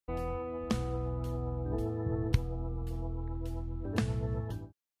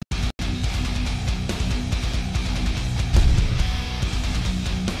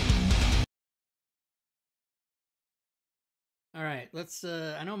let's.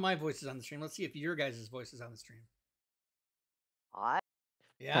 I know my voice is on the stream. Let's see if your guys' voice is on the stream. Hi.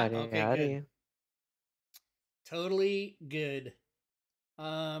 Yeah. Howdy, Okay. howdy. Good. Totally good.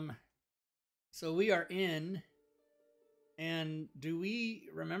 So we are in, and do we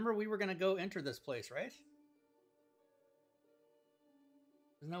remember we were gonna go enter this place, right?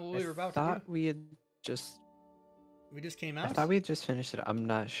 Isn't that what we were about to do? thought we had just. We just came I out. thought we had just finished it. I'm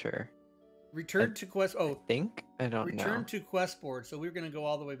not sure. Return to quest. I Oh, think I don't return know. to quest board. So we were gonna go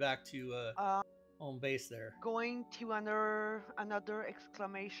all the way back to home base there. Going to another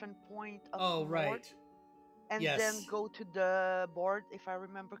exclamation point of Oh, board, right. and Yes. then go to the board, if I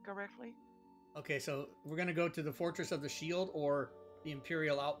remember correctly. Okay, so we're gonna go to the Fortress of the Shield or the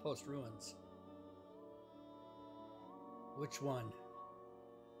Imperial Outpost Ruins. Which one?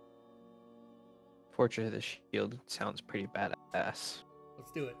 Fortress of the Shield sounds pretty badass.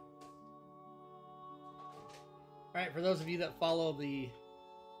 Let's do it. All right, for those of you that follow the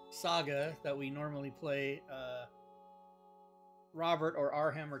saga that we normally play, Robert or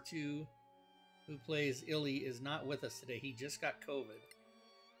Arhammer 2, who plays Illy, is not with us today. He just got COVID.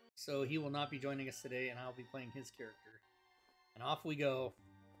 So he will not be joining us today, and I'll be playing his character. And off we go.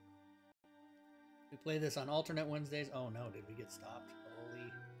 We play this on alternate Wednesdays. Oh no, did we get stopped?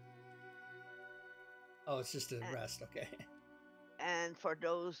 Holy. Oh, it's just a rest, okay. And for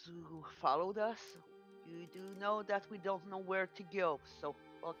those who followed us, you do know that we don't know where to go, so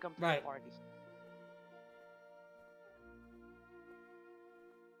welcome to the party.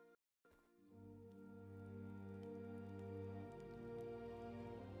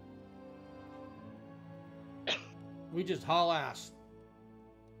 We just haul ass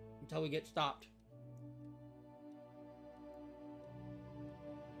until we get stopped.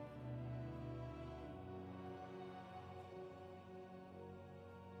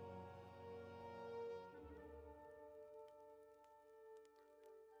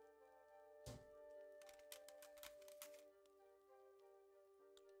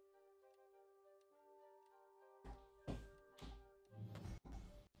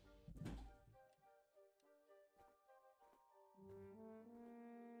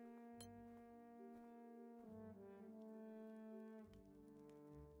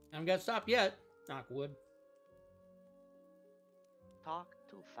 I haven't got stopped yet. Knock wood. Talk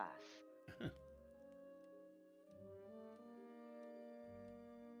too fast.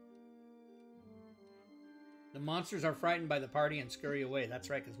 The monsters are frightened by the party and scurry away. That's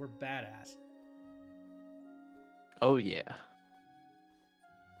right, because we're badass. Oh, yeah.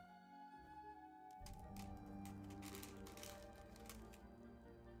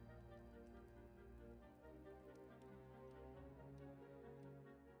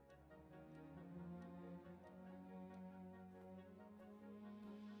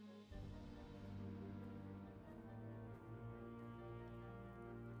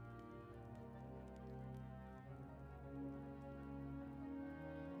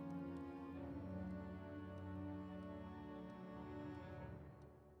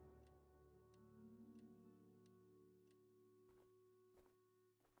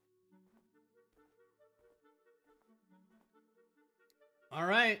 All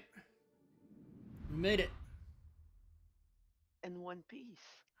right. We made it. In one piece.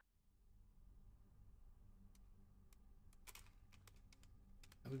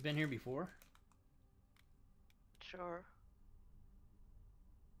 Have we been here before? Sure.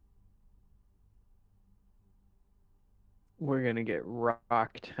 We're gonna get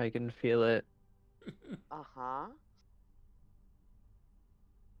rocked. I can feel it. Uh-huh.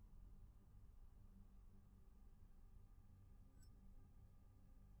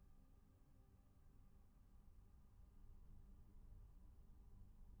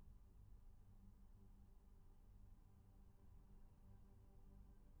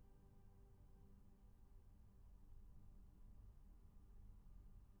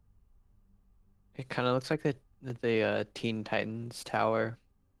 It kind of looks like the Teen Titans Tower.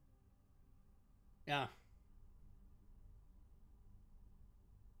 Yeah.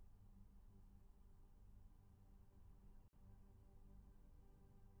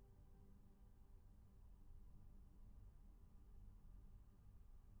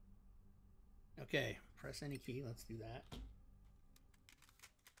 Okay, press any key. Let's do that.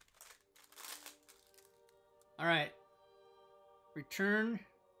 All right. Return.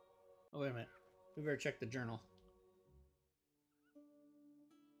 Oh, wait a minute. We better check the journal.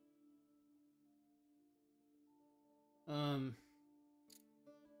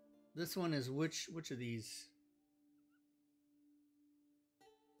 This one is which of these?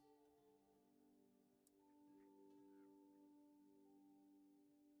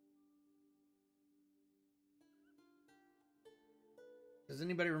 Does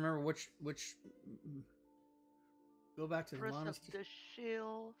anybody remember which? Go back to the Fortress of monastery. the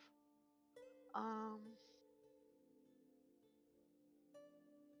Shield. Um.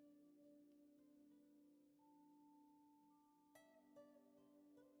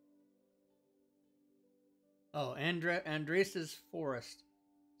 Oh, Andras's Forest.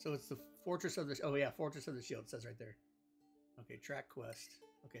 So it's the Fortress of the. Oh yeah, Fortress of the Shield. It says right there. Okay, track quest.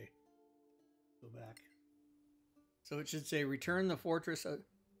 Okay, go back. So it should say return to the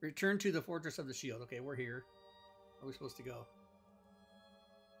Fortress of the Shield. Okay, we're here. Where are we supposed to go?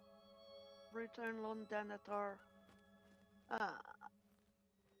 Return Londenator.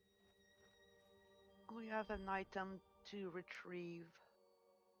 We have an item to retrieve.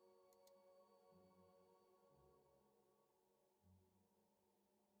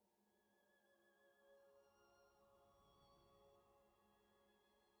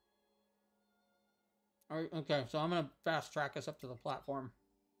 All right, okay, so I'm gonna fast track us up to the platform.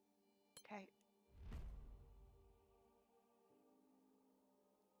 Okay.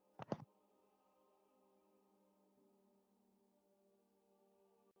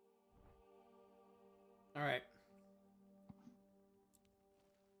 All right.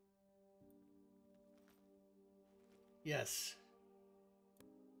 Yes.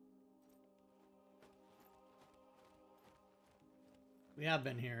 We have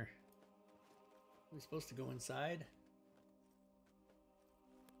been here. Are we supposed to go inside?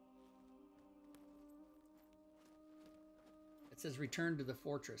 It says return to the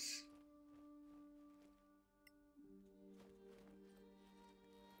fortress.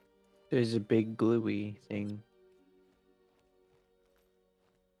 There's a big gluey thing.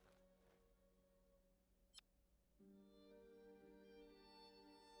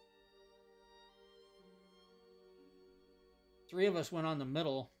 Three of us went on the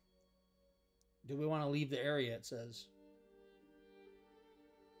middle. Do we want to leave the area, it says.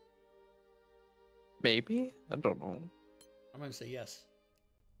 Maybe? I don't know. I'm going to say yes.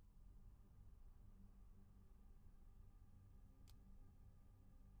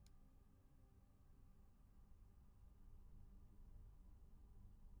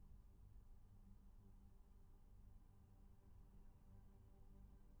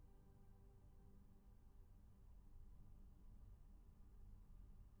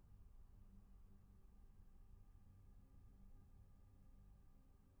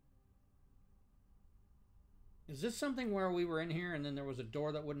 Is this something where we were in here and then there was a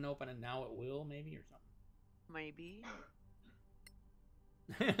door that wouldn't open and now it will, maybe, or Maybe.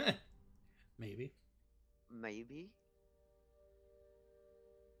 something? Maybe. Maybe.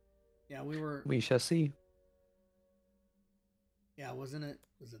 Yeah, we were. We shall see. Yeah, wasn't it?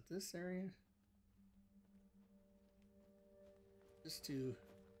 Was it this area? Just to.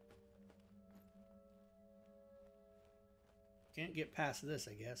 Can't get past this,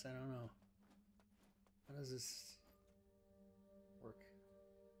 I guess. I don't know. How does this work?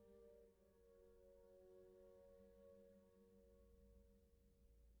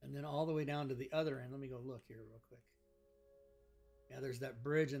 And then all the way down to the other end. Let me go look here real quick. Yeah, there's that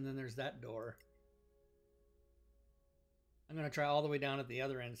bridge and then there's that door. I'm going to try all the way down at the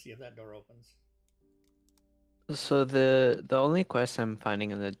other end, see if that door opens. So the only quest I'm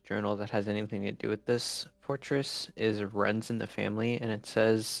finding in the journal that has anything to do with this fortress is runs in the family, and it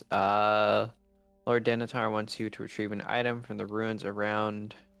says Lord Denitar wants you to retrieve an item from the ruins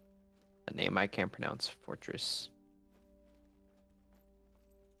around a name I can't pronounce, fortress.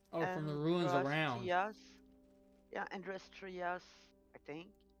 Oh, from the ruins around. Trias. Yeah, Andres Trias, I think.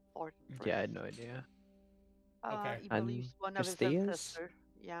 Or Yeah, I had no idea. Okay. he believes one of his Christias? ancestors.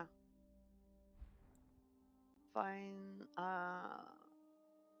 Yeah. Fine.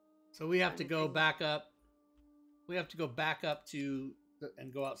 So we have to go anything- back up. We have to go back up to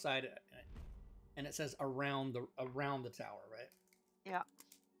and go outside, and it says around the tower, right? Yeah.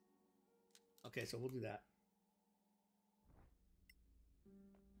 Okay, so we'll do that.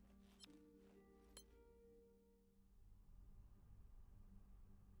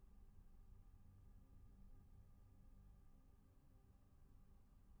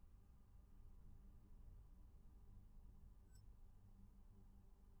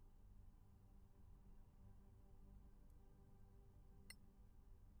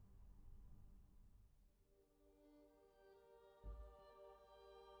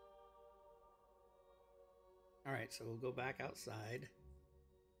 All right, so we'll go back outside.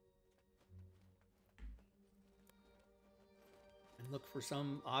 And look for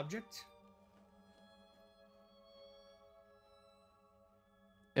some object.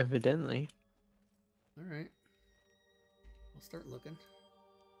 Evidently. All right. We'll start looking.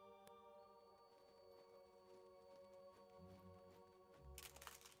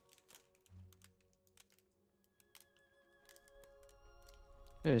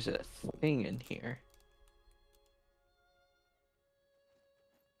 There's a thing in here.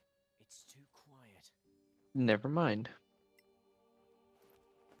 It's too quiet. Never mind.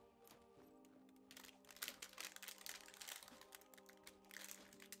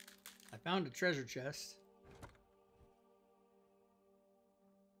 I found a treasure chest.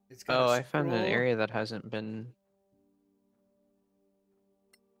 It's got Oh, a I found an scroll. area that hasn't been.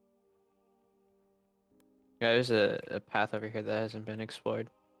 Yeah, there's a path over here that hasn't been explored.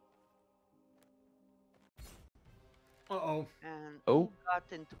 Uh-oh. And Oh. who got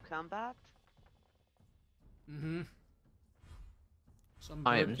into combat? Mm-hmm. Some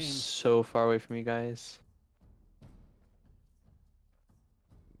I bird am came. so far away from you guys.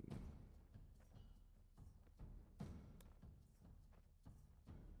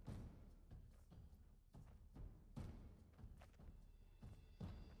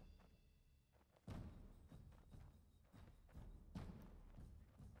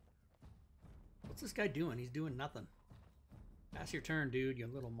 What's this guy doing? He's doing nothing. Pass your turn, dude, you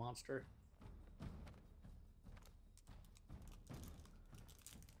little monster.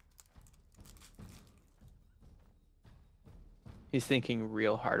 He's thinking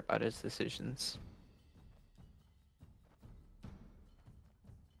real hard about his decisions.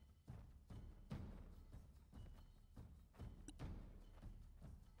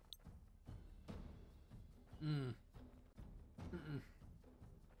 Mm. Mm-mm.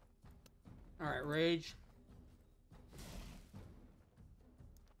 All right, rage.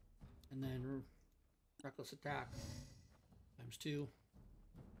 And then reckless attack. ×2.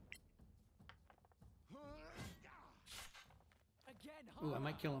 Again, Ooh, I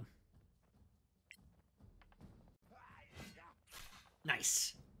might kill him.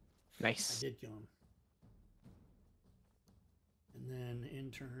 Nice. I Nice. did kill him. And then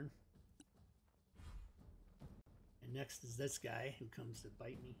in turn. And next is this guy who comes to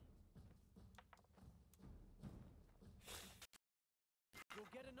bite me. You'll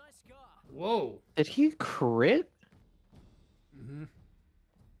get a nice scar. Whoa. Did he crit? Mm-hmm.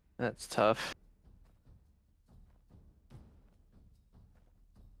 That's tough.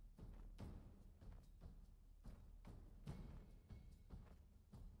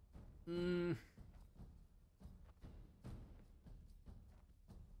 Mm.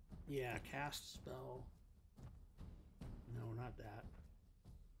 Yeah, cast spell. No, not that.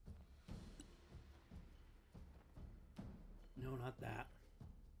 No, not that.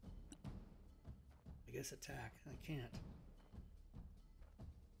 I guess attack. I can't.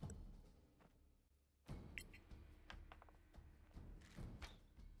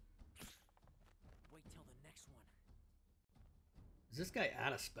 Wait till the next one. Is this guy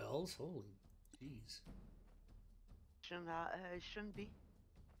out of spells? Holy jeez. Shouldn't be.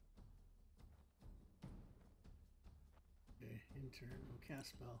 Okay, intern, no cast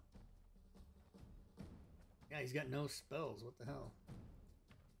spell. Yeah, he's got no spells. What the hell?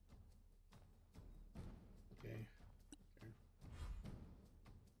 Okay.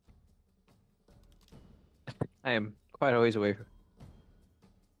 I am quite a ways away from.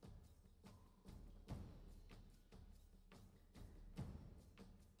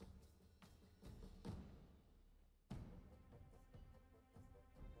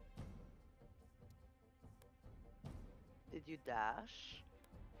 Did you dash?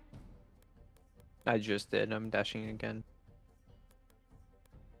 I just did. I'm dashing again.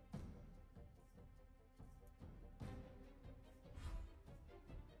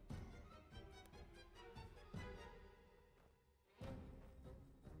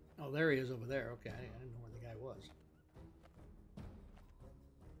 Oh, there he is over there. Okay, I didn't know where the guy was.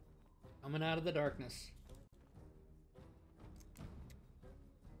 Coming out of the darkness.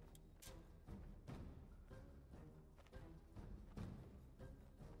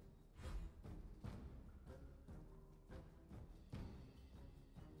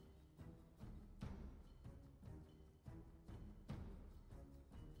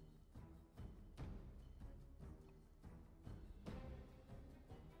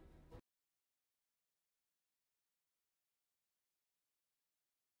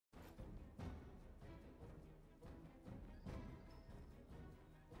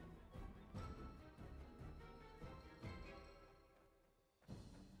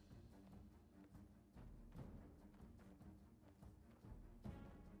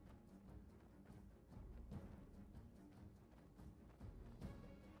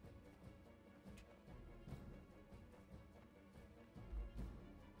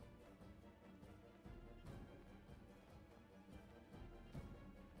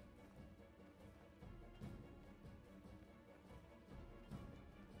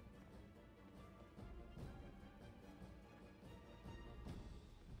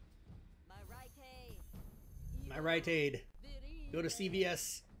 My right aid. Go to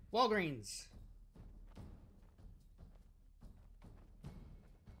CVS. Walgreens.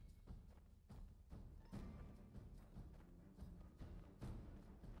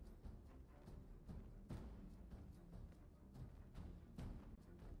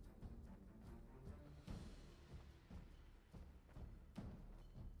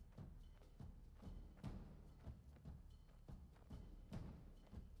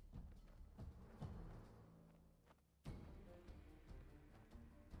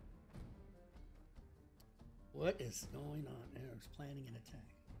 What is going on? There's planning an attack.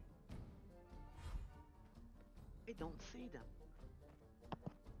 I don't see them.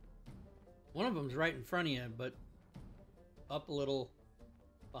 One of them's right in front of you, but up a little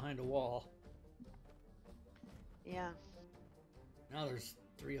behind a wall. Yeah, Now there's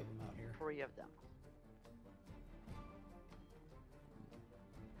 3 of them out here. 3 of them.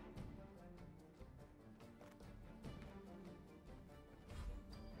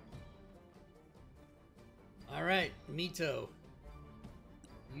 All right, Mito.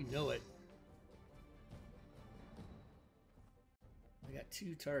 You know it. I got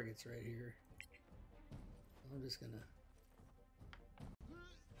 2 targets right here. I'm just gonna.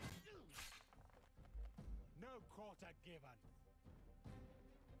 No quarter given.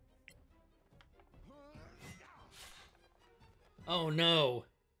 Oh no!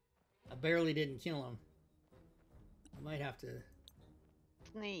 I barely didn't kill him. I might have to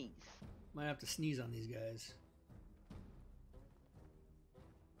Sneeze. sneeze on these guys.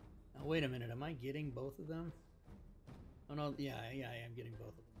 Now wait a minute, am I getting both of them? Oh no, yeah, I am getting both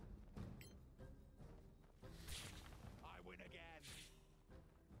of them. I win again.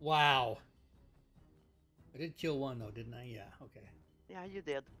 Wow. I did kill one though, didn't I? Yeah, okay. Yeah, you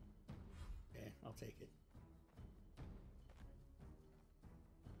did. Okay, I'll take it.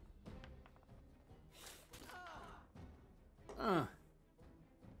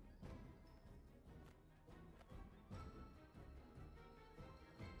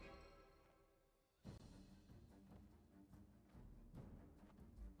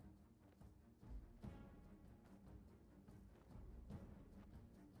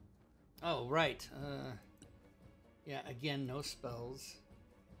 Oh, right. Yeah, again, no spells.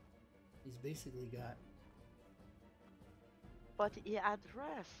 He's basically got... But he had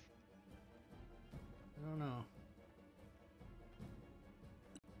rest. I don't know.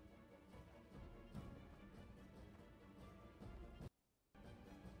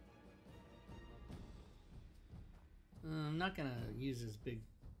 I'm not gonna use his big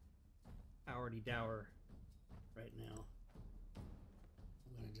powerty dower right now.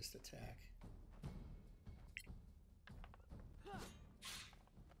 I'm gonna just attack.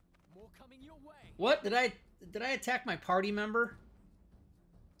 More coming your way. What? Did I attack my party member?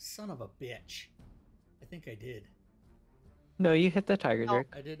 Son of a bitch. I think I did. No, you hit the tiger, No. Dirk.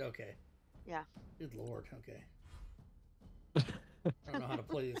 I did? Okay. Yeah. Good lord, okay. I don't know how to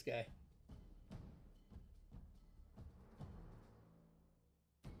play this guy.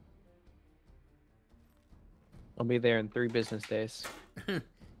 I'll be there in 3 business days.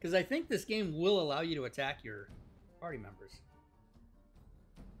 Because I think this game will allow you to attack your party members.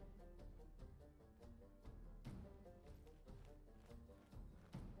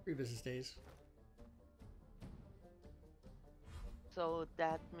 Three business days. So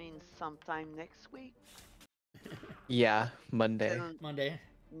that means sometime next week? Yeah, Monday. Monday.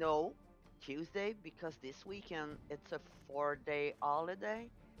 No, Tuesday, because this weekend it's a 4-day holiday.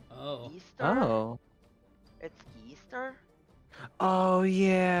 Oh. Easter. Oh. It's Easter. Oh,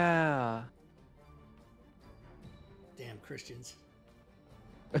 yeah. Damn Christians.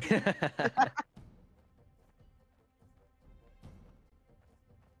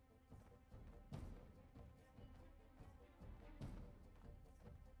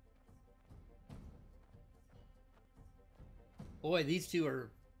 Boy, these two are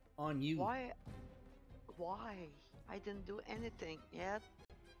on you. Why? Why? I didn't do anything yet.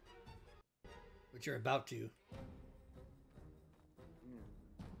 But you're about to.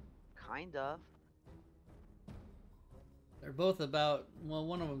 Kind of. They're both about, well,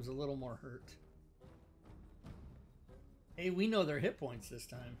 one of them's a little more hurt. Hey, we know their hit points this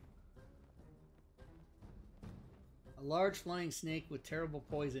time. A large flying snake with terrible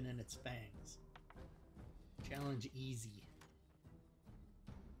poison in its fangs. Challenge easy.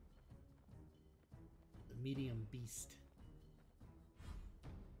 The medium beast.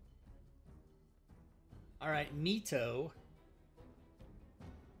 Alright, Mito.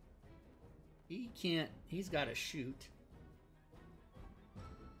 He can't, he's got to shoot.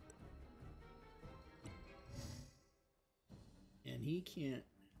 And he can't.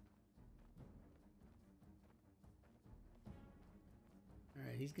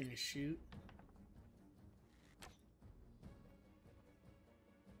 he's gonna shoot.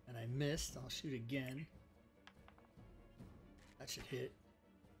 And I missed. I'll shoot again. That should hit.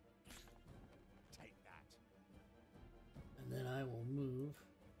 Take that. And then I will move.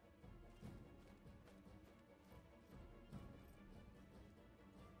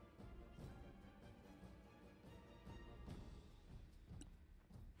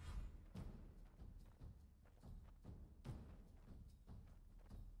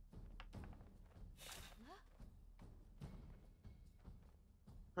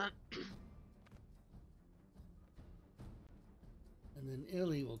 And then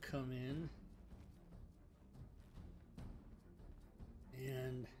Illy will come in.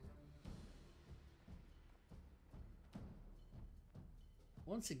 And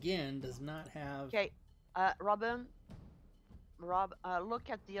once again does not have... Okay, Robin. Rob, look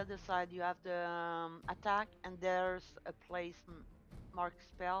at the other side. You have the attack, and there's a place marked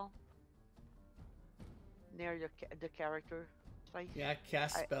spell near the character place. Yeah,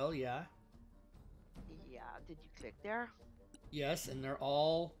 cast I- spell, yeah. Yeah, did you click there? Yes, and they're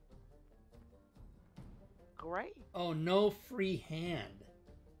all... Great. Oh, no free hand.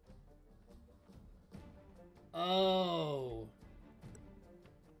 Oh.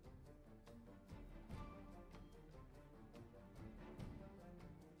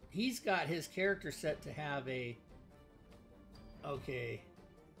 He's got his character set to have a... Okay.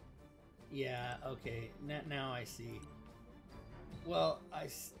 Yeah, okay. Now I see. Well,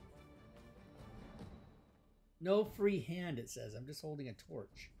 no free hand, it says. I'm just holding a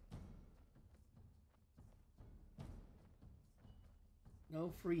torch.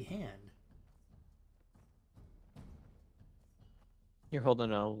 No free hand. You're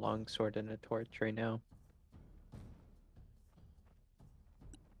holding a long sword and a torch right now.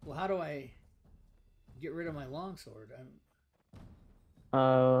 Well, how do I get rid of my longsword?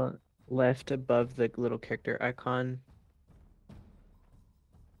 Left above the little character icon.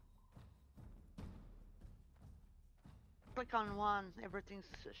 Click on one. Everything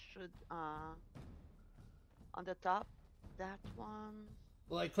should on the top. That one.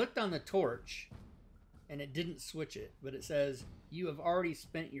 Well, I clicked on the torch, and it didn't switch it, but it says, you have already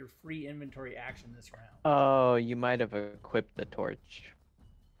spent your free inventory action this round. Oh, you might have equipped the torch.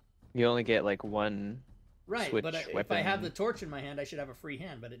 You only get like one Right, switch but if weapon. I have the torch in my hand, I should have a free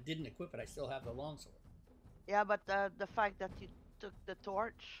hand, but it didn't equip it. I still have the longsword. Yeah, but the fact that you took the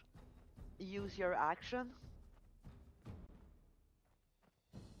torch, use your action.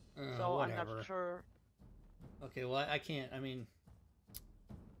 So I'm Whatever. not sure. Okay, well, I can't. I mean,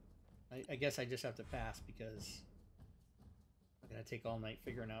 I guess I just have to pass because I'm going to take all night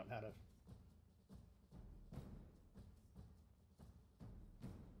figuring out how to...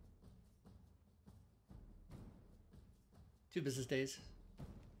 Two business days.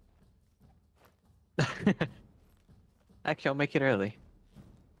 Actually, I'll make it early.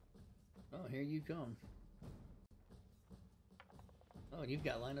 Oh, here you come. Oh, you've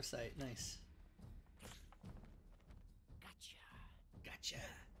got line of sight. Nice. Gotcha.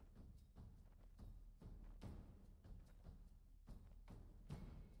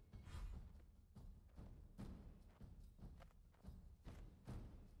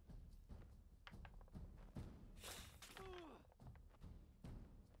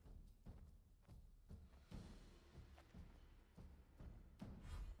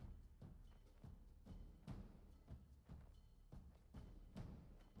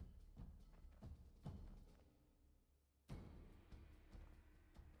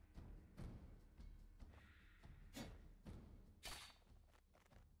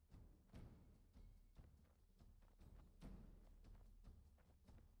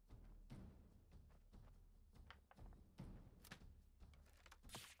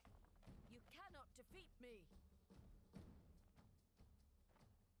 You cannot defeat me.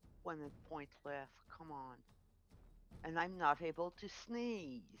 1 point left. Come on. And I'm not able to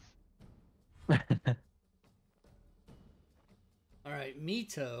sneeze. All right,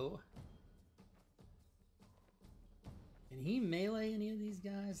 Mito. Can he melee any of these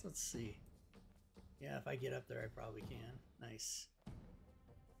guys? Let's see. Yeah, if I get up there, I probably can. Nice.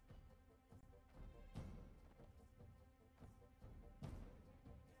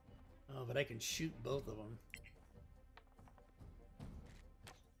 Oh, but I can shoot both of them.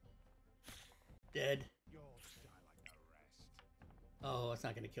 Dead. Yours die like the rest. Oh, it's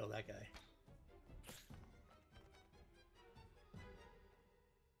not going to kill that guy.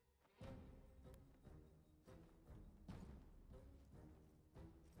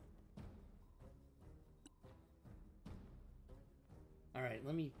 All right,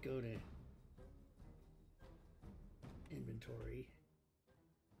 let me go to inventory.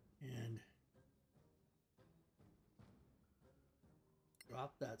 And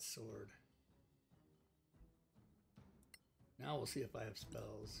drop that sword. Now we'll see if I have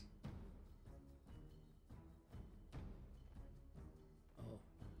spells. Oh.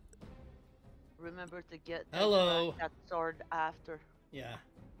 Remember to get Hello. that sword after. Yeah.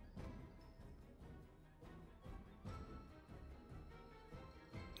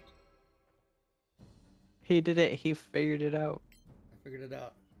 He did it. He figured it out. I figured it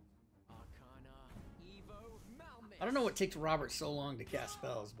out. Arcana, Evo, Malmit. I don't know what takes Robert so long to cast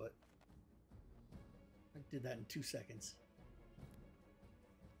spells, but I did that in 2 seconds.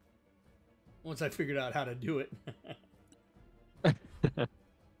 Once I figured out how to do it.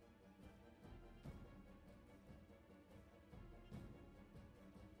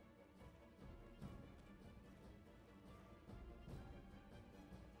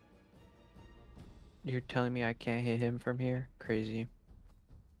 You're telling me I can't hit him from here? Crazy.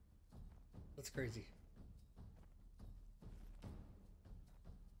 That's crazy.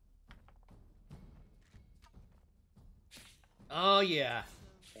 Oh, yeah.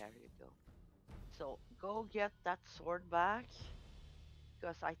 There you go. So go get that sword back,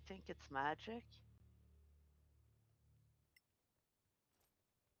 because I think it's magic.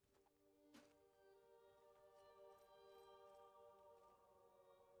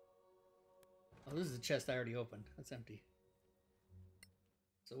 Oh, this is the chest I already opened. That's empty.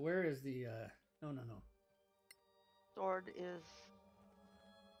 So where is the, no. Sword is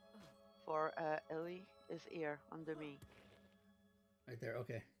for Ellie is here under me. Right there,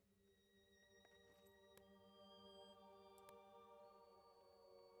 okay.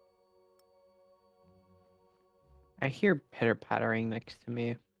 I hear pitter-pattering next to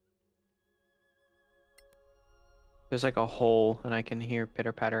me. There's like a hole, and I can hear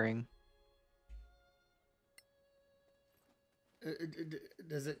pitter-pattering.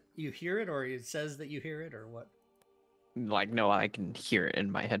 Does it, you hear it, or it says that you hear it, or what? Like, no, I can hear it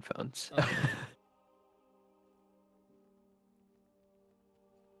in my headphones. Okay.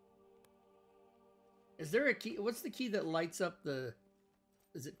 Is there a key? What's the key that lights up the,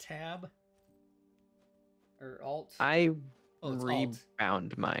 is it tab? Or alt? I Oh, it's alt.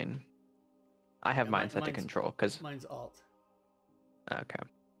 rebound mine. I have Yeah, mine set to mine's- control, because... Mine's alt. Okay.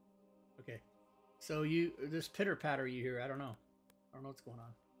 Okay. So you, this pitter patter you hear, I don't know. I don't know what's going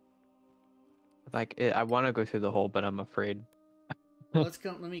on. Like, I want to go through the hole, but I'm afraid. Well,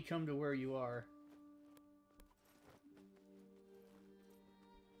 let me come to where you are.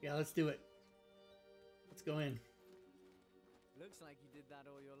 Yeah, let's do it. Let's go in. Looks like you did that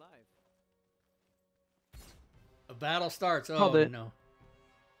all your life. A battle starts. Oh, Called it. no.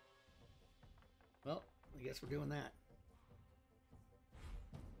 Well, I guess we're doing that.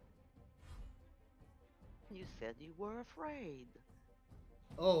 You said you were afraid.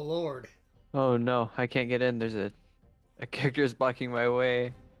 Oh, Lord. Oh no, I can't get in. There's a character is blocking my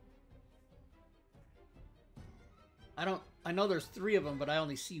way. I know there's 3 of them, but I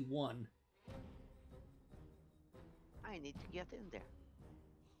only see 1. I need to get in there.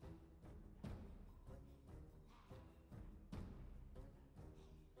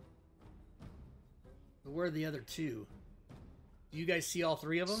 But where are the other 2? Do you guys see all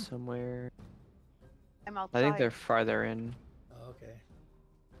 3 of them? Somewhere. I'm outside. I think they're farther in. Oh, okay.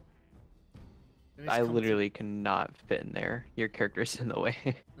 Maybe it's I come to- literally cannot fit in there. Your character's in the way.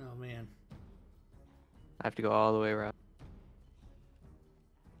 Oh, man. I have to go all the way around.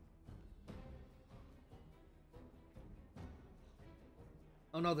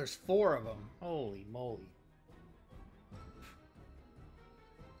 Oh, no, there's 4 of them. Holy moly.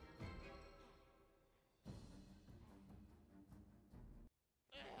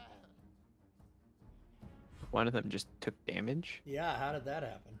 One of them just took damage. Yeah, how did that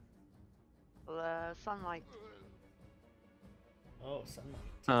happen? Sunlight. Oh, sunlight.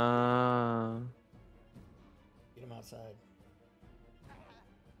 Get him outside.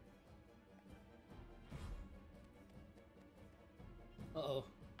 Uh-oh.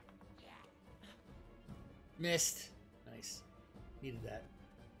 Missed. Nice. Needed that.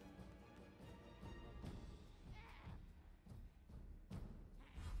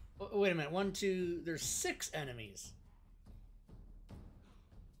 Wait a minute. 1, 2... There's 6 enemies.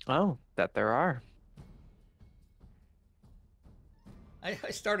 Oh, that there are. I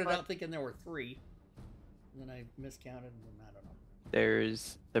started out thinking there were 3. And then I miscounted, and I don't know.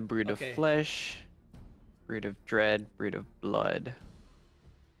 There's the brood Okay. of flesh, brood of dread, brood of blood.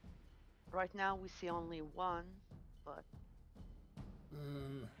 Right now we see only one, but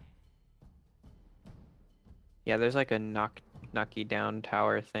Yeah, there's like a knocky down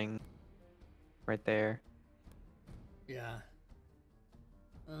tower thing right there. Yeah.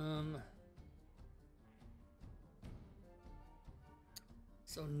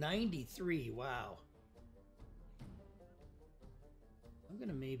 So 93, wow. I'm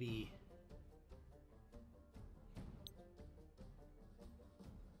gonna maybe...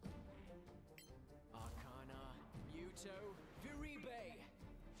 Arcana, Muto, Viribe.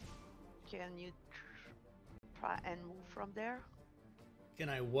 Can you try and move from there? Can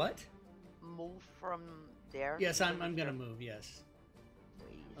I what? Move from there? Yes, to I'm the gonna next- move, yes.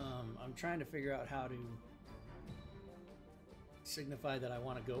 Please. I'm trying to figure out how to signify that I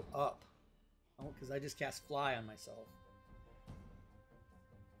want to go up. Oh, because I just cast fly on myself.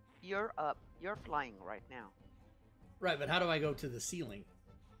 You're up. You're flying right now. Right, but how do I go to the ceiling?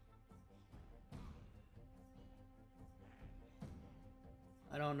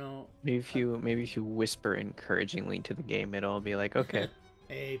 I don't know. Maybe if you whisper encouragingly to the game, it'll be like, okay.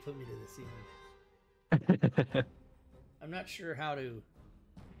 Hey, put me to the ceiling. I'm not sure how to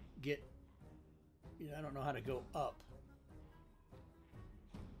get... I don't know how to go up.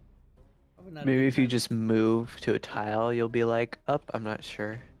 Probably not a Maybe good if you time. just move to a tile, you'll be like, up. I'm not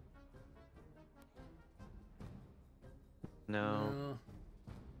sure. No.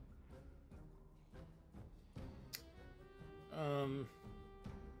 No.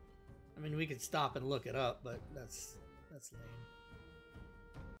 I mean, we could stop and look it up, but that's lame.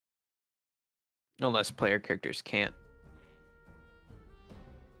 Unless player characters can't.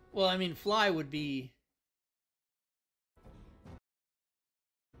 Well, I mean, fly would be...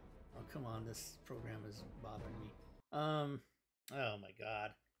 Oh, come on, this program is bothering me. Oh my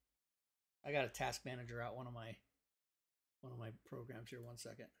god. I got a task manager out one of my programs here. 1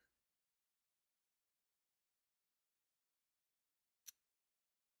 second.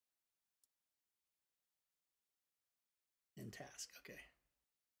 In task, okay.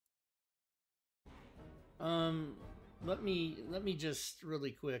 Let me just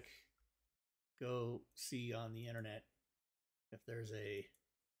really quick go see on the internet if there's a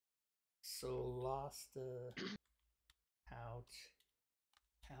Solasta how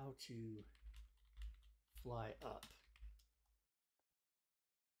to fly up.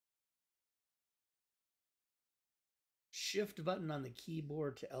 Shift button on the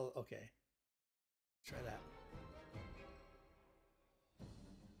keyboard to L. Okay, try that.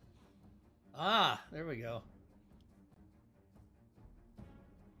 Ah, there we go.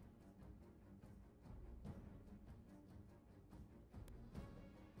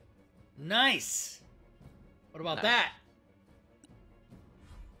 Nice. What about Nice. that?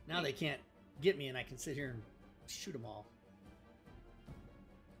 Now they can't get me, and I can sit here and shoot them all.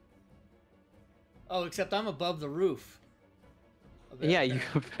 Oh, except I'm above the roof. of it, Yeah, you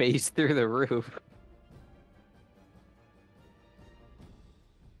apparently. phase through the roof.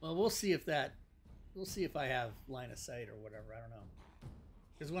 Well, we'll see if that. We'll see if I have line of sight or whatever. I don't know.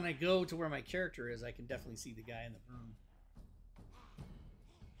 Because when I go to where my character is, I can definitely see the guy in the room.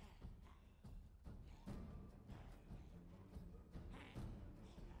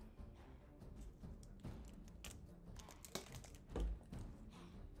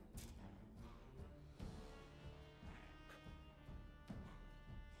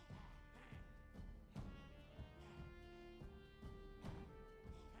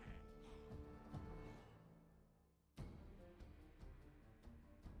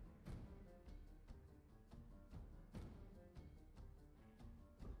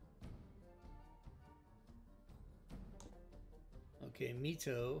 Okay,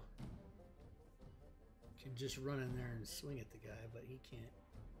 Mito can just run in there and swing at the guy, but he can't.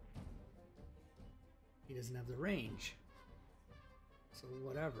 He doesn't have the range. So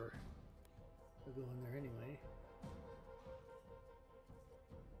whatever. We'll go in there anyway.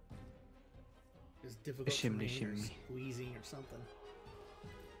 It's difficult Shimmy, terrain or shimmy. squeezing or something.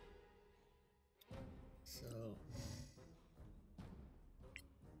 So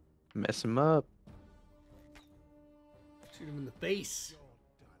Mess him up. shoot him in the face.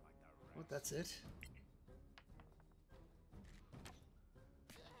 What? That's it?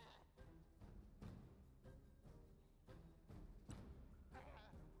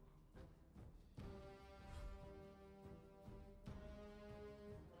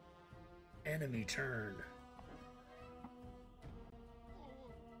 Enemy turn.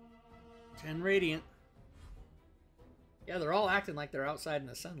 10 radiant. Yeah, they're all acting like they're outside in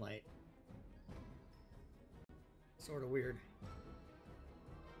the sunlight. Sort of weird.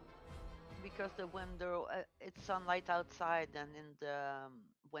 Because the window, it's sunlight outside, and in the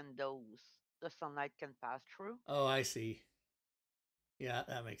windows, the sunlight can pass through. Oh, I see. Yeah,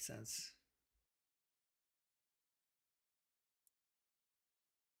 that makes sense.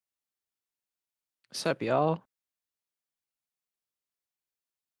 What's up, y'all?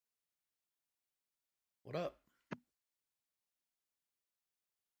 What up?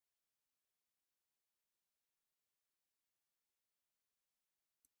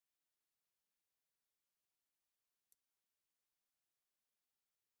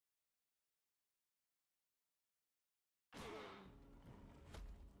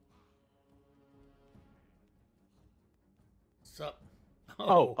 Sup?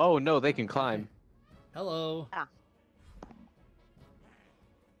 Oh no, they can climb. Hello. Ah,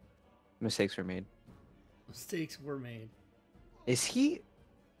 Mistakes were made. Mistakes were made. Is he?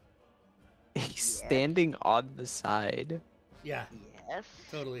 He's standing on the side. Yeah, yes.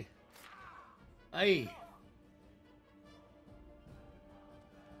 totally. Aye.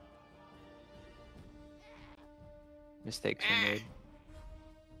 Mistakes were made.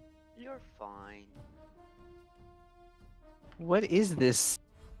 You're fine. What is this?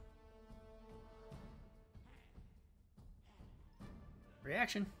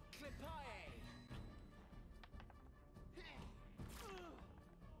 Reaction.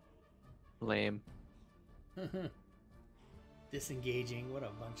 Lame. Disengaging. What a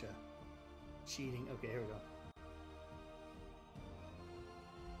bunch of cheating. Okay, here we go.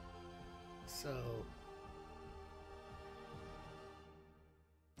 So.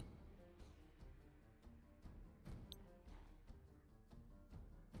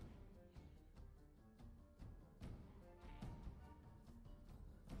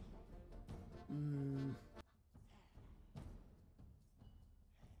 Mm.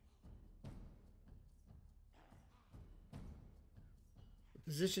 The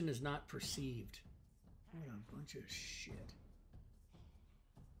position is not perceived. What a bunch of shit.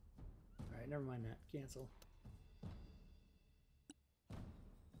 Alright, never mind that. Cancel.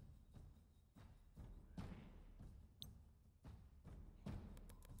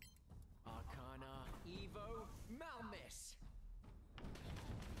 Arcana, Evo, Malmis.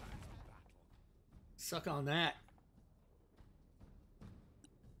 Suck on that.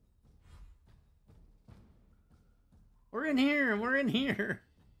 We're in here. We're in here.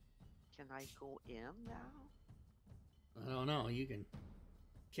 Can I go in now? I don't know. You can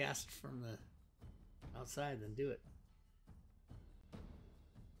cast from the outside, then do it.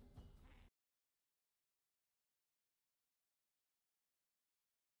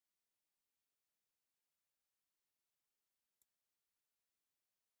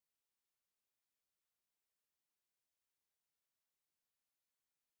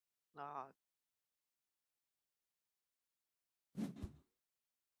 Ah,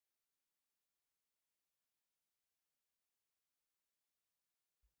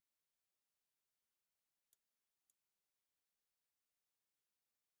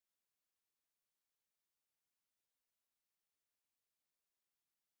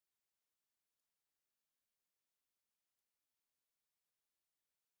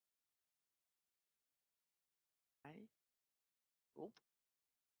 I. Oop.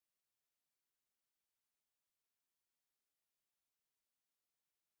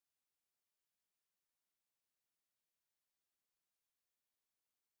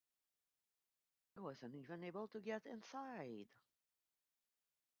 I wasn't even able to get inside.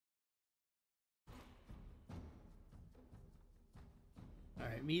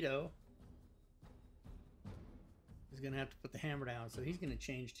 Alright, Mito is going to have to put the hammer down, so he's going to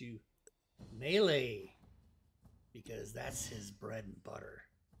change to melee because that's his bread and butter.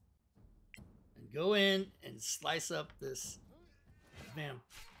 And go in and slice up this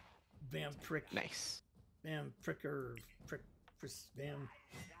Nice.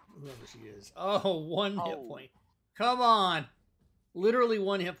 whoever she is. Oh, one hit Oh. point. Come on. Literally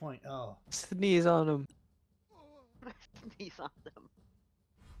one hit point. Oh. Sneeze on him. Sneeze on them.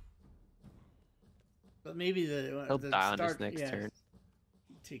 But maybe He'll the die on his start next turn.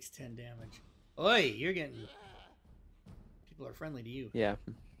 takes 10 damage. Oi, you're getting... People are friendly to you. Yeah,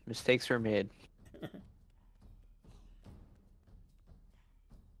 mistakes were made.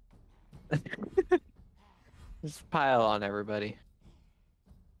 Just pile on everybody.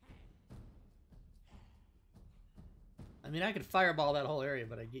 I mean, I could fireball that whole area,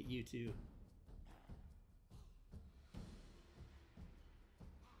 but I get you too.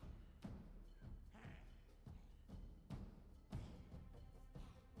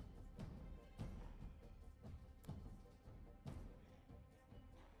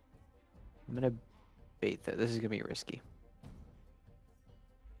 I'm gonna bait that. This is gonna be risky.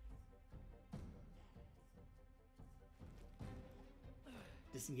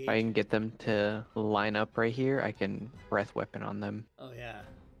 Disengage. If I can get them to line up right here, I can breath weapon on them. Oh, yeah.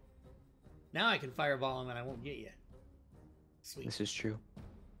 Now I can fireball them and I won't get you. Sweet. This is true.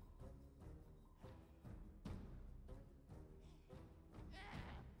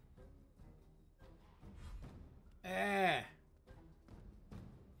 Ah!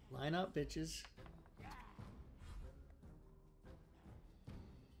 Line up, bitches.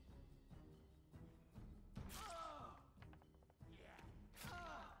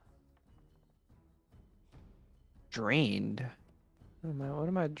 Drained. What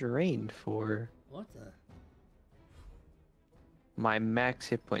am I drained for? What the? My max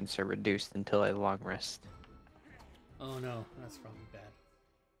hit points are reduced until a long rest. Oh no, that's probably bad.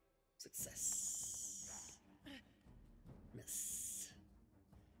 Success. Miss.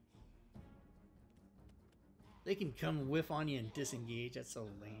 They can come whiff on you and disengage. That's so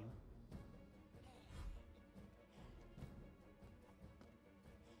lame.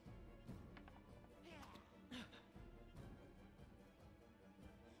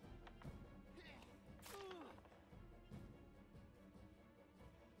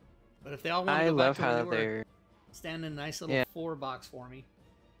 But if they all want to I go back love to where they how were, they're. stand in a nice little Yeah. 4 box for me.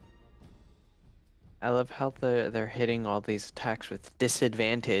 I love how they're hitting all these attacks with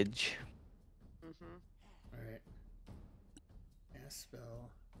disadvantage. Mm-hmm. Alright. Cast spell.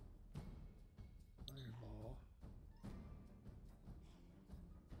 Fireball.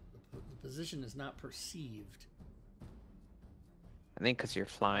 The position is not perceived. I think because you're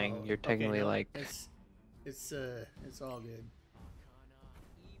flying, Oh, you're okay, technically no, like. it's all good. Arcana,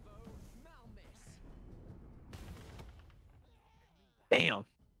 Evo, Malmis. Bam!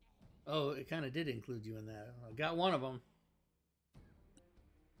 Oh, it kind of did include you in that. I got one of them.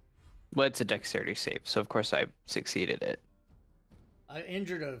 Well, it's a dexterity save, so of course I succeeded it. I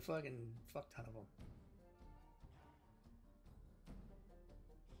injured a fucking fuck ton of them.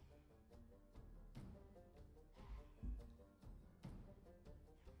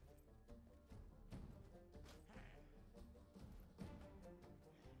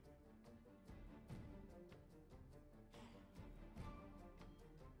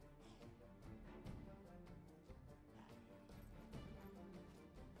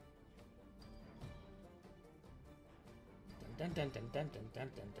 Dun dun dun dun dun dun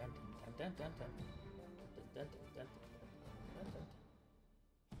dun dun dun dun dun dun dun dun dun dun.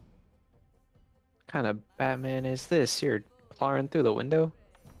 Kind of Batman is this? You're clawing through the window?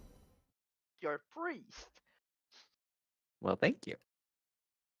 You're a priest. Well, thank you.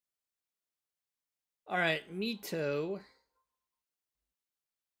 All right, Mito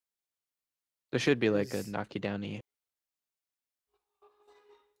There should be like a is knock you downy.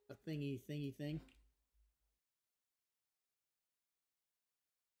 a thingy thing.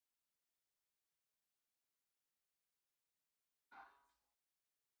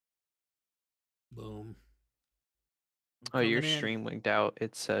 Boom. Oh, your Coming in. stream winked out.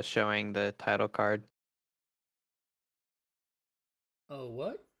 It's showing the title card. Oh,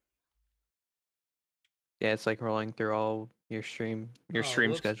 what? Yeah, it's like rolling through all your Oh, stream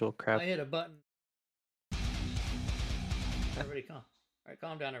whoops. schedule crap. I hit a button. Everybody calm. All right,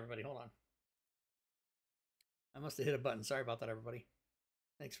 calm down, everybody. Hold on. I must have hit a button. Sorry about that, everybody.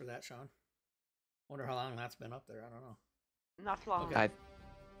 Thanks for that, Sean. Wonder how long that's been up there. I don't know. Not long. Okay.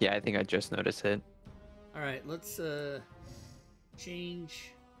 Yeah, I think I just noticed it. All right, let's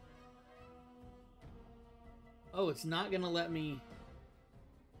change. Oh, it's not gonna let me.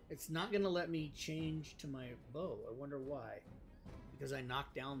 It's not gonna let me change to my bow. I wonder why. Because I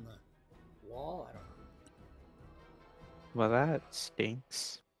knocked down the wall. I don't know. Well, that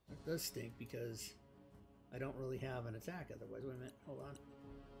stinks. It does stink because I don't really have an attack otherwise. Wait a minute. Hold on.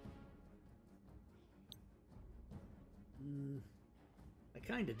 I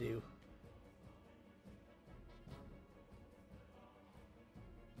kind of do.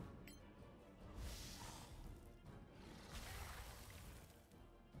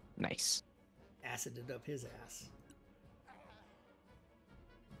 Nice. Acided up his ass.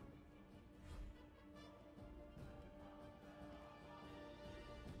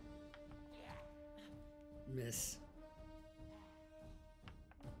 Miss.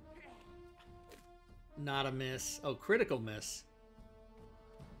 Not a miss. Oh, critical miss.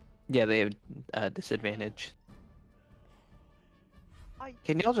 Yeah, they have disadvantage. I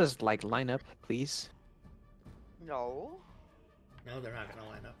Can y'all just like line up, please? no. No, they're not gonna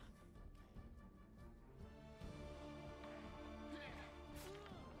line up.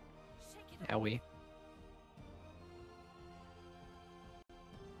 Owie.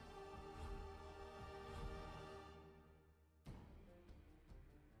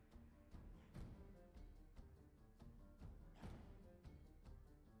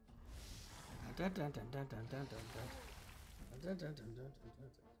 Dun, dun, dun, dun, dun, dun, dun, dun. Dun, dun, dun, dun, dun, dun,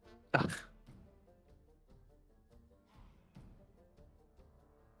 dun. Ugh.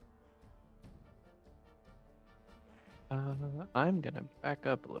 I'm gonna back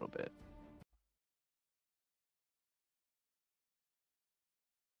up a little bit.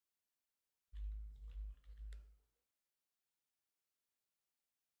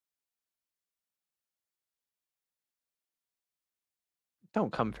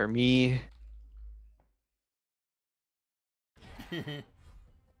 Don't come for me. Clipae.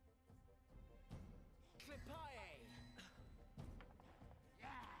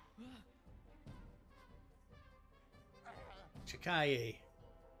 Chikaye.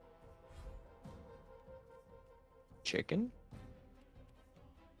 Chicken?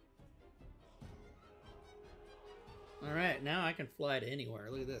 All right, now I can fly to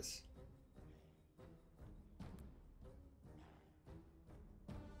anywhere. Look at this.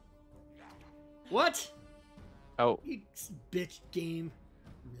 What? Oh. You bitch game.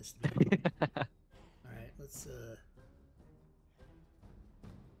 Missed me. All right, let's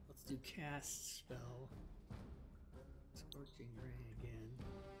do cast spell. Scorching ray again.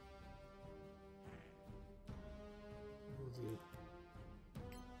 We'll do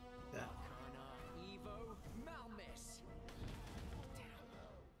that. Arcana. Evo. Malmis.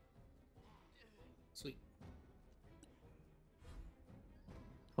 Sweet.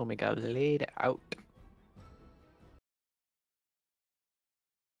 Oh my god, laid out.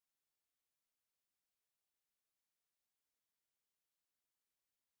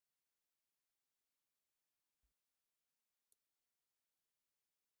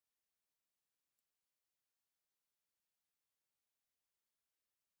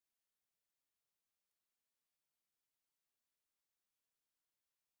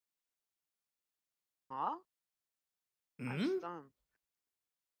 Huh? I'm Hmm? stunned.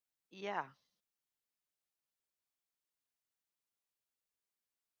 Yeah.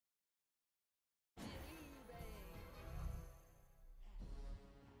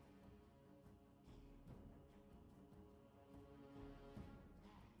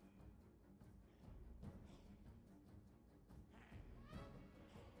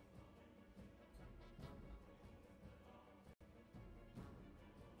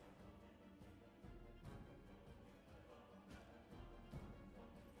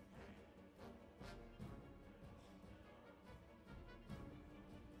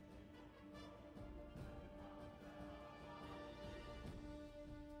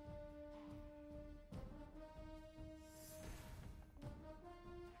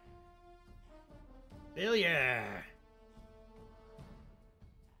 Failure.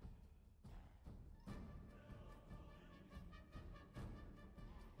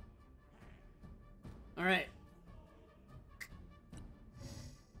 All right.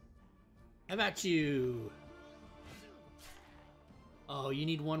 How about you? Oh, you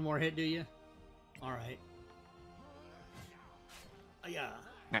need one more hit, do you? All right. Aya.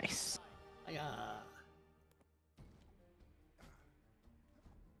 Nice. Aya.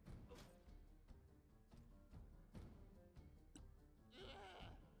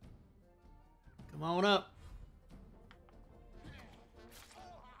 Come on up.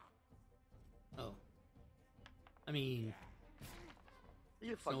 Oh. I mean,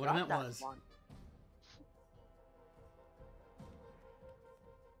 You so what I forgot meant that was, one.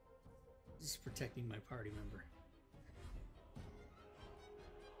 just protecting my party member.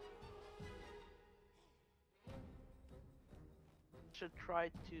 Should try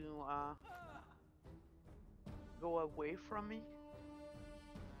to go away from me.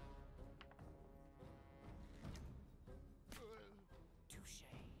 Touche.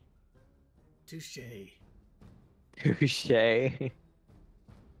 Touche. Touche.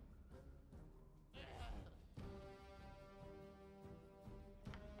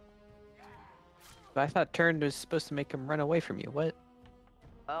 But I thought turn was supposed to make him run away from you. What?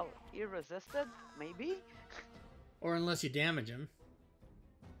 Oh, he resisted? Maybe? Or unless you damage him.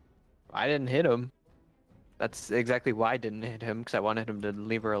 I didn't hit him. That's exactly why I didn't hit him, because I wanted him to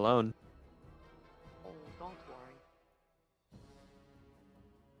leave her alone. Oh, don't worry.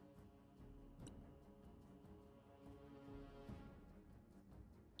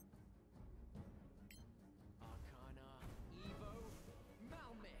 Arcana. Evo.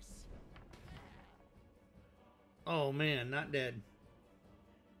 Malmis. Oh man, not dead.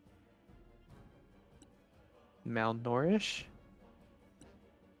 Malnourish?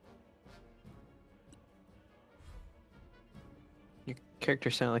 Your character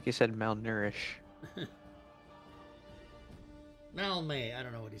sounded like you said malnourish. Malmay, I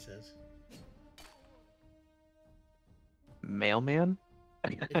don't know what he says. Mailman?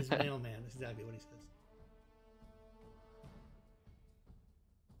 It is mailman. That's exactly what he says.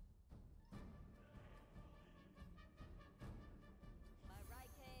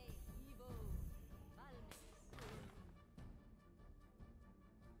 Barike, Evo, Malmis.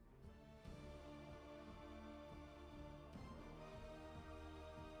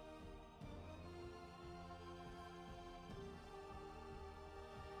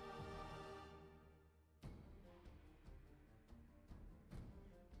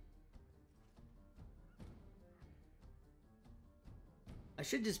 I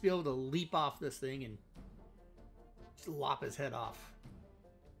should just be able to leap off this thing and just lop his head off.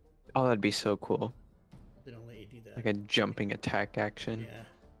 Oh, that'd be so cool. They don't let you do that. Like a jumping attack action. Yeah.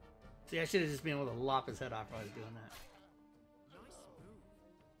 See, I should have just been able to lop his head off while I was doing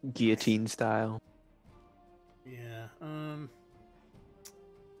that. Guillotine style. Yeah.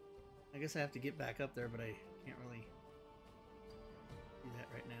 I guess I have to get back up there, but I can't really do that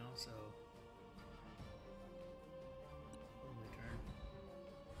right now, so. My turn.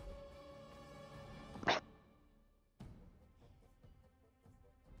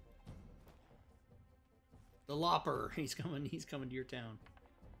 The Lopper. He's coming to your town.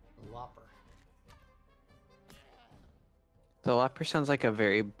 The Lopper. The Lopper sounds like a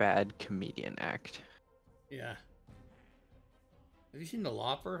very bad comedian act. Yeah. Have you seen The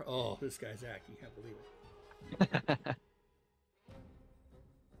Lopper? Oh, this guy's act. You can't believe it.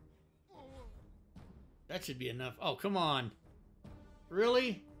 That should be enough. Oh, come on.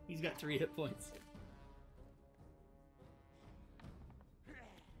 Really? He's got 3 hit points.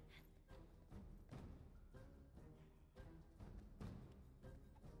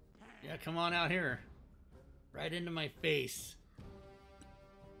 Yeah, come on out here. Right into my face.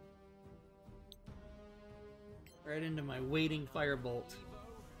 Right into my waiting firebolt.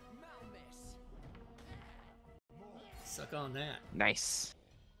 Suck on that. Nice.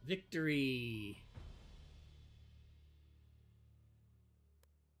 Victory.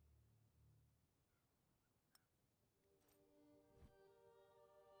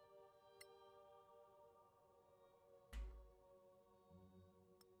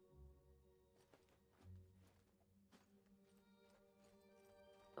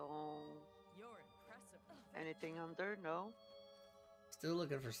 So, You're impressive. anything under? No. Still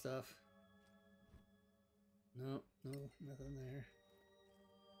looking for stuff. No, nothing there.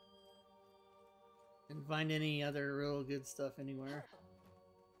 Didn't find any other real good stuff anywhere.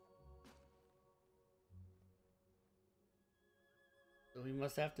 So we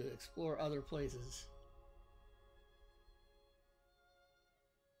must have to explore other places.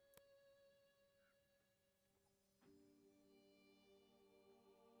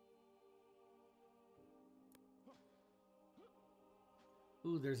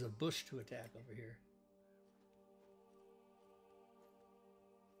 Ooh, there's a bush to attack over here.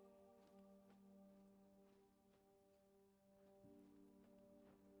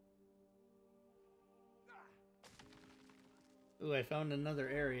 Ooh, I found another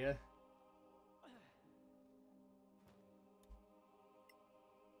area.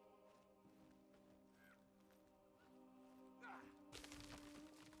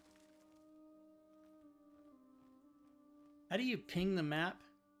 How do you ping the map?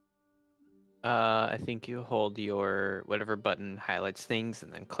 I think you hold your whatever button highlights things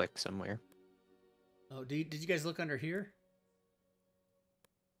and then click somewhere. Oh, did you guys look under here?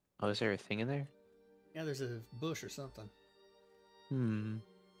 Oh, is there a thing in there? Yeah, there's a bush or something. Hmm.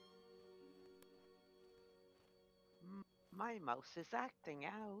 My mouse is acting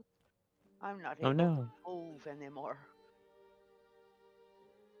out. I'm not Oh, able no. to move anymore.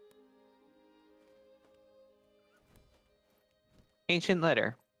 Ancient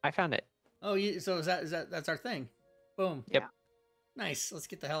letter. I found it. Oh, so is that's our thing? Boom. Yep. Yeah. Nice. Let's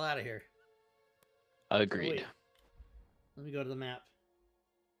get the hell out of here. Agreed. Wait. Let me go to the map.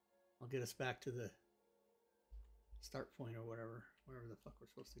 I'll get us back to the start point or wherever the fuck we're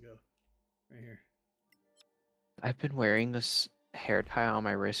supposed to go. Right here. I've been wearing this hair tie on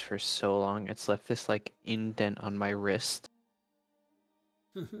my wrist for so long. It's left this like indent on my wrist.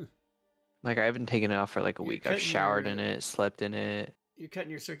 Like I haven't taken it off for like a You're week. I've cutting showered your- in it, slept in it. You're cutting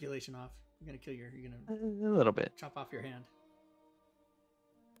your circulation off. You're gonna A little bit. chop off your hand.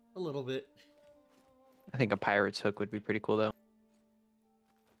 A little bit. I think a pirate's hook would be pretty cool though.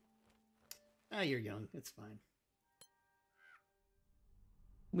 Ah, you're young. It's fine.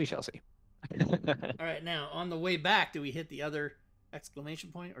 We shall see. All right, now on the way back, do we hit the other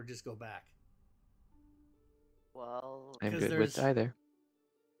exclamation point or just go back? Well, I'm 'Cause good with there's- either.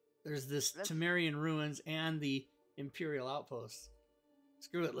 There's this Let's- Temerian ruins and the Imperial outpost.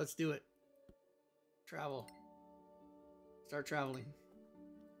 Screw it, let's do it. Travel. Start traveling.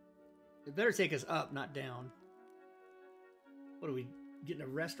 It better take us up, not down. What are we getting a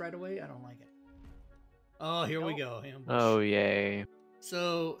rest right away? I don't like it. Oh, here we Nope. go. Ambush. Oh yay.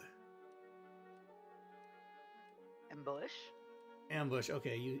 So ambush. ambush.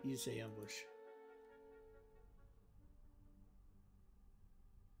 Okay, you say ambush.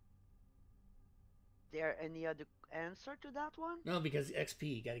 There any other answer to that one? No, because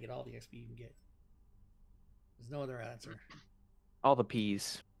XP, you got to get all the XP you can get. There's no other answer. All the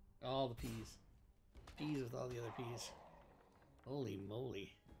peas. All the P's. P's with all the other P's. Holy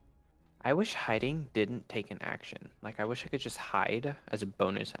moly. I wish hiding didn't take an action. Like, I wish I could just hide as a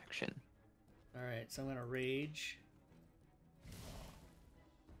bonus action. Alright, so I'm gonna rage.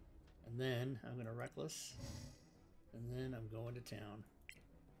 And then I'm gonna reckless. And then I'm going to town.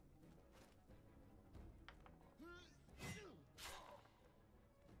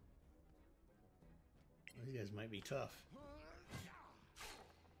 These guys might be tough.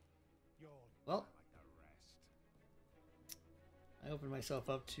 Well, I opened myself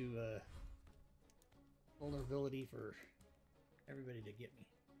up to vulnerability for everybody to get me.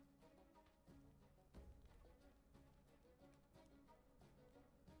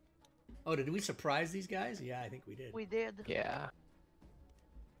 Oh, did we surprise these guys? Yeah, I think we did. We did. Yeah.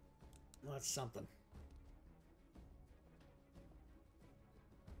 Well, that's something.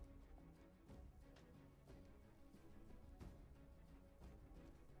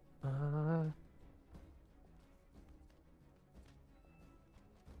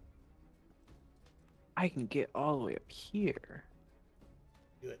 I can get all the way up here.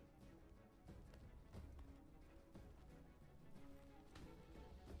 Do it.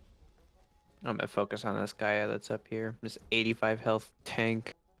 I'm gonna focus on this guy that's up here. This 85 health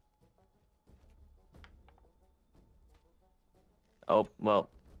tank. Oh, well,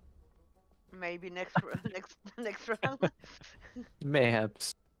 Maybe next next round.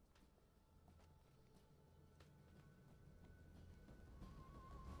 mayhaps.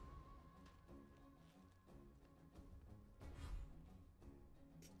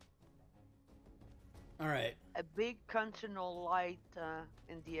 All right. A big continual light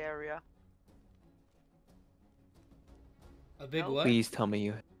in the area. A big Nope. what? Please tell me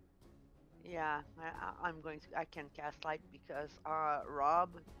you. Yeah, I'm going to. I can cast light because Rob,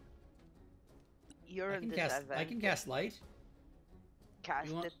 you're I in can this cast. event. I can cast light.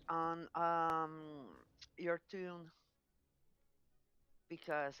 Cast want- it on your tune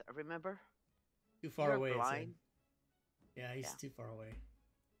because remember Too far you're away. It said. blind. Yeah, he's Yeah. too far away.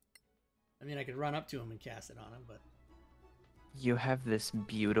 I mean, I could run up to him and cast it on him, but You have this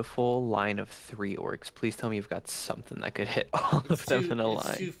beautiful line of 3 orcs. Please tell me you've got something that could hit all of it's them too. in a It's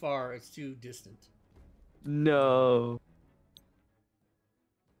line. too far. It's too distant. No.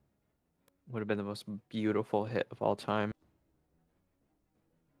 Would have been the most beautiful hit of all time.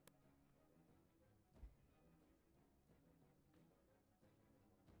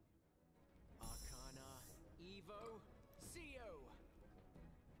 Arcana, Evo, CO.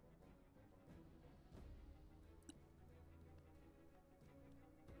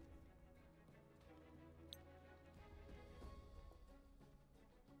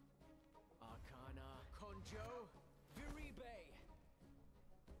 Arcana, Conjo, Viribe.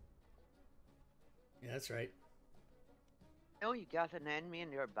 Yeah, that's right. Oh, you got an enemy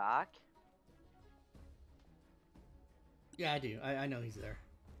in your back. Yeah, I do. I know he's there,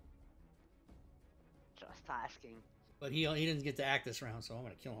 Just asking. but he doesn't get to act this round, so I'm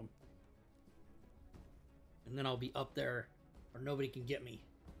gonna kill him, and then I'll be up there where nobody can get me.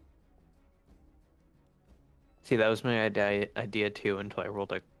 See, that was my idea too until I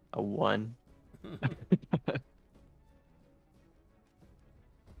rolled a 1.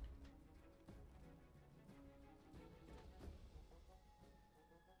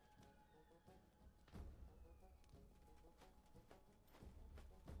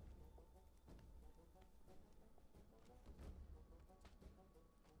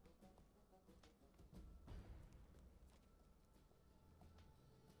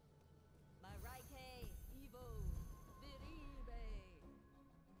 Marike, Evo, Viribe.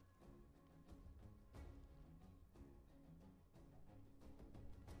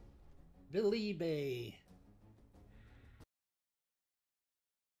 Billy Bay.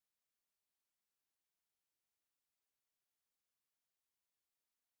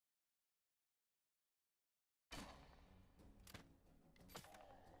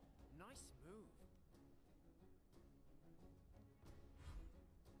 Nice move.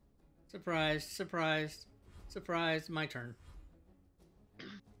 Surprised, surprised, surprised. My turn.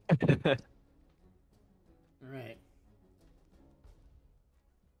 All right.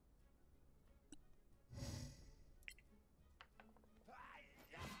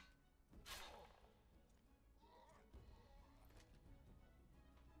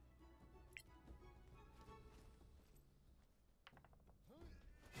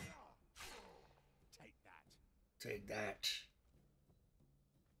 Take that. Take that.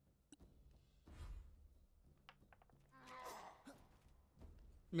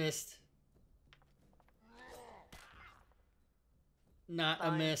 Missed. Not a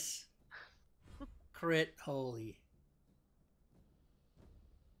Fine. miss. Crit. Holy.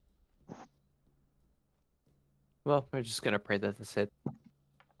 Well, we're just gonna pray that that's it.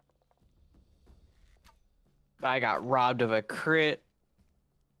 I got robbed of a crit.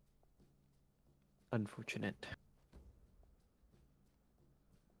 Unfortunate.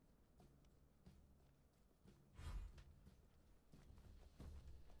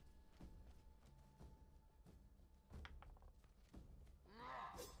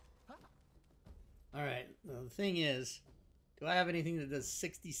 All right. The thing is, do I have anything that does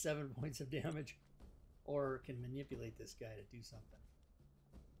 67 points of damage, or can manipulate this guy to do something?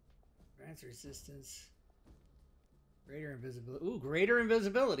 Grants resistance. Greater invisibility. Ooh, greater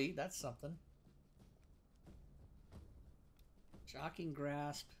invisibility. That's something. Shocking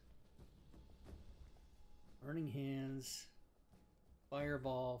grasp. Burning hands.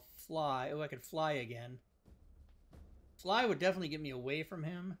 Fireball. Fly. Oh, I could fly again. Fly would definitely get me away from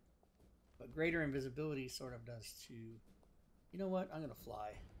him. But greater invisibility sort of does too. You know what? I'm going to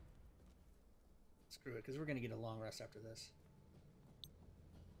fly. Screw it, because we're going to get a long rest after this.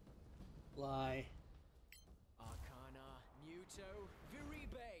 Fly. Arcana, Muto,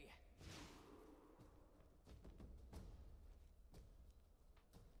 Viribe.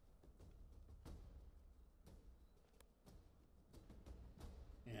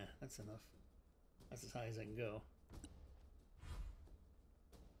 Yeah, that's enough. That's as high as I can go.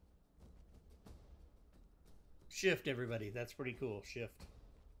 Shift, everybody. That's pretty cool. Shift.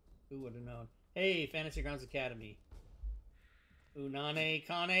 Who would have known? Hey, Fantasy Grounds Academy. Unane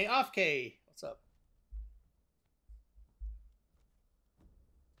Kane Offk. What's up?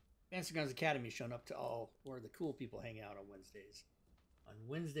 Fantasy Grounds Academy showing up to all where the cool people hang out on Wednesdays. On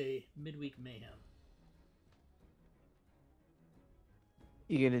Wednesday, Midweek Mayhem.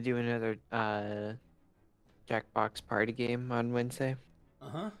 You gonna do another Jackbox party game on Wednesday?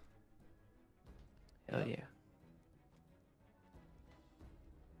 Uh-huh. Hell Yep. yeah.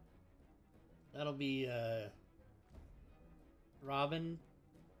 That'll be Robin,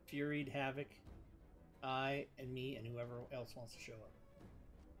 Furied, Havoc, I, and me, and whoever else wants to show up.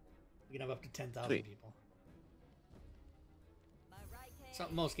 We can have up to 10,000 Sweet. people. My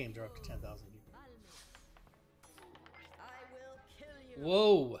right Most games are up to 10,000 people. I will kill you.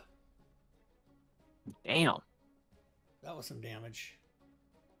 Whoa! Damn. That was some damage.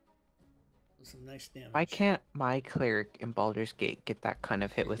 That was some nice damage. Why can't my cleric in Baldur's Gate get that kind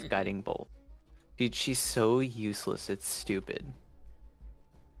of hit with Guiding Bolt? Dude, she's so useless, it's stupid.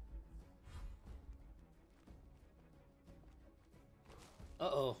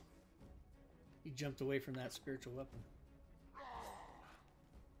 Uh-oh. He jumped away from that spiritual weapon.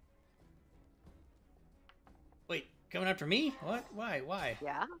 Wait, coming after me? What? Why? Why?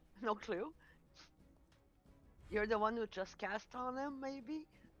 Yeah, no clue. You're the one who just cast on him, maybe?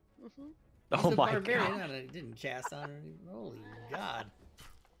 Mm-hmm. He's Oh a my barbarian. god. I didn't cast on him. Holy God.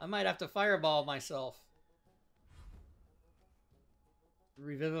 I might have to fireball myself.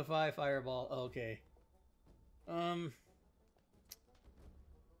 Revivify, fireball. Okay.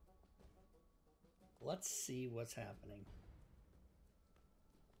 Let's see what's happening.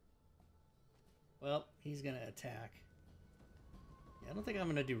 Well, he's gonna attack. Yeah, I don't think I'm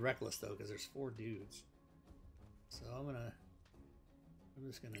gonna do reckless though, because there's 4 dudes. So I'm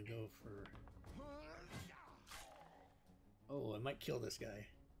just gonna go for. Oh, I might kill this guy.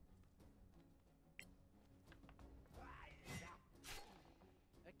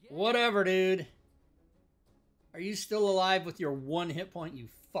 Again. Whatever, dude. Are you still alive with your 1 hit point, you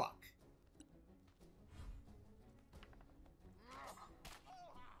fuck?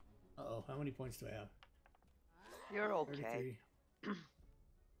 Uh-oh, how many points do I have? You're okay. 33.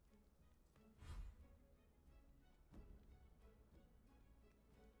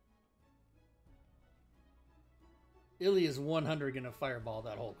 Illy is 100 gonna fireball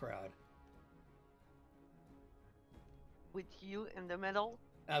that whole crowd. With you in the middle?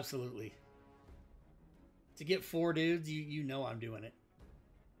 Absolutely. To get 4 dudes, you know I'm doing it.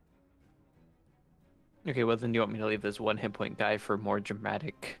 Okay, well then you want me to leave this 1 hit point guy for more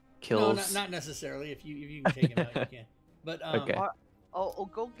dramatic No, kills? not necessarily. If you can take him out, you can. But Okay. Or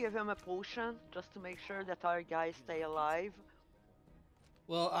go give him a potion just to make sure that our guys stay alive.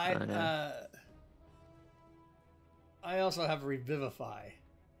 well, I also have Revivify.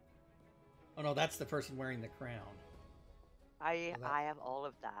 Oh no, that's the person wearing the crown. I Well, that- I have all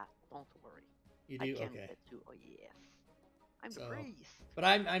of that. Don't worry. You I do can okay. get to. Oh yes. I'm So- priest. But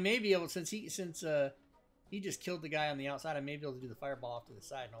I may be able, since he just killed the guy on the outside, I may be able to do the fireball off to the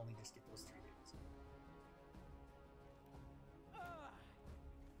side and only just get those 3 dudes.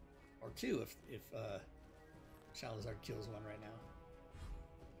 Or 2 if Shalazar kills one right now.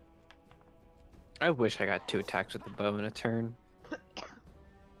 I wish I got 2 attacks with the bow in a turn.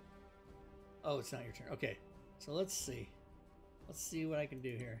 Oh, it's not your turn. Okay. So let's see. Let's see what I can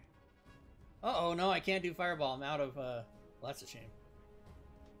do here. Uh-oh, no, I can't do fireball. I'm out of, well, that's a shame.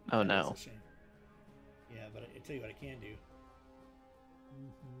 Oh That no. is a shame. Yeah, but I tell you what I can do.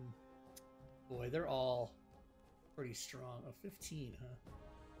 Boy, they're all pretty strong. Oh, 15, huh?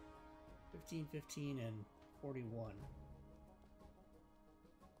 15, 15, and 41.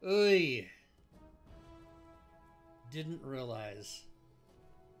 Oy! Didn't realize.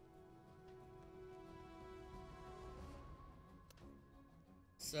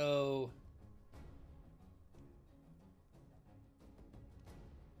 So...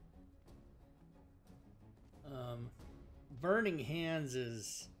 Burning Hands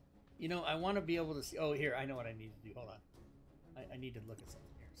is... You know, I want to be able to see... Oh, here, I know what I need to do. Hold on. I need to look at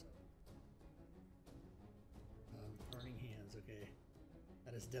something here. So, Burning Hands, okay.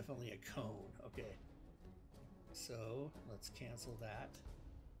 That is definitely a cone. Okay. So, let's cancel that.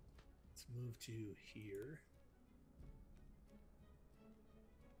 Let's move to here.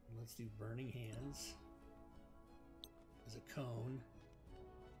 And let's do Burning Hands as a cone.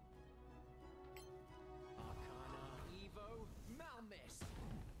 Arcana, Evo, Malmist.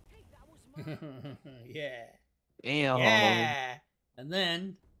 Hey, that was mine. Yeah. Damn. Yeah. And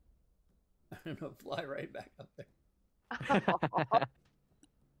then I'm gonna fly right back up there.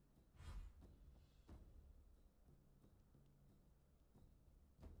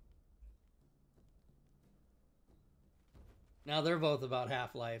 Now they're both about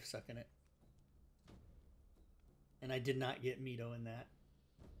half-life, sucking it. And I did not get Mito in that.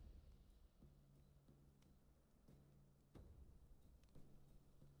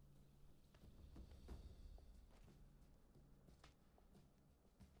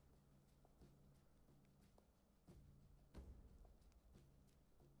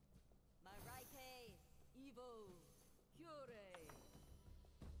 Marike, Evo, Cure.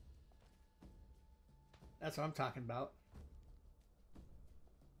 That's what I'm talking about.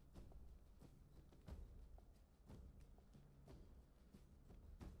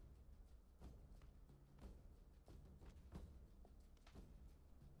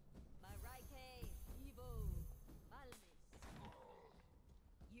 Marike, Evo, Malmis.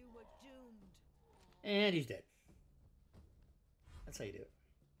 You were doomed. And he's dead. That's how you do it.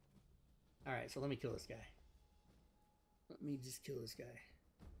 Alright, so let me kill this guy. Let me just kill this guy.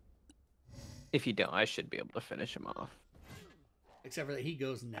 If you don't, I should be able to finish him off. Except for that he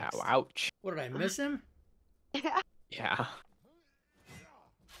goes next. Ow, ouch. What, did I miss him? Yeah. Yeah.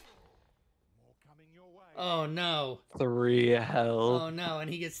 More coming your way. Oh no. 3 health. Oh no, and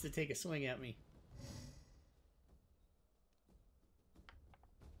he gets to take a swing at me.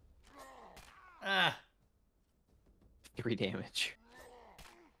 Ah, 3 damage.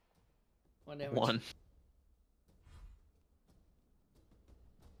 1 damage. 1.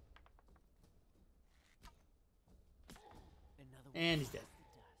 Another one And he's dead. bites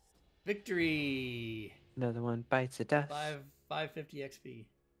the dust. Victory! Another one bites the dust. 550 XP.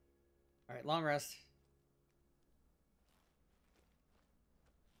 Alright, long rest.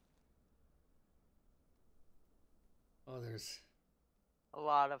 Oh, there's... A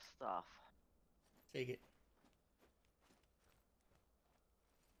lot of stuff. Take it.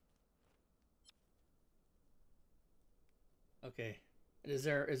 Okay. Is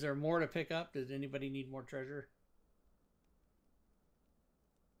there more to pick up? Does anybody need more treasure?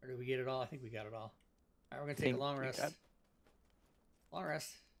 Or did we get it all? I think we got it all. Alright, we're gonna take a Think long we rest. got- Long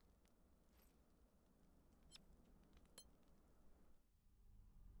rest.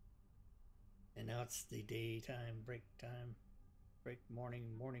 And now it's the daytime break time.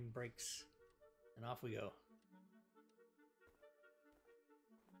 Morning breaks. And off we go.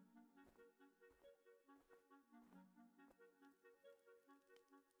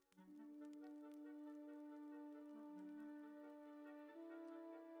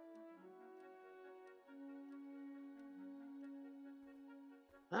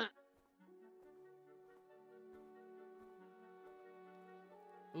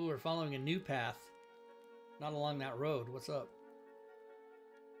 Ooh, we're following a new path. Not along that road. What's up?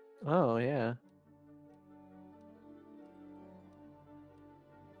 Oh, yeah.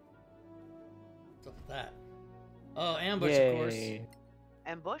 What's up with that? Oh, ambush, of course. Yay.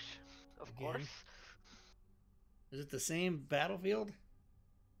 Ambush, of Again? course. Is it the same battlefield?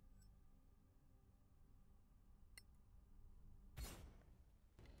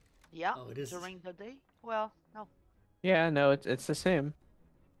 Yeah. Oh, it is. During the day. Well, no. Yeah, no, it's the same.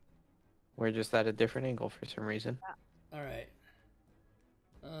 We're just at a different angle for some reason. All right.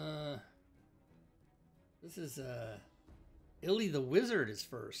 This is Illy the Wizard is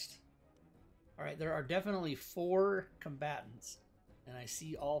first. All right, there are definitely 4 combatants, and I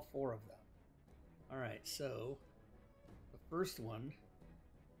see all 4 of them. All right, so the first one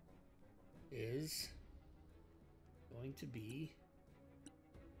is going to be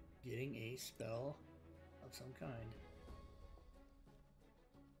getting a spell of some kind.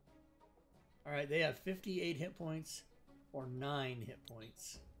 All right, they have 58 hit points or 9 hit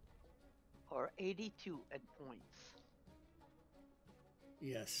points. Or 82 hit points.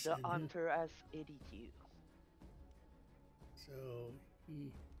 Yes. The and hunter has 82. So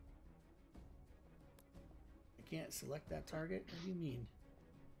he. I can't select that target? What do you mean?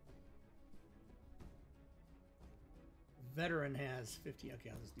 Veteran has 50. Okay,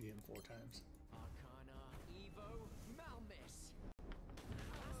 I'll just do him 4 times. Arcana, Evo, Malmis.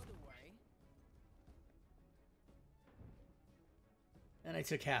 That's the way. And I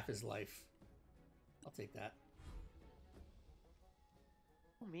took half his life. I'll take that.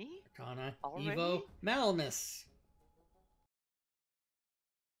 Me? Arcana, Already? Evo, Malmus.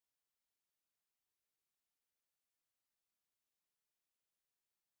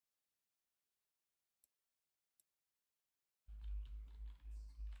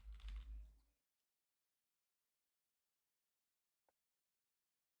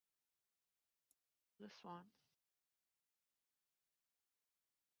 This one.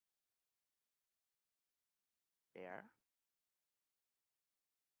 There.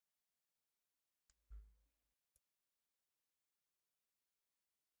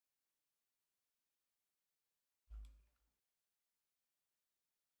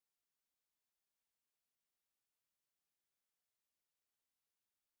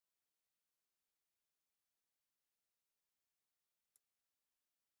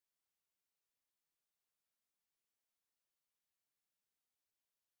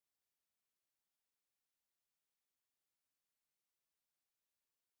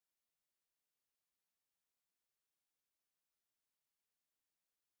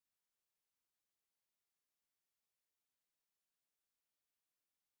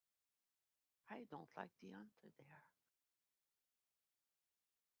 I don't like the hunter there.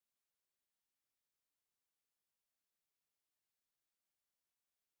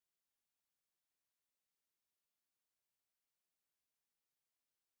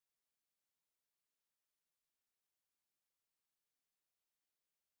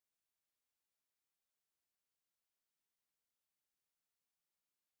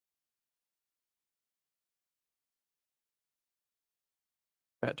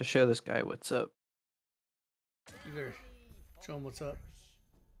 About to show this guy what's up. You better show him what's up.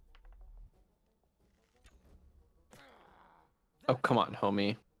 Oh, come on,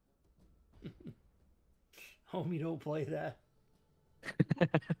 homie. Homie, don't play that.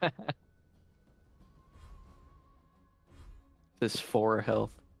 This 4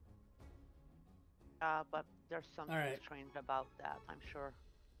 health. But there's something Alright. strange about that, I'm sure.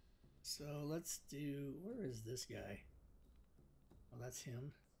 So let's do. Where is this guy? Oh, that's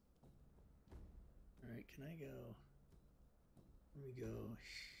him. All right, can I go? Let me go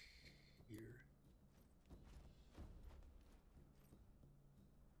here.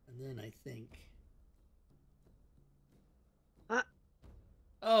 And then I think. Huh?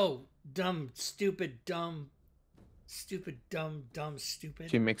 Oh, dumb, stupid, dumb, stupid, dumb, dumb,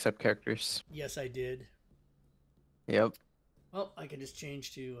 stupid. Do you mix up characters? Yes, I did. Yep. Well, I can just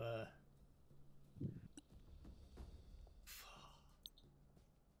change to.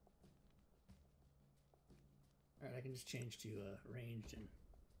 All right, I can just change to ranged and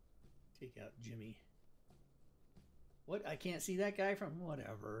take out Jimmy. What? I can't see that guy from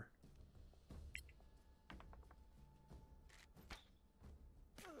whatever.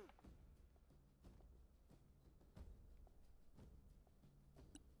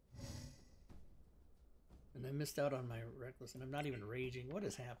 And I missed out on my reckless, and I'm not even raging. What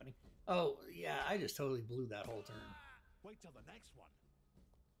is happening? Oh, yeah, I just totally blew that whole turn. Wait till the next one.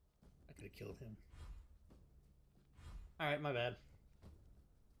 I could have killed him. All right, my bad.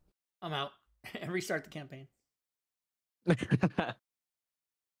 I'm out. And restart the campaign. It's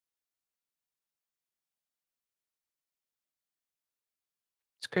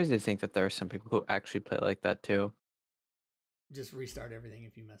crazy to think that there are some people who actually play like that too. Just restart everything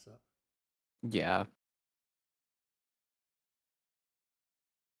if you mess up. Yeah.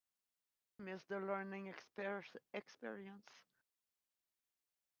 Miss the learning experience.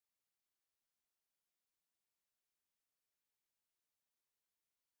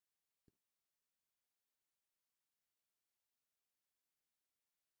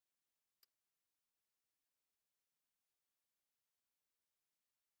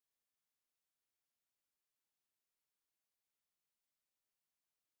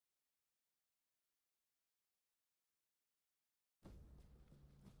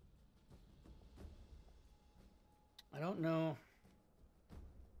 I don't know.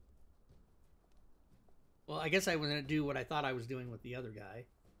 Well, I guess I was going to do what I thought I was doing with the other guy.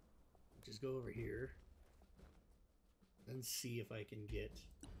 Which is go over here. And see if I can get...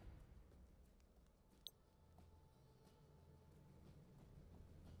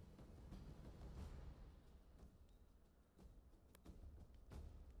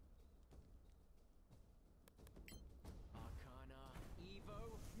 Arcana,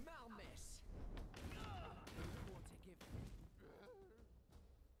 Evo, Malmis. More to give.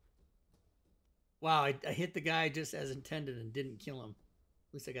 Wow, I hit the guy just as intended and didn't kill him.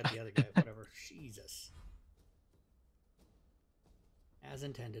 At least I got the other guy. Whatever. Jesus. As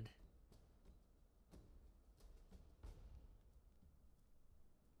intended.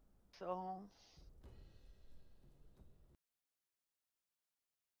 So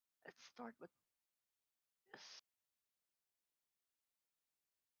let's start with this.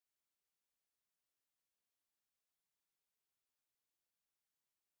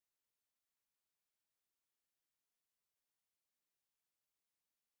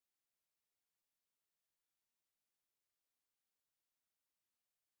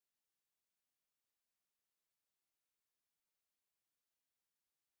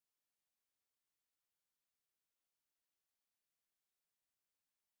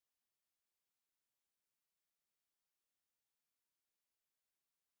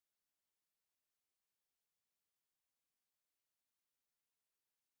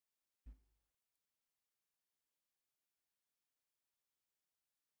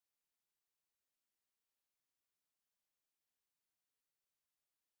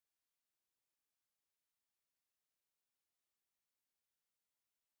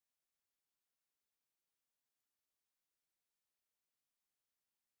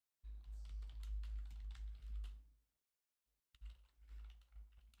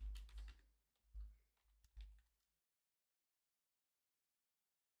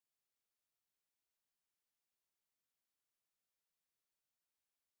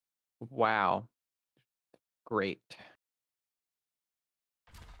 Wow. Great.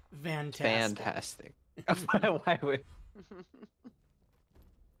 Fantastic. Fantastic. Why would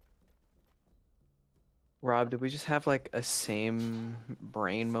Rob, did we just have like a same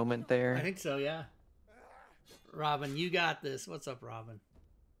brain moment I there? think so, yeah. Robin, you got this. What's up, Robin?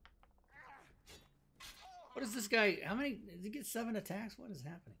 What is this guy? How many? Did he get 7 attacks? What is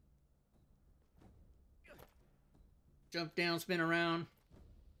happening? Jump down, spin around.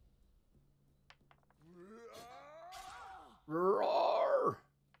 Roar!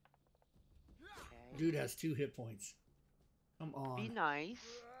 Okay. Dude has 2 hit points. Come on. Be nice.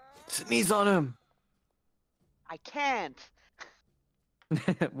 Sneeze on him. I can't.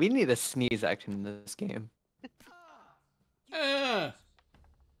 We need a sneeze action in this game. Yeah,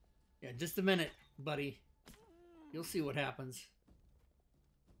 just a minute, buddy. You'll see what happens.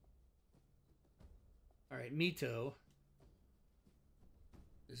 Alright, Mito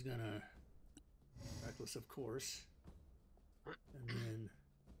is gonna... Reckless, of course. And then...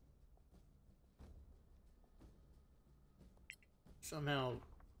 Somehow...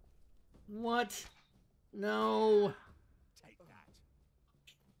 What? No! Take that.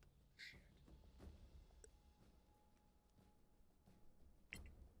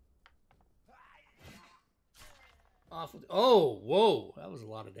 Off with... Oh, whoa! That was a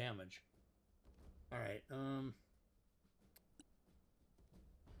lot of damage. Alright,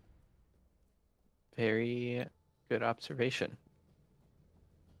 Very good observation.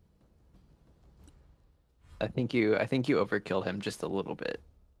 I think you overkilled him just a little bit.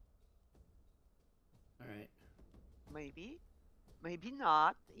 Alright. Maybe. Maybe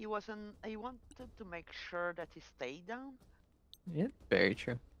not. He wasn't. He wanted to make sure that he stayed down. Yeah, very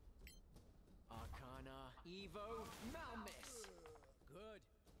true. Arcana, Evo, Malmis. Good.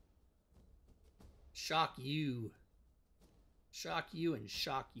 Shock you. Shock you and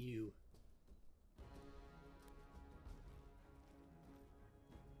shock you.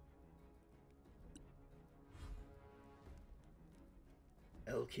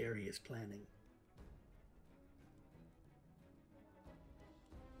 El Carey is planning.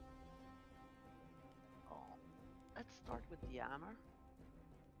 Oh, let's start with the hammer.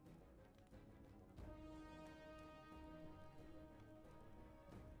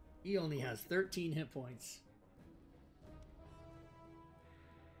 He only has 13 hit points.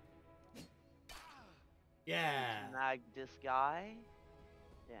 Yeah. Snag this guy.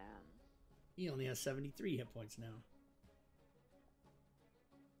 Then He only has 73 hit points now.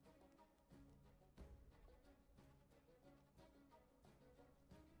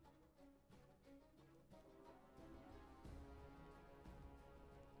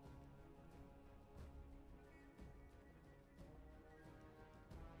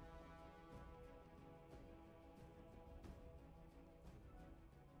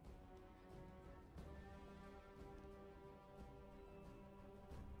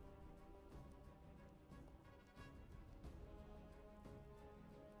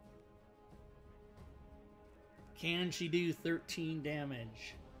 Can she do 13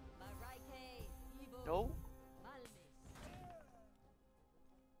 damage? No.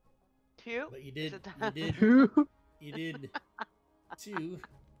 2. But you Is did. it- You did. Two. You did 2.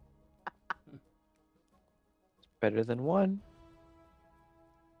 Better than one.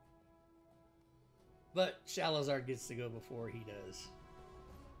 But Shalazar gets to go before he does.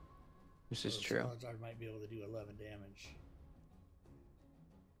 This is So true. Shalazar might be able to do 11 damage.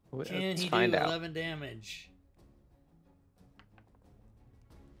 Let's Can he find do out. 11 damage?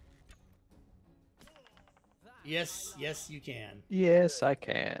 Yes, yes, you can. Yes, I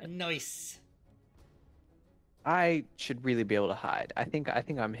can. Nice. I should really be able to hide. I think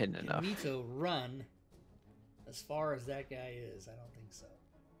I'm hidden Can enough. Mito run as far as that guy is? I don't think so.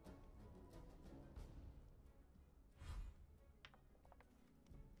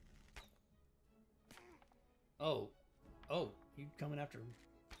 Oh. Oh, you coming after him?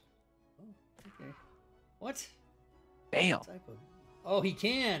 Oh, okay. What? Bam. What type of... Oh, he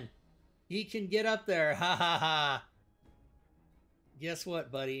can! He can get up there! Ha ha ha! Guess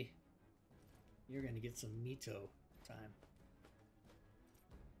what, buddy? You're gonna get some Mito time.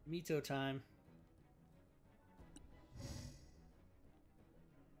 Mito time.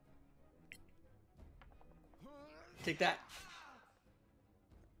 Take that.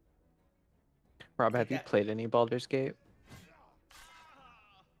 Rob, have you Yeah. played any Baldur's Gate?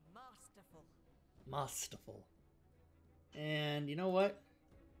 Masterful. Masterful. And you know what?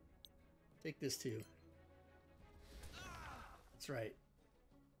 Take this too. That's right.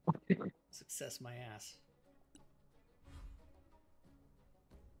 Success my ass.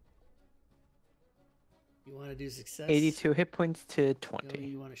 You want to do success? 82 hit points to You 20.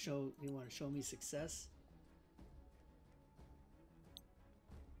 You want to show me success?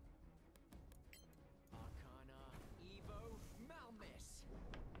 Arcana, Evo, Malmis.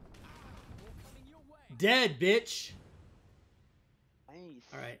 All coming your way. Dead, bitch. Nice.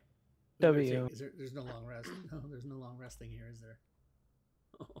 All right. W. There's no long rest. No, there's no long resting here, is there?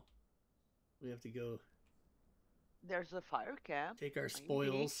 We have to go There's a fire camp. take our Maybe.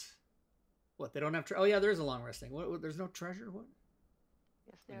 spoils. What? They don't have. Oh yeah, there is a long resting. What? There's no treasure. What?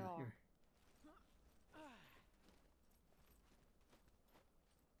 Yes, there Yeah, are. here.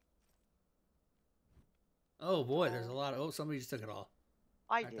 Oh boy, there's a lot of. Oh, somebody just took it all.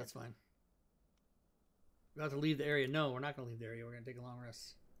 I Alright, did. that's fine. We have to leave the area. No, we're not going to leave the area. We're going to take a long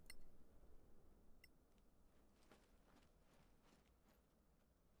rest.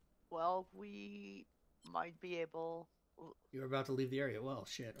 Well, we might be able. You're about to leave the area. Well,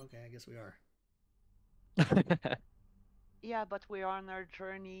 shit. Okay, I guess we are. Yeah, but we are on our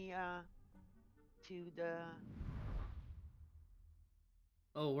journey to the.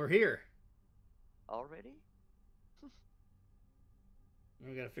 Oh, we're here. Already?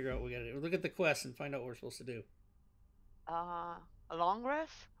 We got to figure out what we got to do. Look at the quest and find out what we're supposed to do. A long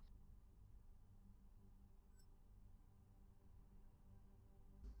rest?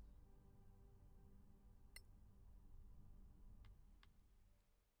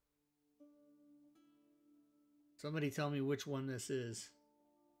 Somebody tell me which one this is.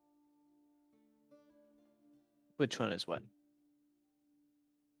 Which one is what?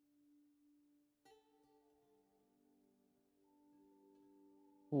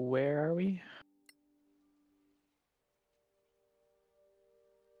 Where are we?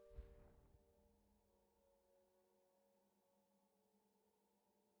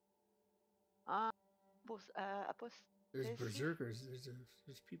 There's Apostasy? berserkers.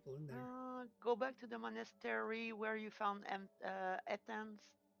 There's people in there. Go back to the monastery where you found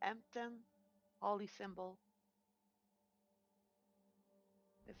Emten, holy symbol.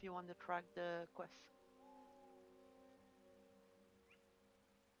 If you want to track the quest.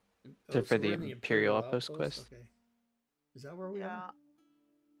 Is it for we're the in Imperial Outpost quest? Okay. Is that where we Yeah. are?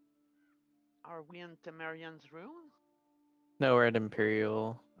 Are we in Temerian's room? No, we're at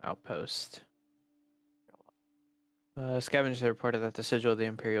Imperial Outpost. Scavengers reported that the sigil of the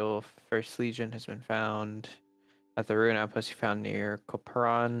Imperial First Legion has been found at the ruin outpost you found near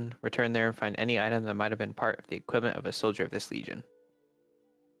Koparan. Return there and find any item that might have been part of the equipment of a soldier of this legion.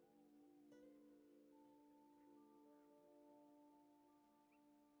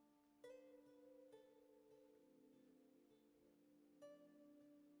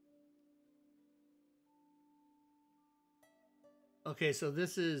 Okay, so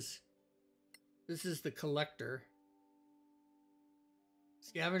this is the collector.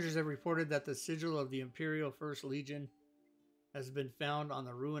 Scavengers have reported that the sigil of the Imperial First Legion has been found on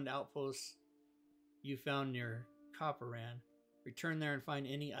the ruined outpost you found near Copperan. Return there and find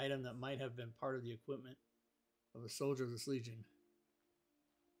any item that might have been part of the equipment of a soldier of this legion.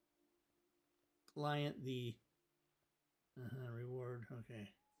 Client, the Reward. Okay.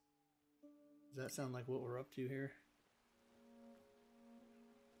 Does that sound like what we're up to here?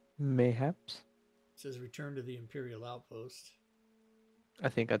 Mayhaps. It says return to the Imperial Outpost. I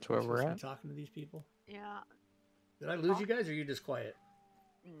think that's where We're we're supposed to at. be talking to these people. Yeah. Did I lose you guys, or are you just quiet?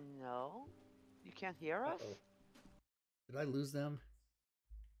 No. You can't hear us? Uh-oh. Did I lose them?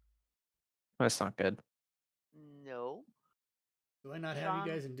 That's not good. No. Do I not have Sean?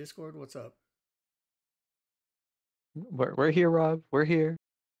 you guys in Discord? What's up? We're here, Rob. We're here.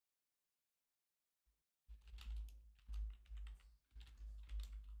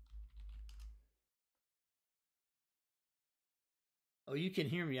 Oh, you can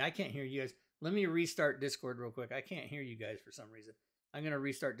hear me. I can't hear you guys. Let me restart Discord real quick. I can't hear you guys for some reason. I'm going to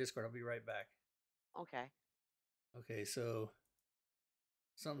restart Discord. I'll be right back. Okay. Okay, so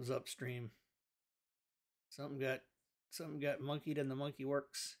something's upstream. Something got monkeyed in the monkey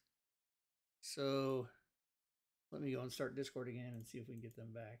works. So let me go and start Discord again and see if we can get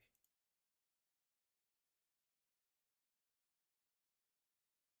them back.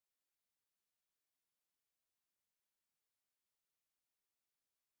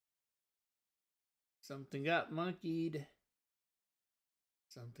 Something got monkeyed.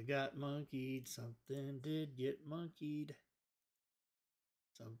 Something got monkeyed. Something did get monkeyed.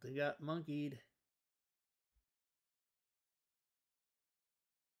 Something got monkeyed.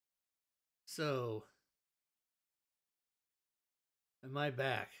 So, am I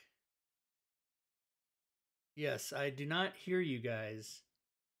back? Yes, I do not hear you guys.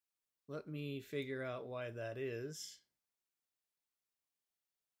 Let me figure out why that is.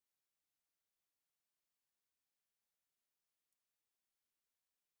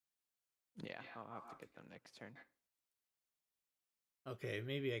 Yeah, I'll have to get them next turn. Okay,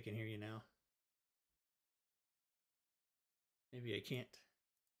 maybe I can hear you now. Maybe I can't.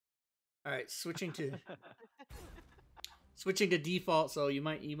 All right, switching to default. So you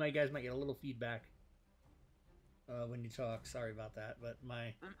guys might get a little feedback when you talk. Sorry about that, but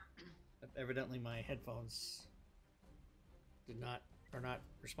evidently my headphones are not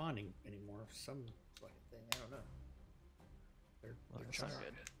responding anymore. Some fucking thing, I don't know. They're That's not trying.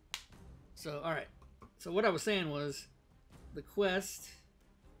 good. So all right. So what I was saying was, the quest,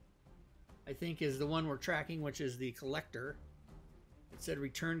 I think, is the one we're tracking, which is the collector. It said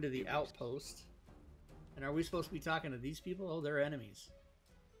return to the outpost. And are we supposed to be talking to these people? Oh, they're enemies.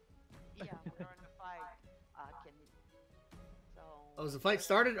 Yeah, we're in a fight. So. Oh, is the fight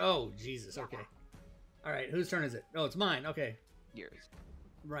started? Oh, Jesus. Okay. All right. Whose turn is it? Oh, it's mine. Okay. Yours.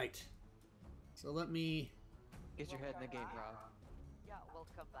 Right. So let me. Get your head in the game, Rob. Yeah, we'll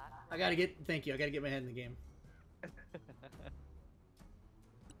come back. I gotta get. Thank you. I gotta get my head in the game.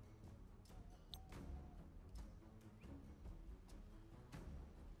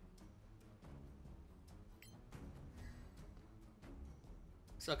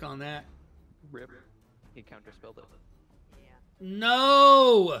 Suck on that. Rip. He counterspelled it. Yeah.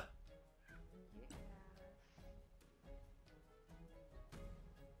 No.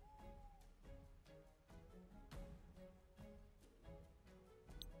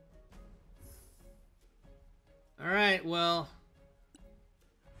 All right. Well,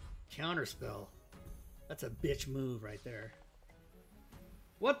 counterspell. That's a bitch move right there.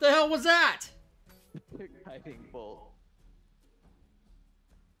 What the hell was that? Guiding bolt.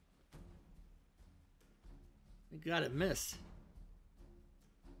 Thank God it missed.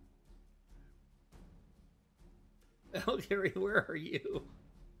 Oh, Gary, where are you?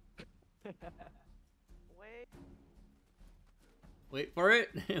 Wait. Wait for it.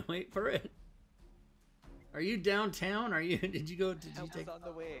 Wait for it. Are you downtown? Are you? Did you go? Did you Help take? is on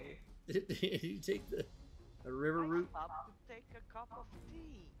the way. Did you take the river route? I stopped to take a cup of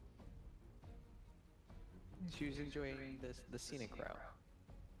tea. She was enjoying the scenic route.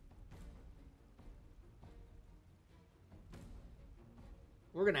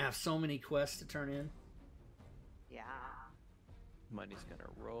 We're gonna have so many quests to turn in Yeah. Money's gonna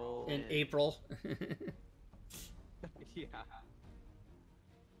roll in April. Yeah.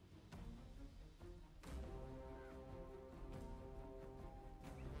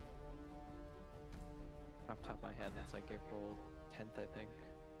 Off the top of my head, that's like April 10th, I think.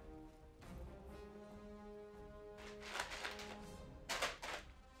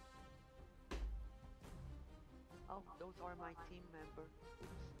 Oh, those are my team members. Oops.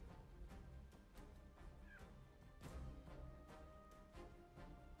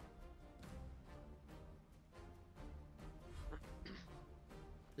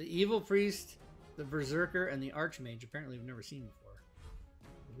 The evil priest, the berserker, and the archmage. Apparently, we've never seen before.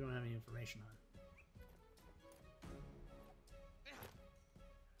 We don't have any information on.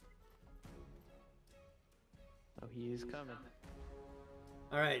 he's coming.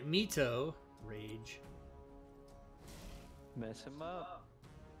 All right, Mito, rage, Mess him up.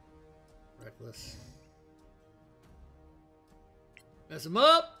 reckless. Mess him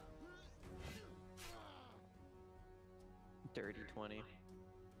up. Dirty 20.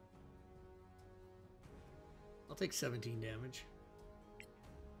 I'll take 17 damage.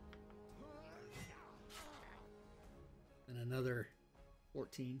 And another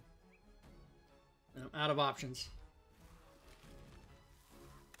 14. And I'm out of options.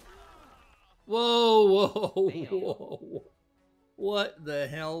 Whoa, whoa, Damn. whoa. What the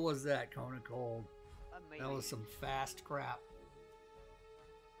hell was that, Kona Cold? Amazing. That was some fast crap.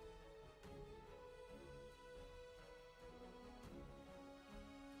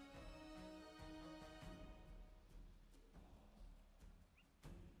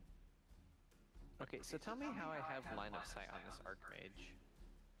 Okay, so tell me how I have line of sight on this Archmage.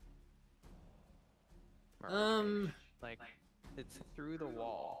 Or Archmage. Like, it's through the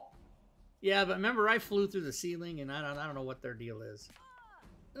wall. Yeah, but remember I flew through the ceiling and I don't know what their deal is.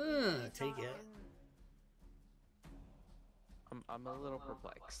 Take it. I'm a little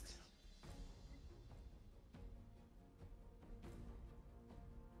perplexed.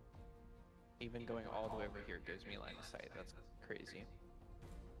 Even going all the way over here gives me line of sight. That's crazy.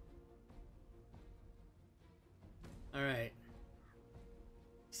 All right.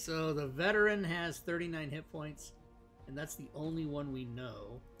 So the veteran has 39 hit points, and that's the only one we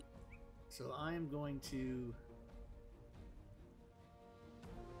know. So I am going to...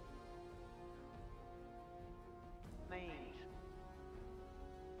 Mage.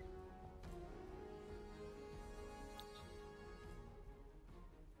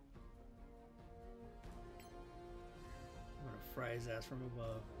 I'm going to fry his ass from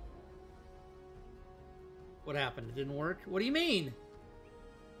above. What happened? It didn't work? What do you mean?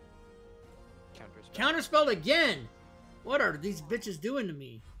 Counterspell. Counterspelled again! What are these bitches doing to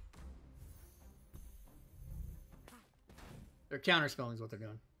me? They're counterspelling is what they're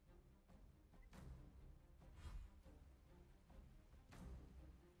doing.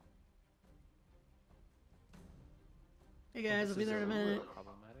 Hey guys, I'll be there in a minute.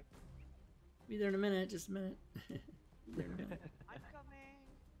 Problematic. Be there in a minute, just a minute. Be there in a minute. I'm coming.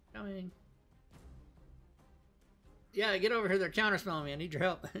 Coming. Yeah, get over here. They're counterspelling me. I need your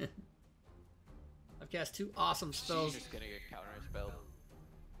help. I've cast 2 awesome spells. She's just gonna get counterspelled.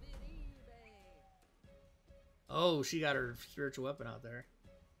 Oh, she got her spiritual weapon out there.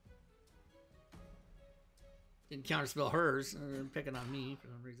 Didn't counterspell hers. Picking on me for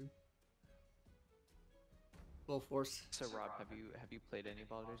some reason. Full force. So Rob, have you played any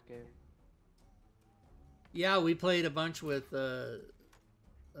Baldur's Gate? Yeah, we played a bunch with Stop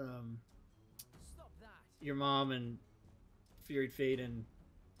that. your mom and Furied Fate and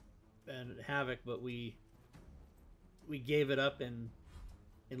Havoc, but we gave it up in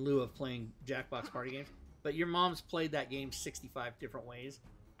lieu of playing Jackbox party games. But your mom's played that game 65 different ways,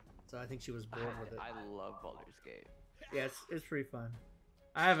 so I think she was bored with it. I love Baldur's Gate. Yeah, it's pretty fun.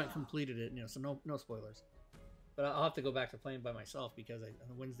 I haven't completed it, so no spoilers. But I'll have to go back to playing by myself because on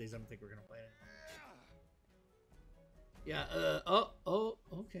the Wednesdays I don't think we're gonna play it. Yeah.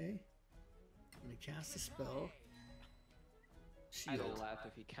 Okay. I'm gonna cast a spell. I'd Shield. laugh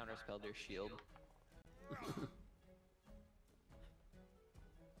if he counterspelled your shield.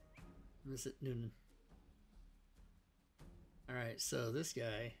 Miss it, Noonan. All right, so this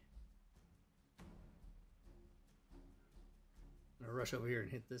guy. I'm gonna rush over here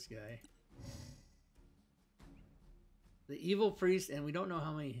and hit this guy. The evil priest, and we don't know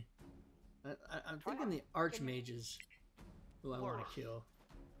how many. I'm thinking the archmages who I want to kill.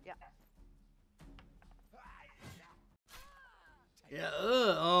 Yeah. Yeah.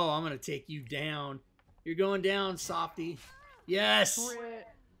 Oh, I'm gonna take you down. You're going down, softy. Yes. Nice.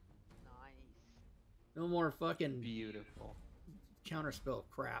 No more fucking Beautiful. counterspell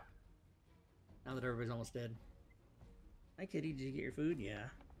crap. Now that everybody's almost dead. Hi, kitty. Did you get your food? Yeah.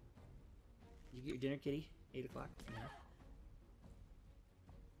 Did you get your dinner, kitty? 8 o'clock. Yeah.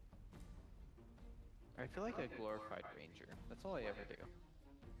 I feel like a glorified ranger. That's all I ever do.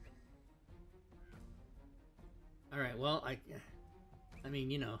 All right. Well, I mean,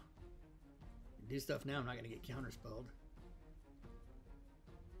 do stuff now. I'm not gonna get counterspelled.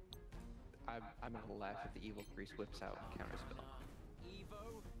 I'm gonna laugh if the evil priest whips out counterspell.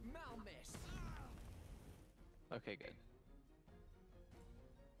 Evo Malmis. Okay, good.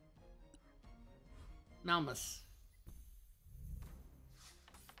 Malmus.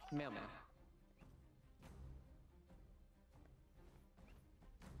 Mailman.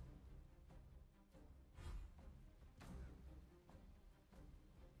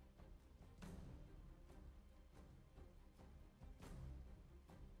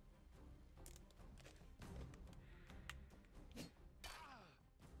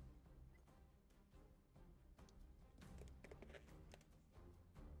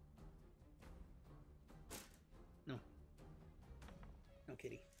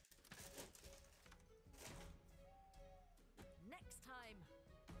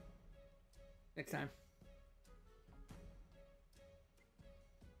 Next time.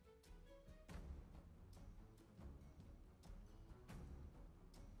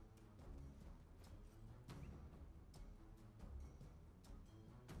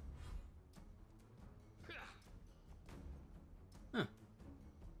 Huh.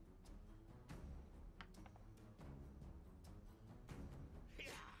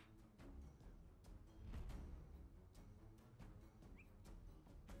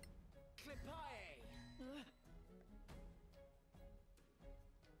 Clipae.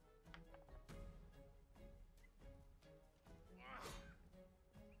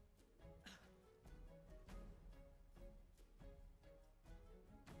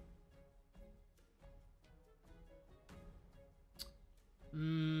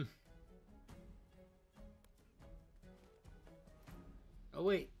 Hmm. Oh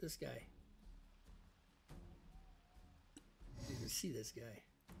wait, this guy. You can see this guy.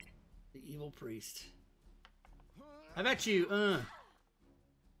 The evil priest. How about you?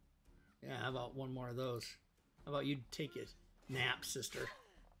 Yeah, how about one more of those? How about you take it? Nap, sister.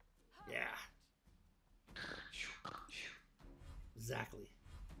 Yeah. Exactly.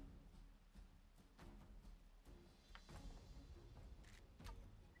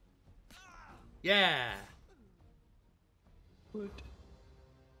 Yeah. What?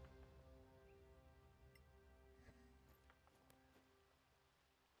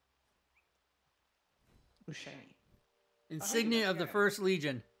 Oh, shiny. Insignia of the First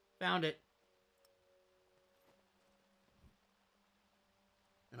Legion. Found it.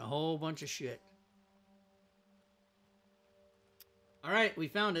 And a whole bunch of shit. All right, we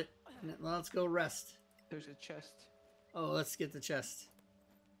found it. Let's go rest. There's a chest. Oh, let's get the chest.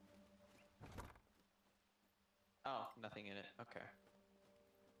 Oh, nothing in it. Okay.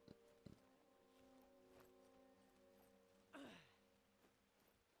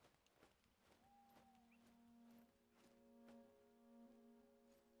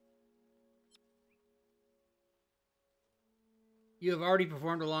 You have already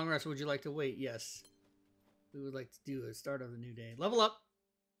performed a long rest. Would you like to wait? Yes. We would like to do a start of the new day. Level up.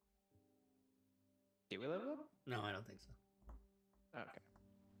 Did we level up? No, I don't think so. Okay.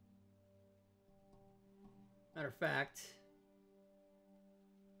 Matter of fact,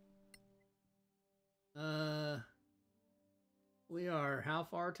 we are how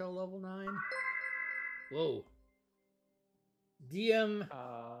far till level 9? Whoa. DM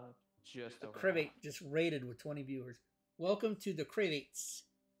Just over. Crevate just rated with 20 viewers. Welcome to the Crevates.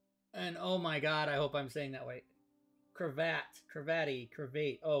 And oh my god, I hope I'm saying that right.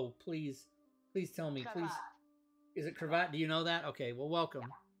 Crevate. Oh, please tell me, please. Is it cravat? Do you know that? Okay, well, welcome.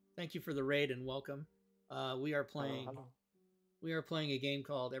 Thank you for the raid and welcome. We are playing. Hello. We are playing a game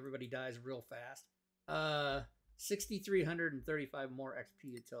called Everybody Dies Real Fast. 6,335 more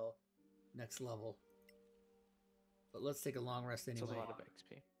XP until next level. But let's take a long rest anyway. It's a lot of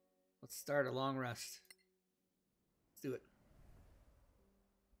XP. Let's start a long rest. Let's do it.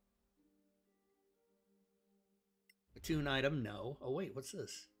 Attune item, no. Oh wait, what's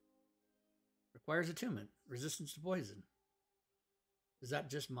this? Requires attunement. Resistance to poison. Is that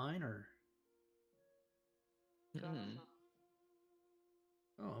just mine or? Mm.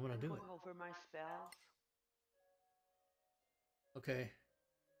 Oh, I'm gonna do it. Going over my spells. Okay.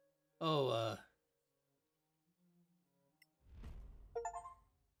 Oh,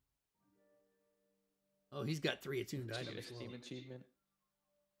 oh, he's got 3 attuned Did you items. get a Steam Whoa. achievement?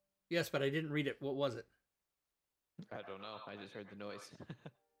 Yes, but I didn't read it. What was it? I don't know. I just heard the noise.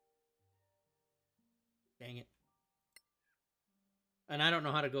 Dang it. And I don't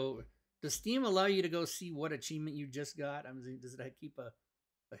know how to go. Does Steam allow you to go see what achievement you just got? I mean, does it keep a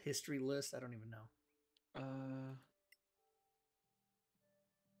history list? I don't even know.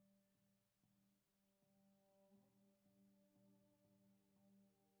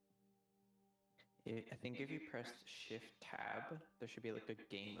 I think if you press Shift Tab, there should be like a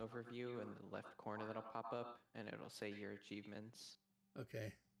game overview in the left corner that'll pop up, and it'll say your achievements.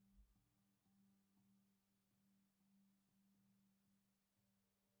 Okay.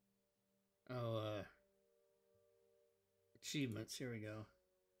 Oh, achievements. Here we go.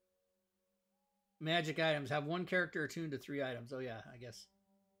 Magic items. Have one character attuned to 3 items. Oh yeah, I guess.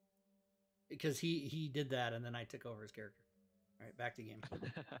 Because he did that, and then I took over his character. All right, back to game.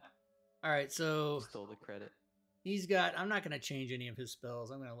 All right, so Stole the credit. he's got. I'm not going to change any of his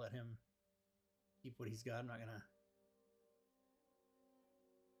spells. I'm going to let him keep what he's got. I'm not going to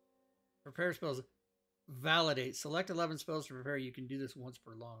prepare spells. Validate. Select 11 spells to prepare. You can do this once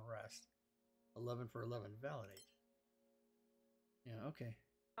per long rest. 11 for 11. Validate. Yeah. Okay.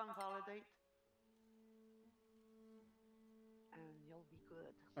 Validate. And you'll be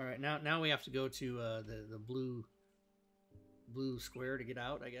good. All right, now we have to go to the blue square to get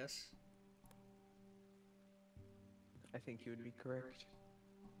out, I guess. I think you would be correct.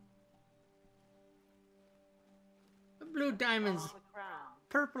 The blue diamonds, Follow the crown.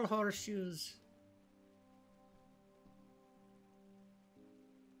 purple horseshoes.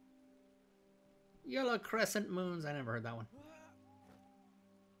 Yellow crescent moons. I never heard that one.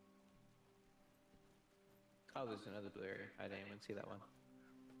 Oh, there's another blue area. I didn't even see that one.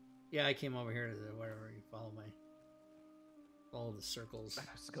 Yeah, I came over here to the whatever. You follow the circles. I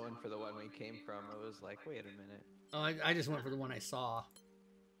was going for the one we came from. I was like, wait a minute. Oh, I just went for the one I saw.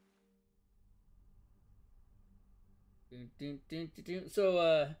 Dun, dun, dun, dun, dun.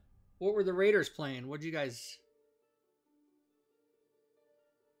 So, what were the Raiders playing? What'd you guys?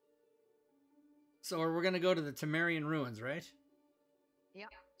 So we're gonna go to the Temerian ruins, right? Yeah.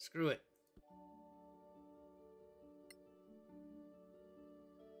 Screw it.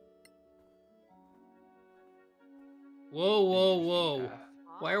 Whoa, whoa, whoa! Path.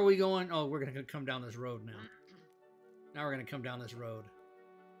 Why are we going? Oh, we're gonna come down this road now. Now we're gonna come down this road.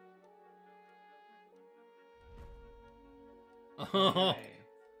 Oh, Okay.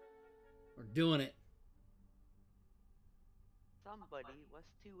 we're doing it. Somebody was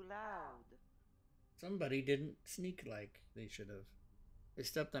too loud. Somebody didn't sneak like they should have. They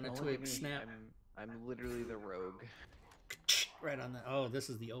stepped on a Oh, twig, look at me. snap. I'm literally the rogue. Right on that. Oh, this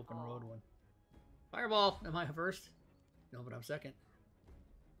is the open road one. Fireball. Am I first? No, but I'm second.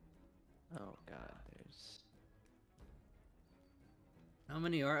 Oh god, there's... How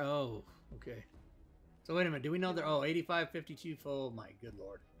many are? Oh, okay. So wait a minute. Do we know there? Oh, 85, 52. Oh my good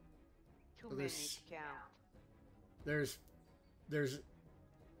lord. Too So many there's- to count. There's.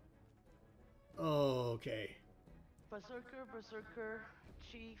 Oh, okay. Berserker, Berserker,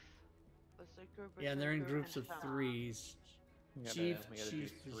 Chief, Berserker, Berserker. Yeah, and they're in groups and of Shaman. threes. We gotta Chief, do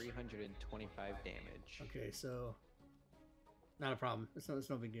Chief. 325 damage. Okay, so not a problem. It's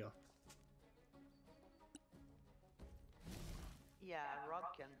no big deal. Yeah, Rob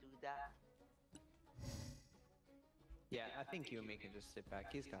can do that. Yeah, I think you and me can just sit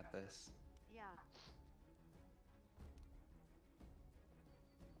back. He's got this. Yeah.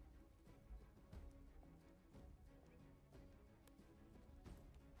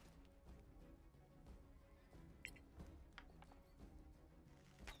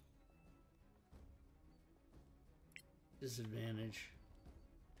 Disadvantage.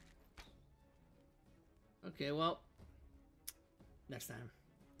 Okay, well, next time.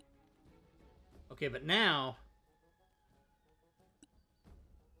 Okay, but now.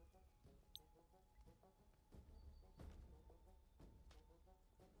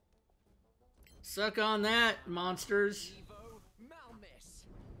 Suck on that, monsters. Evo Malmis.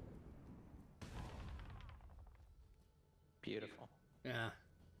 Beautiful. Yeah.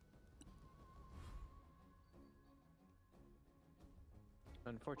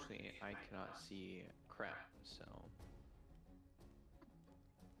 Unfortunately, I cannot see crap, so...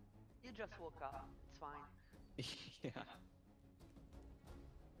 You just woke up. It's fine. yeah.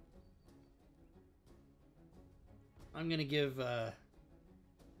 I'm gonna give,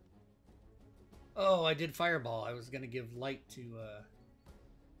 Oh, I did fireball. I was gonna give light to,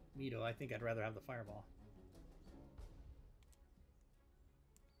 Mito. I think I'd rather have the fireball.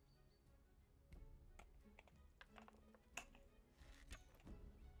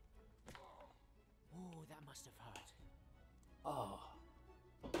 Oh, that must have hurt. Oh.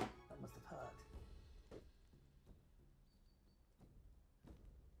 That must have hurt.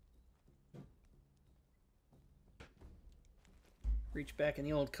 Reach back in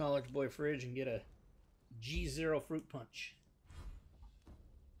the old college boy fridge and get a G0 fruit punch.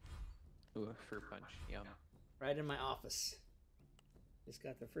 Ooh, fruit punch. Yum. Right in my office. Just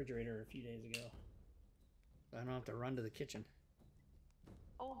got the refrigerator a few days ago. So I don't have to run to the kitchen.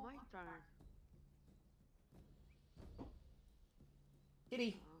 Oh, my turn.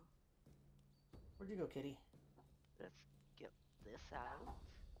 Kitty! Uh, Where'd you go, kitty? let's get this out.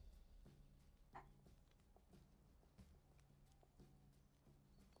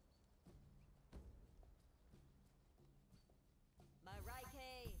 My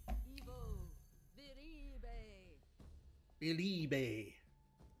Raike, Evo, Viribe. Believe.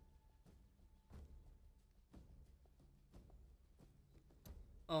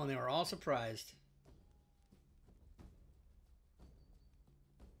 Oh, and they were all surprised.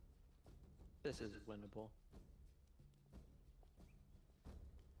 This is winnable.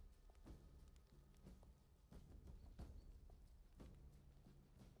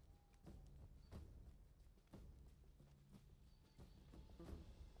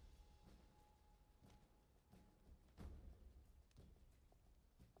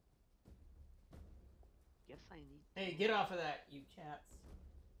 guess I need. Hey, get off of that, you cats.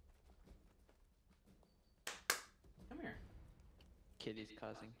 Come here. Kitty's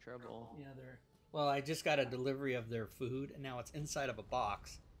causing trouble. Yeah, they're. Well, I just got a delivery of their food, and now it's inside of a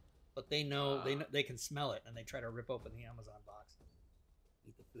box. But they know they can smell it, and they try to rip open the Amazon box,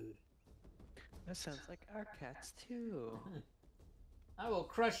 eat the food. That sounds like our cats too. I will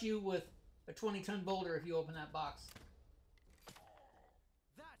crush you with a 20-ton boulder if you open that box.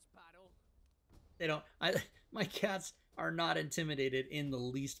 That's battle. They don't. My cats are not intimidated in the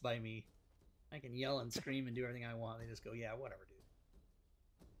least by me. I can yell and scream and do everything I want. They just go, yeah, whatever, dude.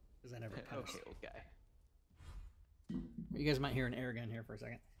 Because I never punish. Okay, old guy. You guys might hear an air gun here for a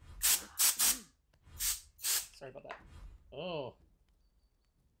second. Sorry about that. Oh.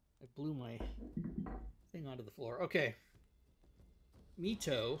 I blew my thing onto the floor. Okay.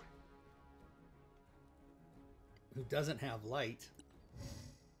 Mito, who doesn't have light,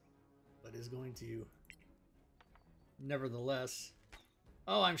 but is going to nevertheless.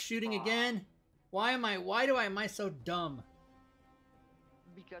 Oh, I'm shooting again? Why am I so dumb?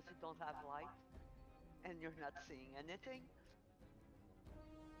 Because you don't have light and you're not seeing anything.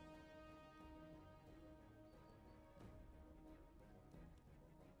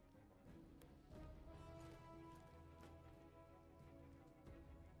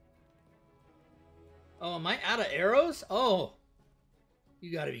 Oh, am I out of arrows? Oh.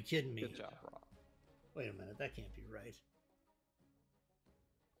 You gotta be kidding me. Good job, Rob. Wait a minute, that can't be right.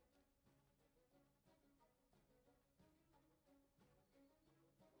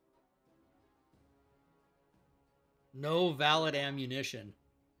 No valid ammunition.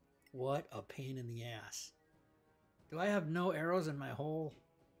 What a pain in the ass. Do I have no arrows in my whole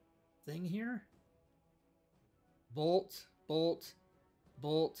thing here? Bolt, bolt,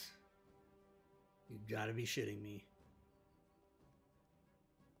 bolt. You gotta be shitting me.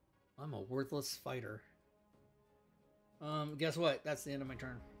 I'm a worthless fighter. Guess what? That's the end of my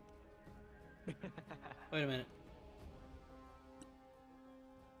turn. Wait a minute.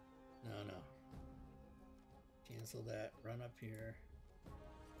 No. Cancel that. Run up here.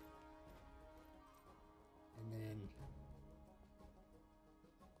 And then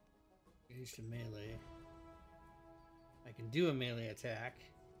engage to melee. I can do a melee attack.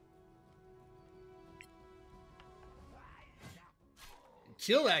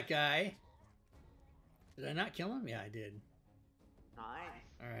 Kill that guy. Did I not kill him? Yeah, I did. Nice.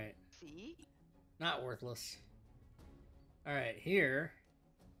 Alright. See? Not worthless. Alright, here.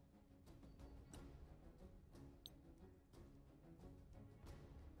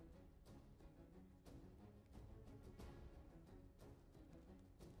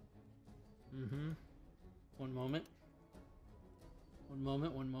 One moment.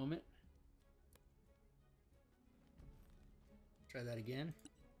 One moment. Try that again.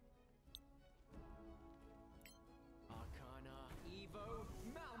 Arcana, Evo,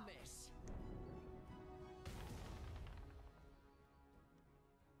 Malmis.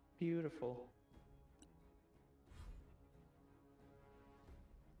 Beautiful.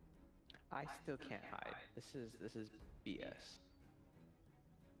 I still can't hide. This is BS.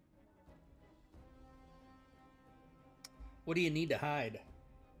 What do you need to hide?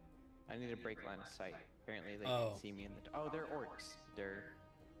 I need to break line of sight. Apparently they Oh. can see me in the. Oh, they're orcs.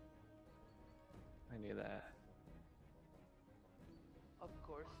 I knew that. Of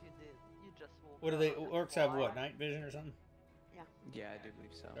course you did. You just woke What do up they? and Orcs have what? fly. Night vision or something? Yeah, I do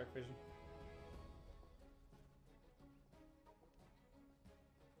believe so. Dark vision?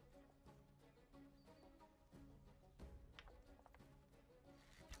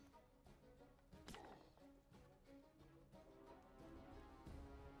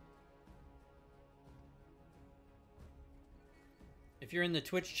 If you're in the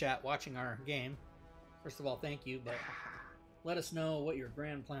Twitch chat watching our game, first of all, thank you, but let us know what your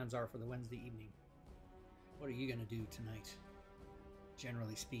grand plans are for the Wednesday evening. What are you going to do tonight,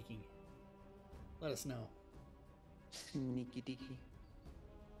 generally speaking? Let us know. Sneaky deaky.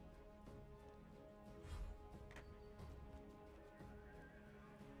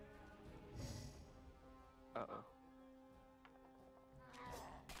 Uh-oh.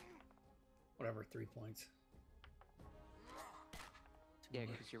 Whatever, 3 points. Yeah,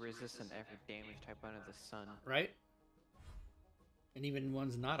 because you're resistant to every damage type under the sun. Right? And even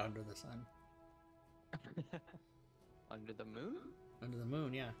ones not under the sun. Under the moon? Under the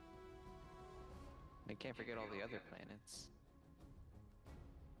moon, yeah. I can't forget all the other planets.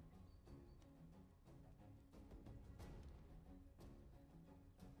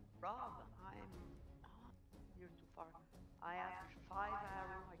 Rob, you're too far. I have 5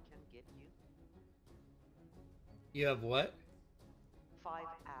 arrows I can give you. You have what? 5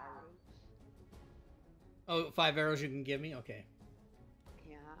 arrows. Oh, 5 arrows you can give me? Okay.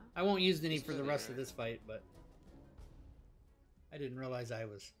 Yeah. I won't use any Just for go the there, rest of right? this fight, but I didn't realize I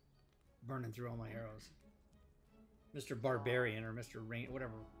was burning through all my arrows. Mr. Barbarian or Mr. Rain,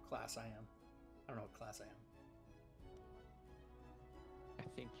 whatever class I am. I don't know what class I am. I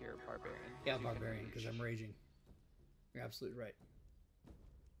think you're a barbarian. Yeah, You can Barbarian, because I'm rage. raging. You're absolutely right.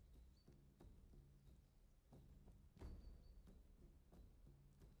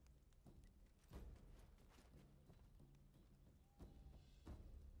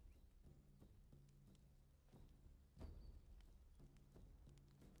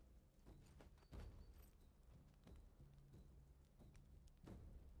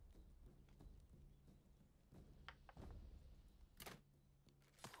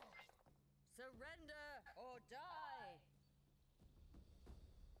 Surrender or die.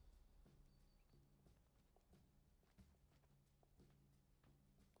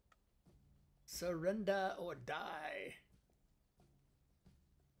 Surrender or die.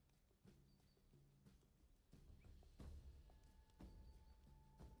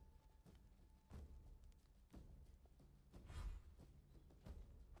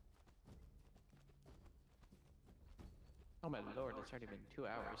 Oh my lord, it's already been 2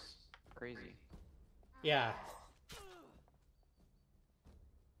 hours. Crazy. Yeah.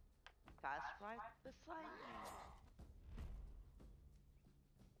 Fast right beside me.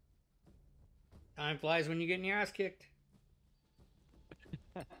 Time flies when you're getting your ass kicked.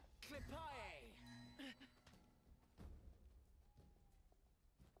 Clipae.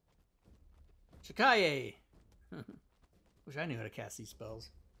 Shikaye! Wish I knew how to cast these spells.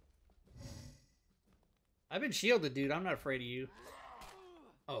 I've been shielded, dude. I'm not afraid of you.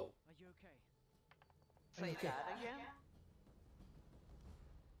 Oh. Are you okay? Say Okay. that again.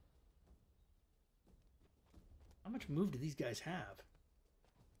 How much move do these guys have?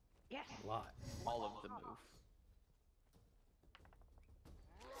 Yes. A lot. All of the move.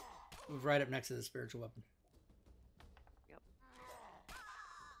 Move right up next to the spiritual weapon. Yep.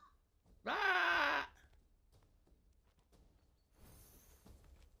 Ah!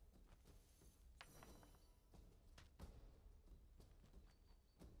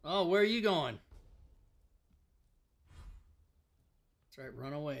 Oh, where are you going? That's right,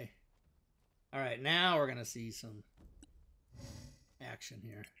 run away. All right, now we're gonna see some action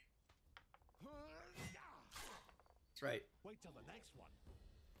here. That's right. Wait till the next one.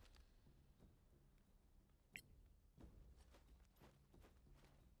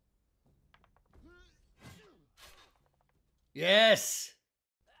 Yes!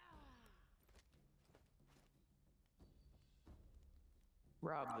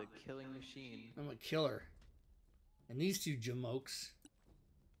 Rob the killing machine. I'm a killer. And these two jamokes.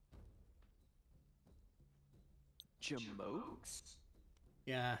 Jamokes?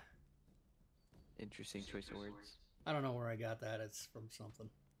 Yeah, Interesting choice of words. I don't know where I got that. It's from something.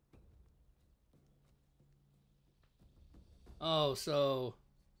 Oh, so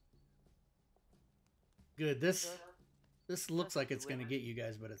good. This looks like it's gonna get you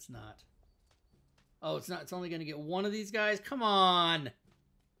guys, but it's not. Oh, it's not. It's only gonna get one of these guys. Come on.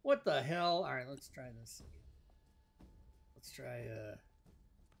 What the hell? All right, let's try this. Let's try.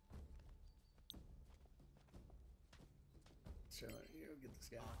 So here, we'll get this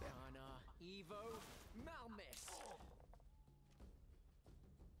guy. Like that. Arcana. Evo. Malmis.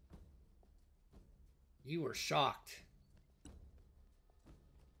 You were shocked.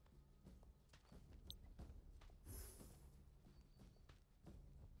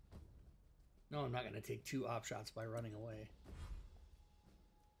 No, I'm not going to take 2 op shots by running away.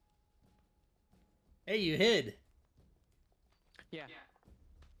 Hey, you hid. Yeah.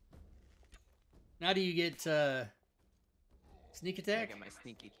 Now do you get sneak I attack? got my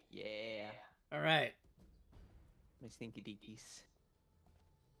sneaky. Yeah. All right. My sneaky deakies.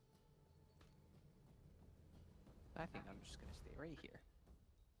 I think I'm just gonna stay right here.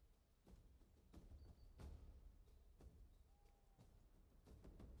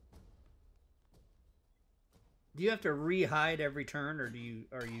 Do you have to re-hide every turn, or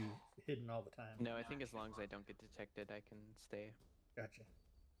are you hidden all the time? No, I think as long as I don't get detected, I can stay. Gotcha.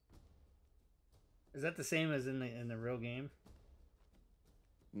 Is that the same as in the real game?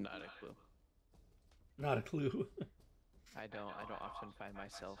 Not a clue. Not a clue. I don't often find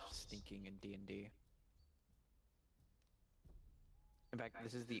myself sneaking in D&D. In fact,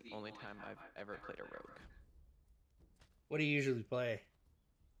 this is the only time I've ever played a rogue. What do you usually play?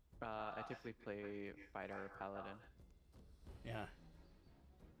 I typically play fighter or paladin, Yeah.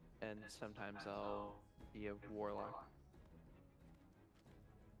 and sometimes I'll be a warlock.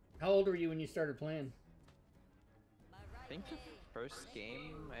 How old were you when you started playing? My I right think the way. first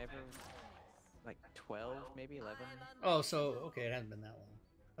game I ever like 12, maybe 11. Oh, so okay, it hasn't been that long.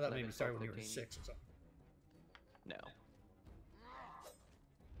 I thought maybe 11, you started 12, when you were 13. 6 or something. No.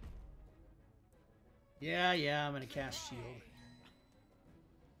 Yeah, I'm gonna cast shield.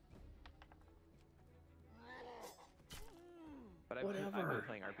 But I've been Whatever.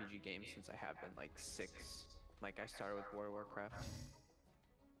 playing RPG games since I have been like 6. Like I started with World of Warcraft.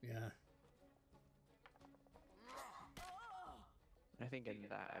 Yeah. I think in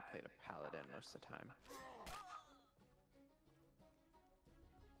that I played a paladin most of the time.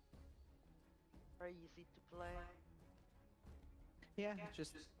 Very easy to play. Yeah,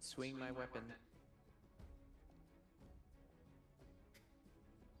 just swing my weapon.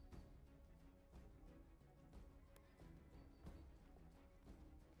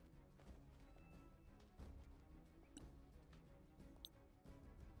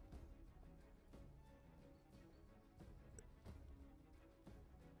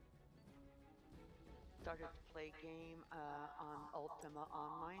 Started to play game on Ultima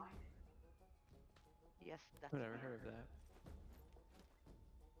Online. Yes, that's I've never me. heard of that.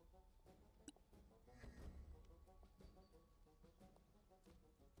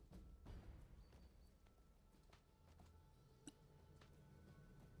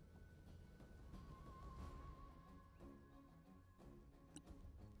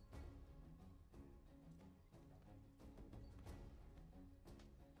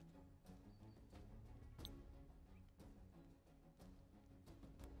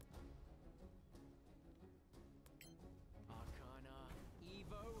 Arcana,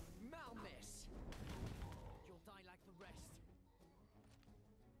 Evo, Malmis. You'll die like the rest.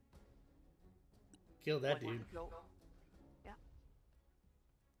 Kill that One dude. to go. Yeah.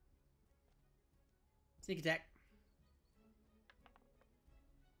 Sneak attack.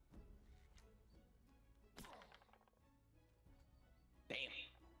 Damn.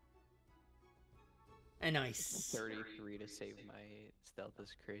 And nice. 33 to save my stealth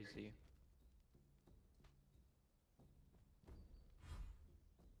is crazy.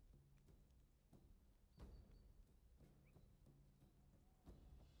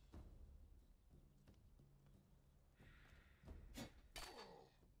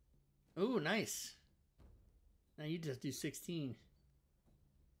 Ooh, nice. Now you just do 16.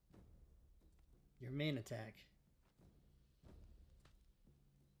 Your main attack.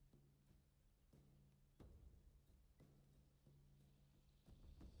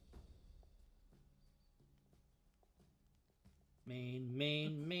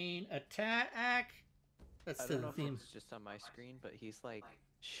 Main attack. That's I the don't know if theme. it's just on my screen, but he's like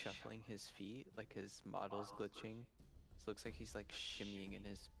shuffling his feet, like his model's glitching. So it looks like he's like shimmying in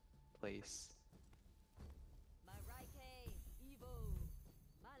his place. My Rike, Evo,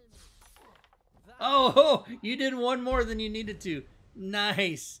 Malmis. Oh, you did one more than you needed to.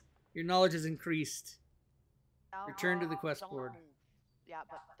 Nice. Your knowledge has increased. Now, Return to the quest don't board. move. Yeah,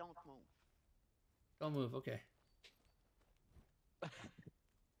 but don't move. Don't move. Okay.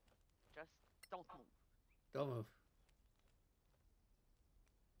 Just don't move. Don't move.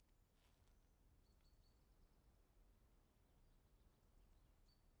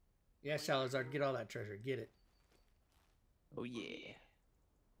 Yeah, Shalazar, get all that treasure. Get it. Oh yeah.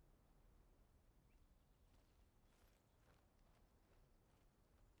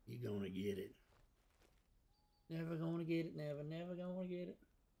 You gonna get it. Never gonna get it. Never gonna get it.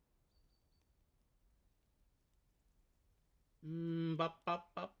 Bop, bop,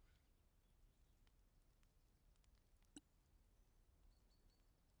 bop.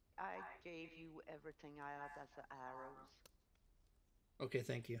 I gave you everything I had as the arrows. Okay,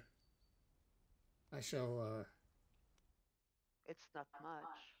 thank you. I shall, It's not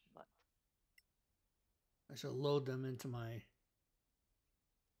much, but I shall load them into my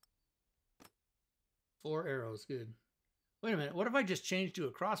 4 arrows. Good. Wait a minute. What if I just change to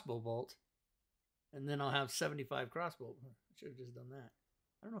a crossbow bolt? And then I'll have 75 crossbow. I should have just done that.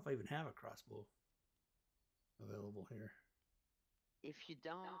 I don't know if I even have a crossbow available here. if you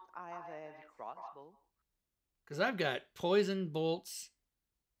don't, I have a heavy crossbow. Because I've got poison bolts.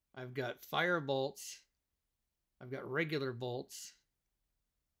 I've got fire bolts. I've got regular bolts.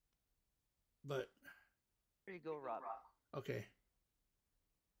 But, Here you go, Rob. okay.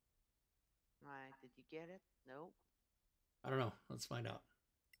 Right, did you get it? No. I don't know. Let's find out.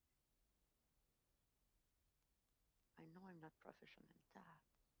 I know I'm not proficient in that.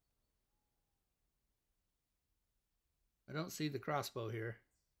 I don't see the crossbow here.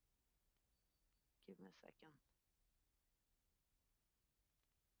 Give me a second.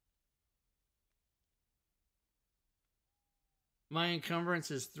 My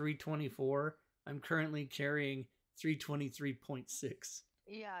encumbrance is 324. I'm currently carrying 323.6.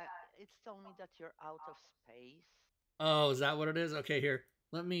 Yeah, it's telling me that you're out of space. Oh, is that what it is? Okay, here.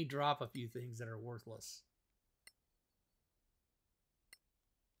 Let me drop a few things that are worthless.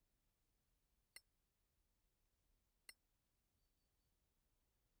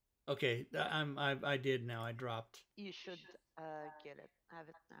 Okay, I did now. I dropped. You should get it, have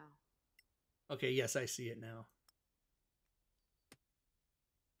it now. Okay, yes, I see it now.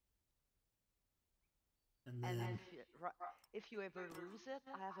 And And then if you ever lose it,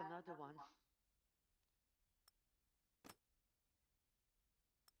 I have another one.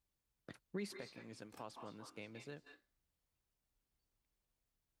 Respecking is impossible in this game, is it?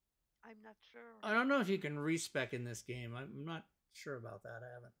 I'm not sure. I don't know if you can respec in this game. I'm not sure about that.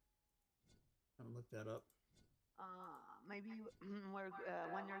 I haven't looked that up. Maybe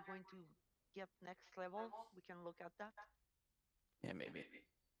when you're going to get next level, we can look at that. Yeah, maybe.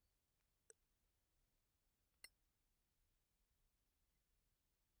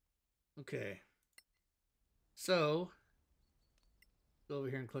 Okay. So, go over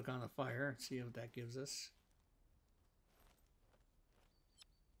here and click on the fire and see what that gives us.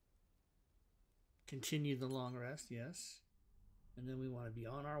 Continue the long rest, yes. And then we want to be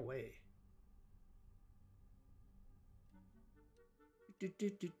on our way.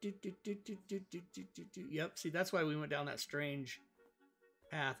 Yep, see, that's why we went down that strange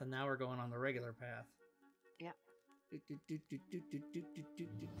path, and now we're going on the regular path. Yeah.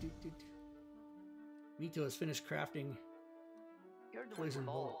 Mito has finished crafting You're doing poison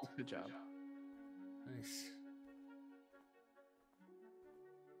bolt. bolt. Good job. Nice.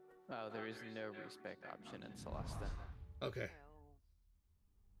 Oh, there is no respec option in Solasta. Okay.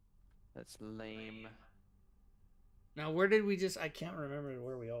 Well, That's lame. Now, where did we just... I can't remember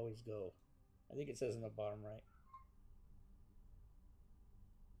where we always go. I think it says in the bottom right.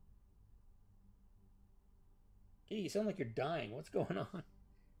 Hey, you sound like you're dying. What's going on?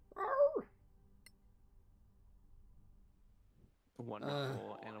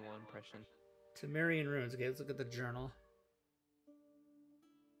 Wonderful animal impression. Temerian ruins. Okay, let's look at the journal.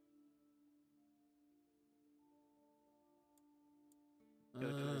 Go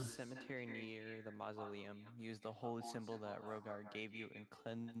to the cemetery near the mausoleum. Use the holy symbol that Rogar gave you and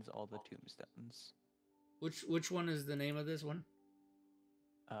cleanse all the tombstones. Which one is the name of this one?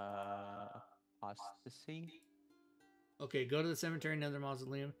 Apostasy? Okay, go to the cemetery near the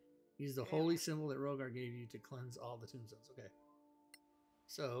mausoleum. Use the holy symbol that Rogar gave you to cleanse all the tombstones. Okay.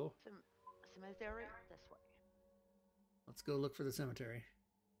 So, cemetery this way. let's go look for the cemetery.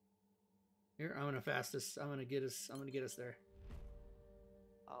 Here, I'm gonna fast us. I'm gonna get us there.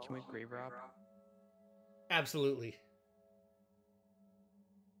 Oh. Can we grave rob? Absolutely.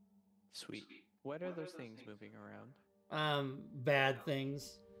 Sweet. What are those things moving around? Bad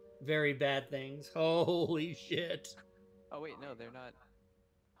things. Very bad things. Holy shit. Oh wait, no, they're not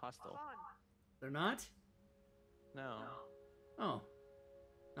hostile. Fun. They're not? No. Oh.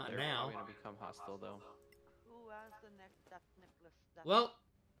 Not They're now. probably gonna become hostile though. Who has that necklace? Well.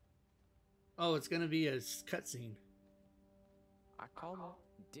 Oh, it's gonna be a cutscene. I called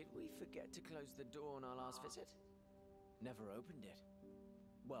it. Did we forget to close the door on our last visit? Never opened it.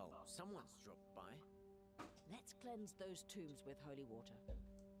 Well, someone's dropped by. Let's cleanse those tombs with holy water.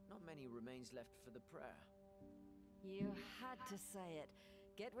 Not many remains left for the prayer. You had to say it.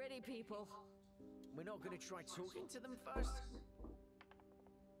 Get ready, people. We're not going to try talking to them first?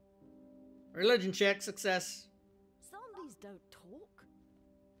 Religion check, success. Zombies don't talk.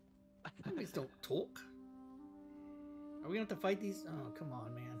 Zombies don't talk. Are we gonna have to fight these? Oh, come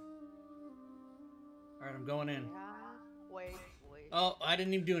on, man. Alright, I'm going in. Yeah. Wait. Oh, I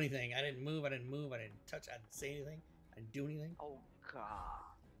didn't even do anything. I didn't move, I didn't touch, I didn't say anything. I didn't do anything. Oh God.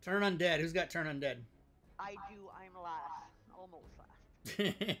 Turn undead. Who's got turn undead? I do. I'm last. Almost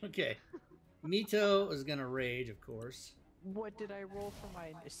last. Okay. Mito is gonna rage, of course. What did I roll for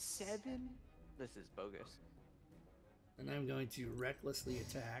my 7? This is bogus. And I'm going to recklessly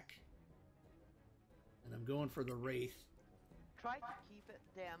attack. And I'm going for the Wraith. Try to keep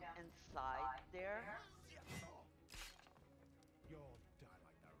them inside there. You'll die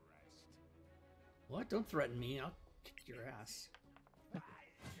like the rest. What? Don't threaten me. I'll kick your ass.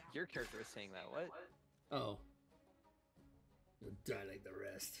 Your character is saying that, what? Oh. You'll die like the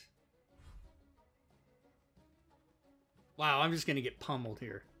rest. Wow, I'm just gonna get pummeled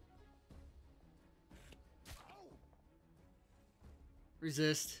here.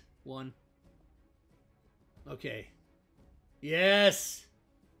 Resist. 1. Okay. Yes!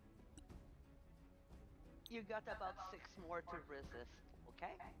 You got about 6 more to resist.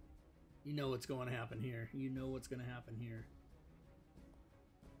 Okay. You know what's going to happen here. You know what's going to happen here.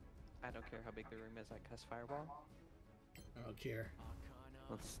 I don't care how big the room is, I cast Fireball. I don't care.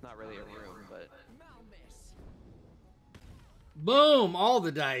 it's not really a room, but Malmiss. Boom! All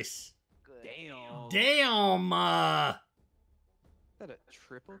the dice. Good. damn. Damn! Is that a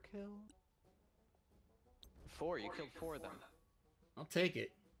triple kill? 4. You killed 4 of them. I'll take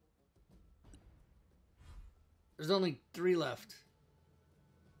it. There's only 3 left.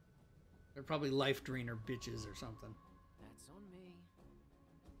 They're probably life drainer bitches or something. That's on me.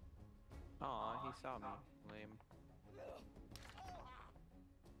 Aw, he saw me. Lame.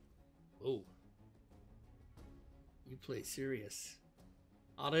 Oh. You play serious.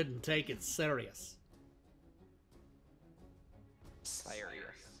 I didn't take it serious. Serious.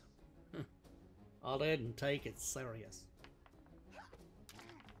 I didn't take it serious.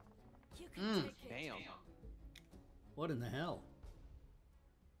 You can take it. Damn. What in the hell?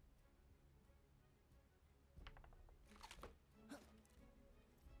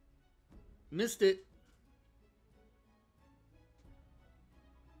 Missed it.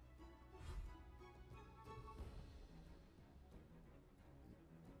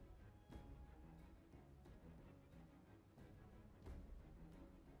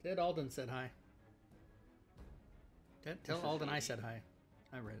 Ted Alden said hi. Tell Alden I said hi.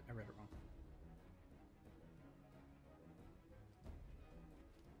 I read it wrong.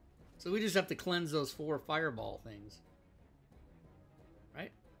 So we just have to cleanse those 4 fireball things.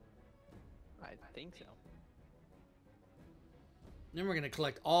 Right? I think so. Then we're going to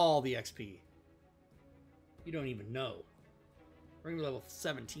collect all the XP. You don't even know. We're going to be level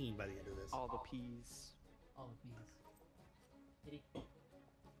 17 by the end of this. All the peas. All of these. Kitty,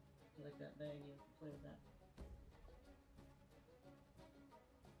 you like that bag? You play with that?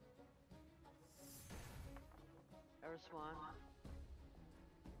 There's one.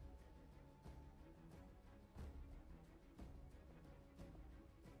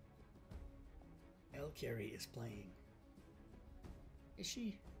 El Carey is playing. Is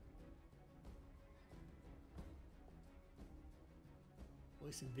she?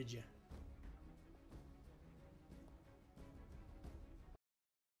 Voice and Vidya.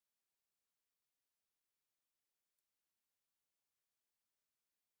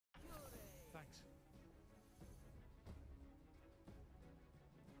 Thanks.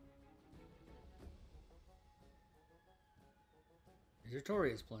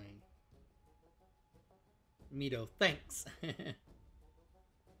 Zatori is playing. Mito, thanks.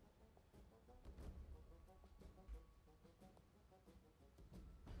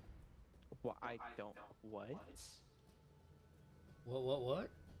 Well, I don't. What? What?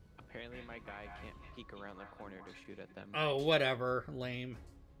 Apparently, my guy can't peek around the corner to shoot at them. Oh, whatever. Lame.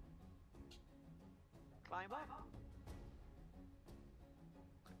 Climb up.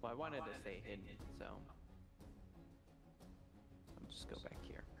 Well, I wanted to stay hidden, so I'll just go back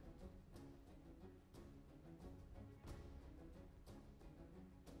here.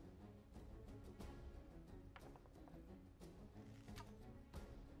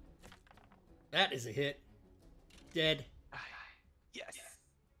 That is a hit. Dead. Yes.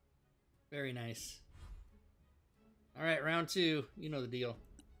 Very nice. All right, round 2. You know the deal.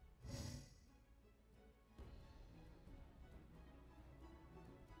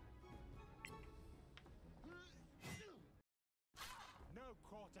 No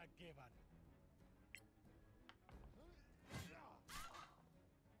quarter given.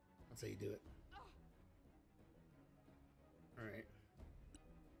 That's how you do it. All right.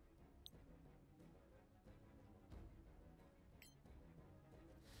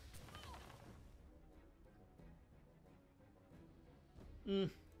 Arcana,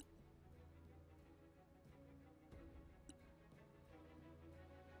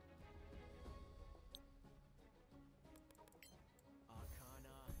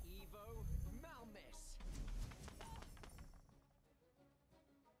 Evo, Malmiss.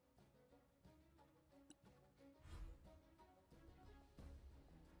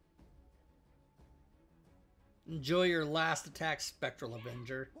 Enjoy your last attack, Spectral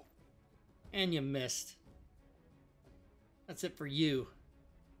Avenger. And you missed. That's it for you.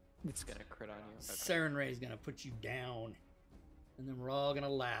 It's gonna crit on you. Okay. Saren Ray's gonna put you down. And then we're all gonna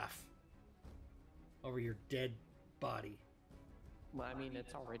laugh over your dead body. Well, I mean,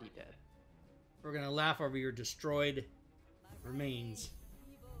 it's already dead. We're gonna laugh over your destroyed remains.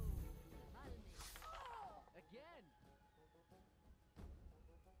 Again.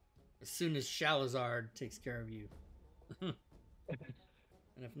 As soon as Shalazard takes care of you. And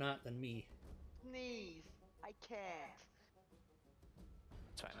if not, then me. Sneeze. I can't.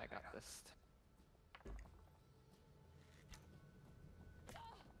 It's fine, I got this.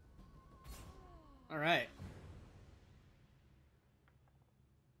 Alright.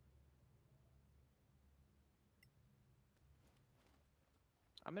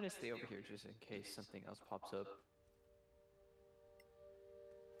 I'm gonna stay over here just in case something else pops up.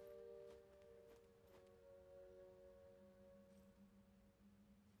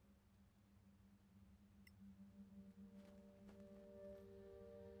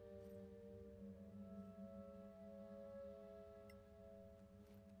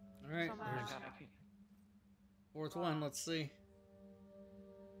 All right, Some Oh my there's god, I can't. fourth one. Let's see.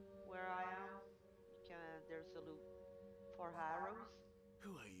 Where I am, there's a loop for arrows.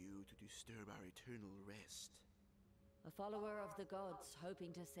 Who are you to disturb our eternal rest? A follower of the gods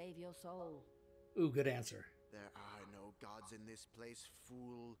hoping to save your soul. Ooh, good answer. There are no gods in this place,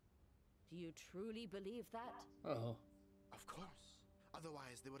 fool. Do you truly believe that? Uh-oh. Of course.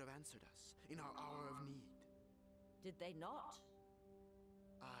 Otherwise, they would have answered us in our hour of need. Did they not?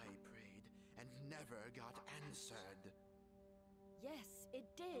 I prayed and never got answered. Yes, it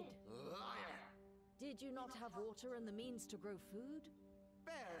did. Liar! Did you not have water and the means to grow food?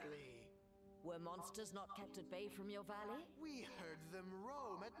 Barely. Were monsters not kept at bay from your valley? We heard them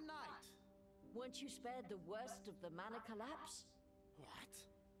roam at night. Weren't you spared the worst of the mana collapse? What?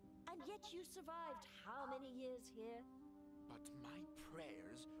 And yet you survived how many years here? But my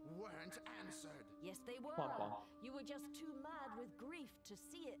prayers weren't answered. Yes, they were. Womp womp. You were just too mad with grief to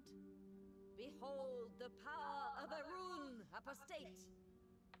see it. Behold the power of Arun, apostate.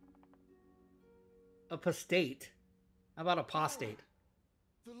 Apostate. How about apostate?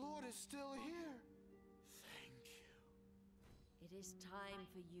 The Lord is still here. Thank you. It is time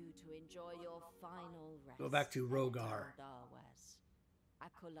for you to enjoy your final rest. Go back to Rogar. Darwas,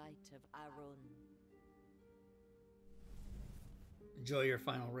 acolyte of Arun. Enjoy your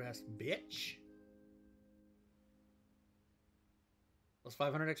final rest, bitch. Plus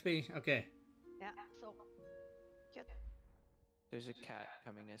 500 XP. Okay. Yeah, so get There's a cat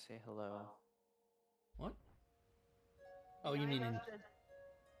coming to say hello. What? Oh, you mean in...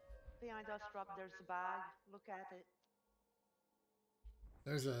 behind us, Rob, there's a bag. Look at it.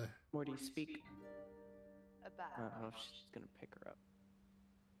 There's a... Morty, speak. A bag. I don't know if she's gonna pick her up.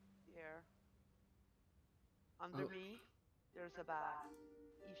 Here. Under Oh. me, there's a bag.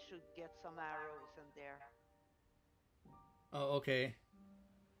 You should get some arrows in there. Oh, okay.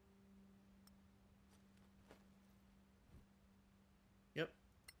 Yep.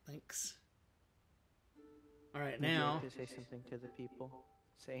 Thanks. All right, Would you now... like to say something to the people?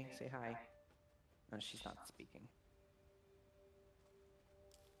 Say hi. No, she's not speaking.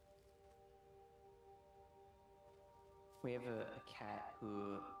 We have a cat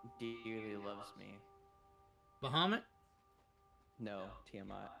who dearly loves me. Bahamut? No,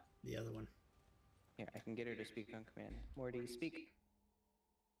 Tiamat. The other one. Here, I can get her to speak on command. Morty, speak.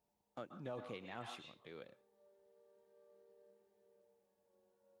 Oh, no, okay, now she won't do it.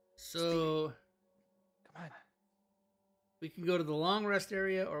 So... Come on. We can go to the long rest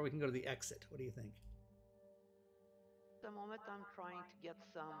area, or we can go to the exit. What do you think? At the moment, I'm trying to get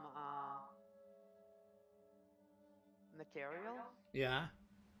some material. Yeah.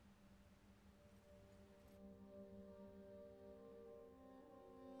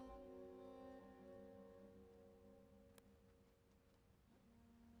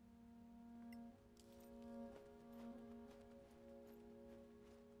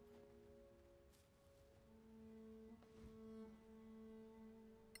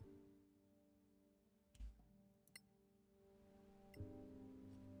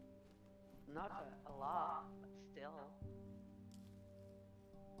 Not a lot, but still.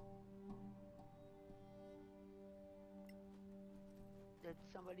 Did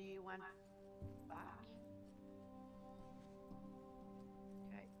somebody went back?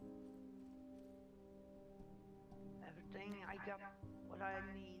 Okay. Everything I got what I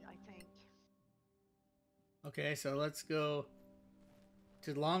need, I think. Okay, so let's go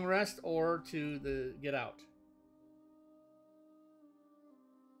to the long rest or to the get out.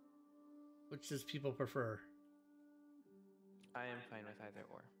 Which does people prefer? I am fine with either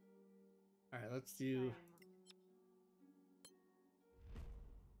or. All right, let's do...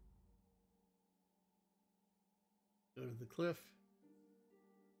 Go to the cliff.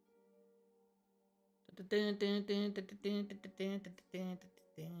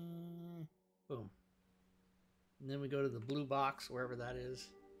 Boom. And then we go to the blue box, wherever that is.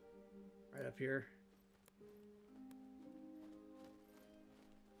 Right up here.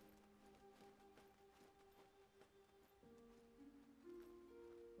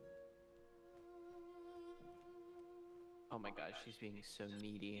 Oh my gosh, she's being so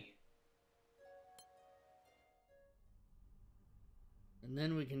needy. And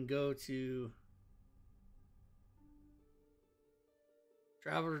then we can go to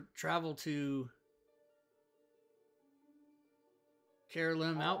travel to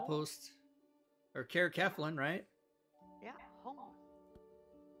Carolim Oh. Outpost. Or Care Keflin, right? Yeah, home.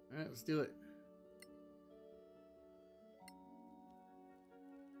 Alright, let's do it.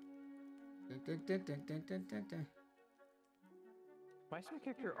 Dun, dun, dun, dun, dun, dun, dun. Why is my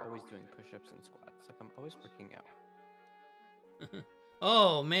character always doing push-ups and squats? Like I'm always working out.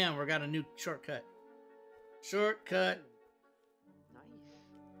 Oh man, we got a new shortcut. Shortcut. Nice.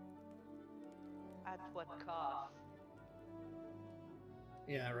 At what cost?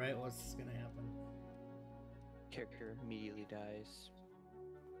 Yeah, right. What's gonna happen? Character immediately dies.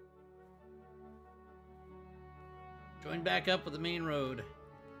 Join back up with the main road.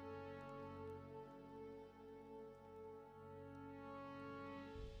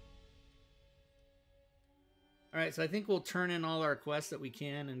 Alright, so I think we'll turn in all our quests that we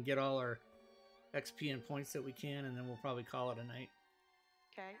can and get all our XP and points that we can, and then we'll probably call it a night.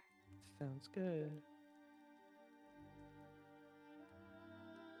 Okay. Sounds good.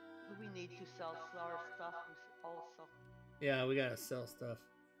 Do we need to sell our stuff also? Yeah, we gotta sell stuff.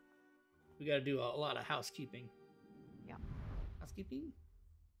 We gotta do a lot of housekeeping. Yeah. Housekeeping?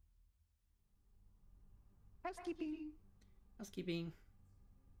 Housekeeping. Housekeeping.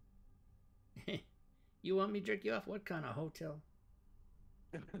 You want me to jerk you off? What kind of hotel?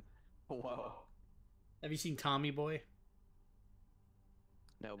 Whoa. Have you seen Tommy Boy?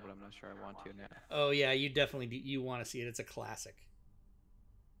 No, but I'm not sure I want to now. Oh yeah, you definitely do. You want to see it. It's a classic.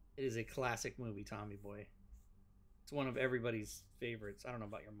 It is a classic movie, Tommy Boy. It's one of everybody's favorites. I don't know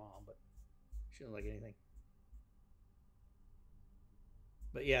about your mom, but she doesn't like anything.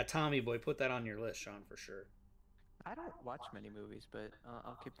 But yeah, Tommy Boy, put that on your list, Sean, for sure. I don't watch many movies, but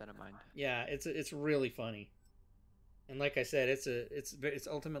I'll keep that in mind. Yeah, it's really funny, and like I said, it's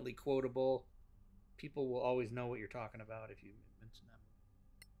ultimately quotable. People will always know what you're talking about if you mention that.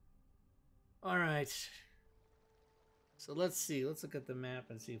 All right, so let's see. Let's look at the map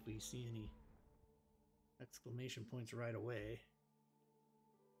and see if we see any exclamation points right away.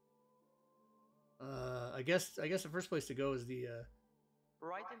 I guess the first place to go is the.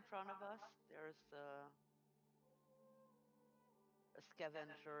 Right in front of us, there's a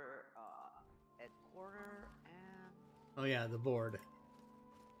scavenger headquarter and Oh yeah, the board.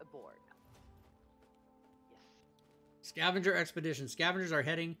 a board. Yes. Scavenger expedition. Scavengers are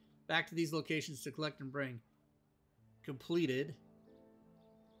heading back to these locations to collect and bring. Completed.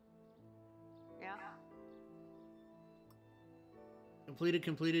 Yeah.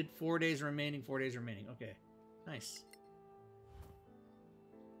 Completed. 4 days remaining. 4 days remaining. Okay. Nice.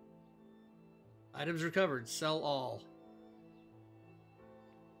 Items recovered. Sell all.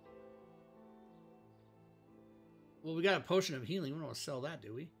 Well, we got a potion of healing. We don't want to sell that,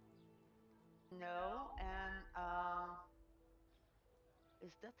 do we? No, and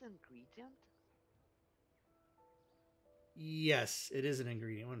is that ingredient? Yes, it is an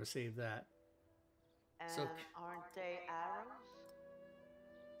ingredient. I want to save that. And So- aren't they arrows?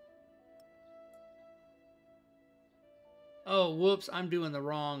 Oh, whoops! I'm doing the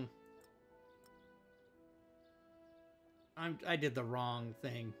wrong. I did the wrong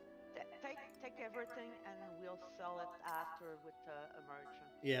thing. Take everything and we'll sell it after with a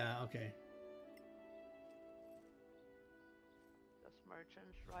merchant. Yeah. Okay. Those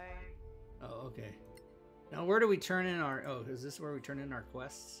merchants, right? Oh, okay. Now, where do we turn in our? Oh, is this where we turn in our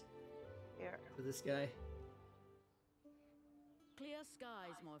quests Here. for this guy? Clear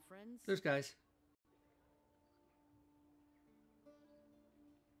skies, my friends. There's guys.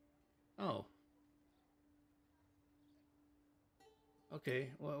 Oh.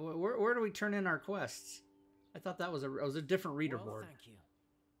 Okay. Well, where do we turn in our quests? I thought that was a different reader Well, board. thank you.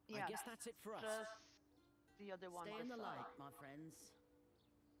 Yeah. I guess that's it for us. Just the other one. Stay in the beside. light, my friends.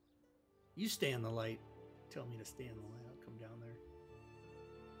 You stay in the light. Tell me to stay in the light. I'll come down there.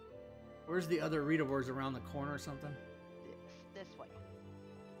 Where's the other reader boards, around the corner or something? This way.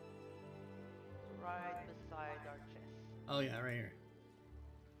 Right beside our chest. Oh yeah, right here.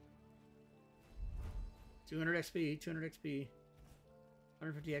 200 XP, 200 XP,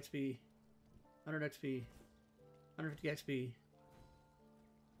 150 XP, 100 XP, 150 XP.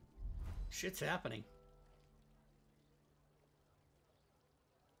 Shit's happening.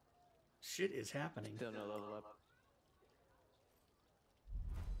 Shit is happening. Still no level up.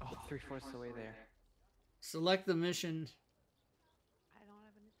 Oh, 3/4 the way there. Select the mission. I don't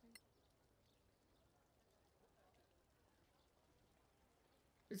have anything.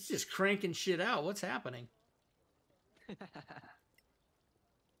 It's just cranking shit out. What's happening?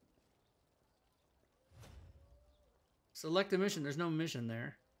 Select a mission. There's no mission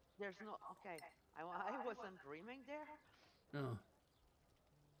there. There's no. Okay. I wasn't dreaming there. No.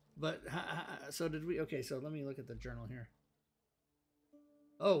 But so did we? Okay, so let me look at the journal here.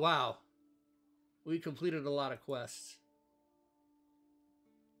 Oh, wow. We completed a lot of quests.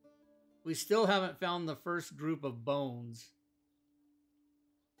 We still haven't found the first group of bones.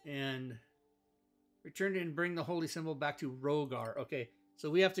 And return and bring the holy symbol back to Rogar. Okay, so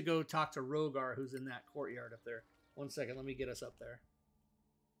we have to go talk to Rogar, who's in that courtyard up there. 1 second, let me get us up there.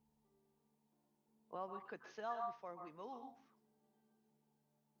 Well, we could sell before we move.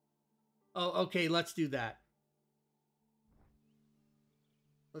 Oh, okay, let's do that.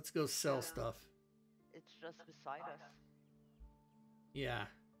 Let's go sell Yeah. stuff. It's just beside us. Yeah.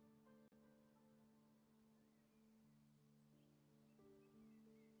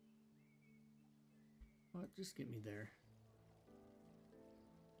 What? Just get me there.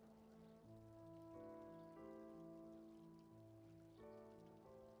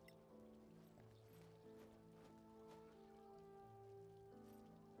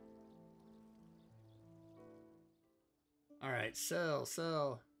 All right, sell.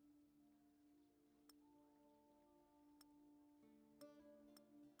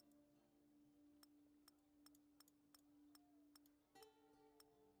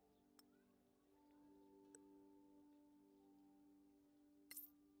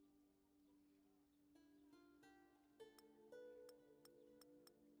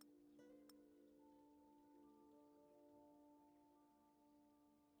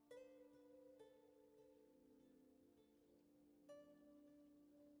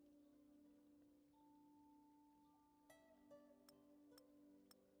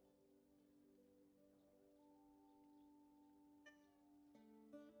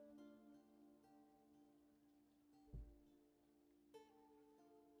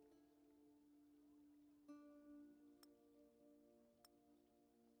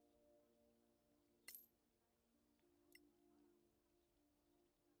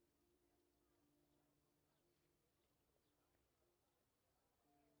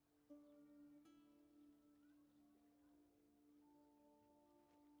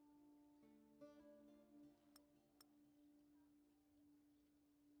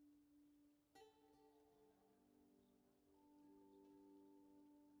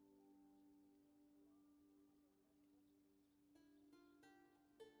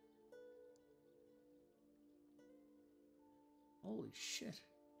 Holy shit.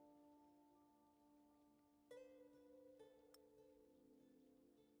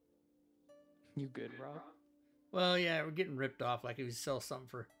 You good, Rob? Well, yeah, we're getting ripped off. Like if you sell something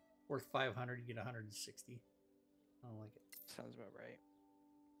for worth 500, you get 160. I don't like it. Sounds about right.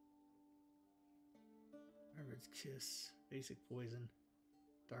 Harvard's Kiss, Basic Poison,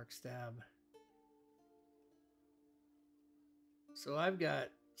 Dark Stab. So I've got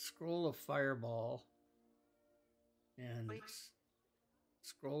Scroll of Fireball and Wait.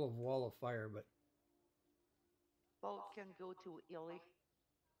 Scroll of Wall of Fire, but Both can go to Illy.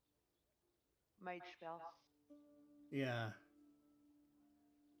 Mage spells. yeah.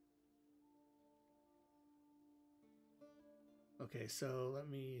 Okay, so let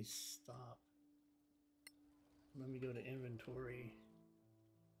me stop. Let me go to inventory.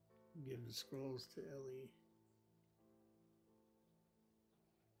 Give the scrolls to Ellie.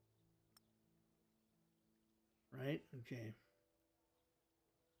 Right? Okay.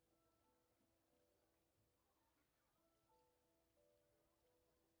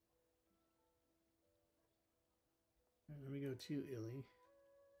 All right, let me go to Illy.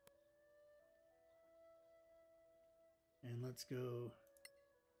 And let's go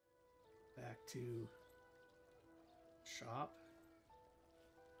back to shop.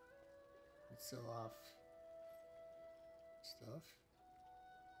 Let's sell off stuff.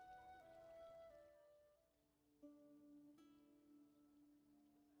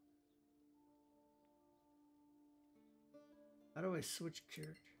 How do I switch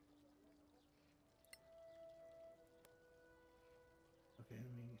character? Okay,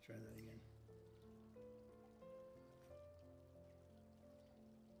 let me try that again.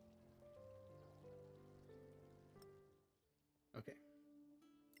 Okay.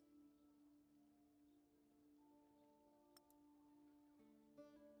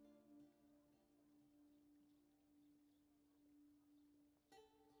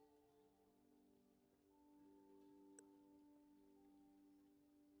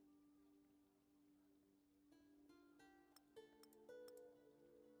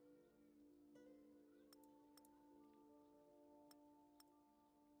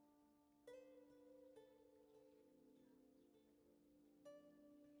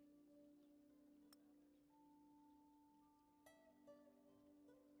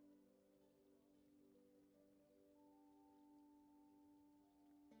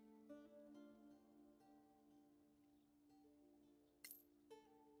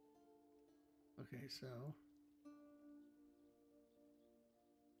 Okay, so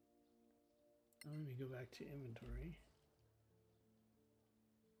let me go back to inventory.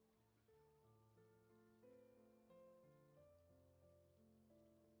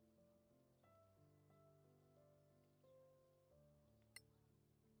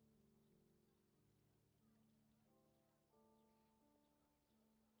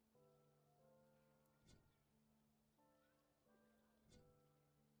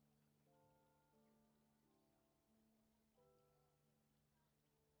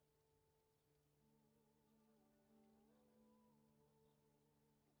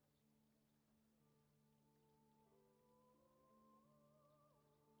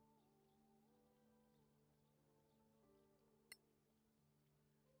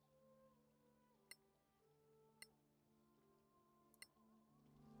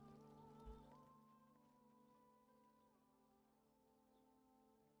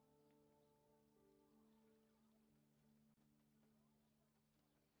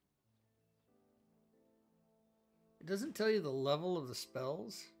 It doesn't tell you the level of the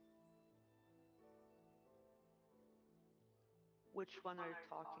spells. Which one are you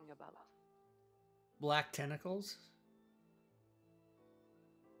talking about? Black tentacles.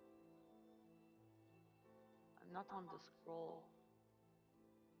 Not on the scroll.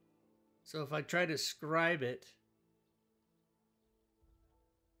 So if I try to scribe it,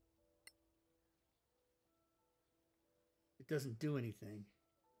 it doesn't do anything.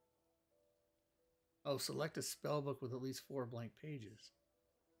 Oh, select a spell book with at least 4 blank pages.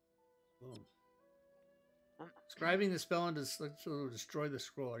 Boom. Scribing the spell and destroy the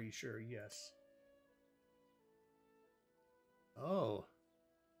scroll. Are you sure? Yes. Oh.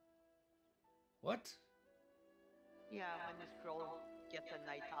 What? Yeah, when you scroll, get a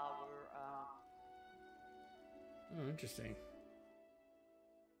night hour. Oh, interesting.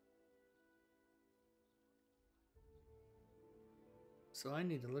 So I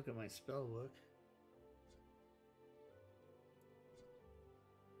need to look at my spell book.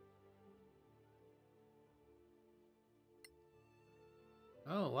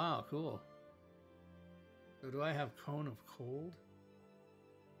 Oh, wow, cool. So do I have Cone of Cold?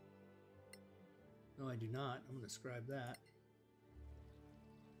 No, I do not. I'm going to scribe that.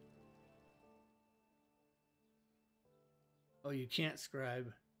 Oh, you can't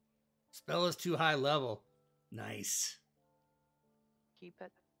scribe. Spell is too high level. Nice. Keep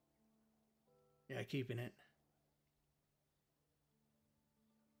it. Yeah, keeping it.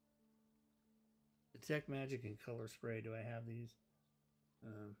 Detect magic and color spray. Do I have these?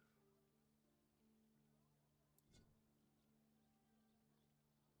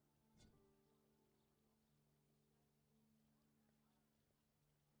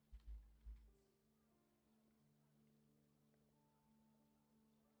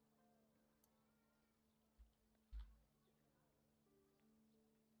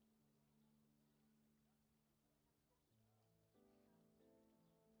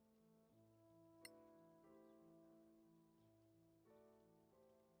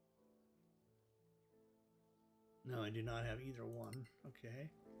 No, I do not have either one. Okay.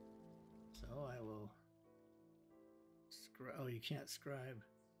 So I will... Oh, you can't scribe.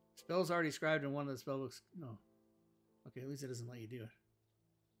 Spell's already scribed in one of the spell books. No. Okay, at least it doesn't let you do it.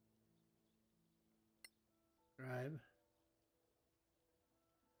 Scribe.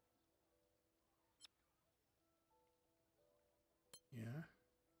 Yeah.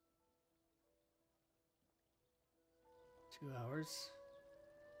 2 hours.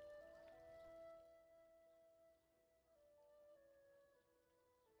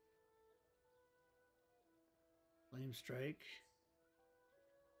 Flame Strike.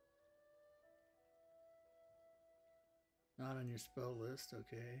 Not on your spell list,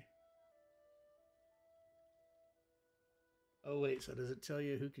 okay. Oh wait, so does it tell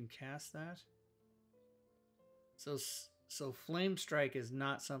you who can cast that? So Flame Strike is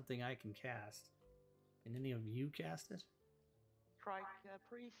not something I can cast. Can any of you cast it? Strike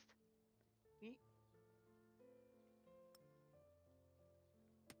priest. Me?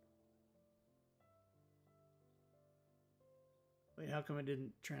 Wait, how come it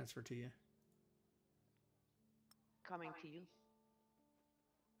didn't transfer to you? Coming to you.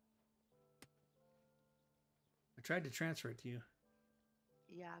 I tried to transfer it to you.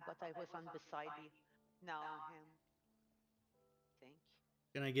 Yeah, but I was on beside you. Now I am. Think.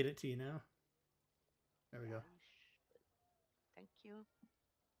 Can I get it to you now? There we go. Thank you.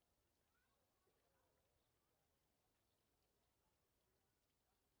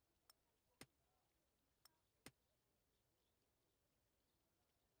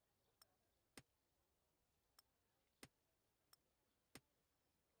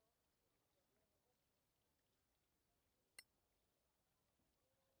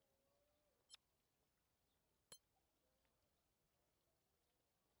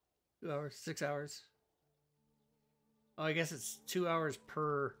 2 hours, 6 hours. Oh, I guess it's 2 hours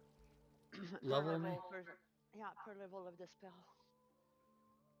per level. Per level of the spell.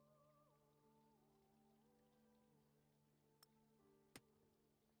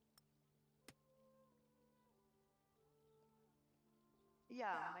 Yeah,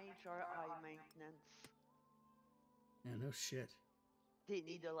 major high maintenance. Yeah, no shit. They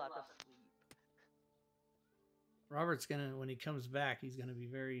need a lot of sleep. Robert's gonna, when he comes back, he's gonna be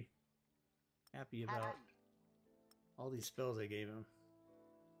very happy about Happy. all these spells I gave him.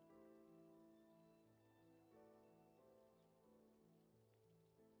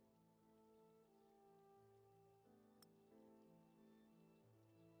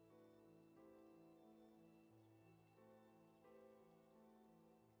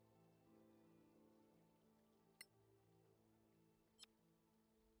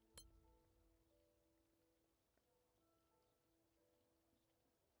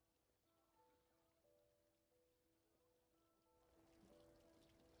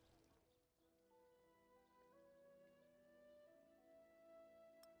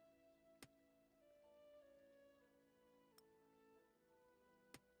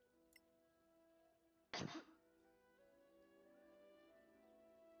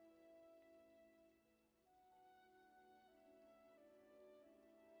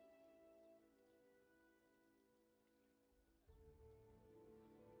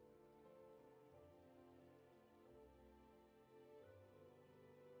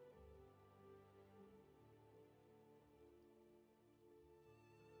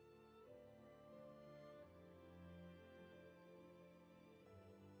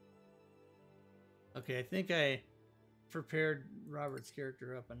 Okay, I think I prepared Robert's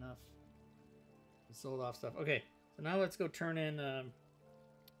character up enough. I sold off stuff. Okay, so now let's go turn in.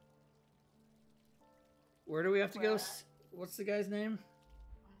 Where do we have to go? What's the guy's name?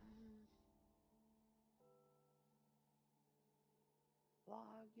 Log.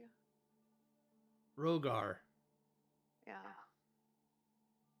 Rogar. Yeah.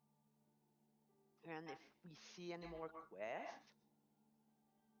 And if we see any more quests,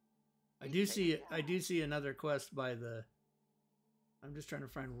 I do see another quest by the. I'm just trying to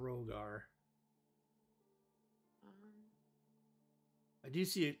find Rogar. I do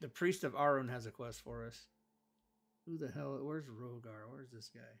see the priest of Arun has a quest for us. Who the hell? Where's Rogar? Where's this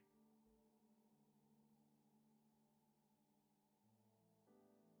guy?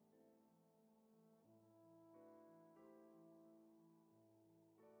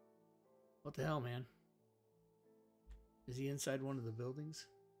 What the hell, man? Is he inside one of the buildings?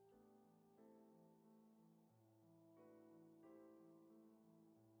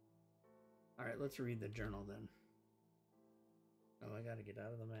 All right, let's read the journal then. Oh, I gotta get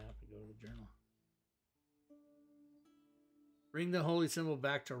out of the map and go to the journal. Bring the holy symbol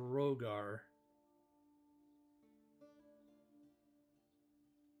back to Rogar.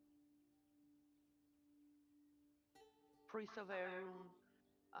 priest of Arun.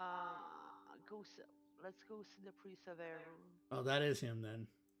 Let's go see the priest of Arun. Oh, that is him then.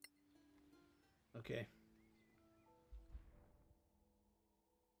 Okay.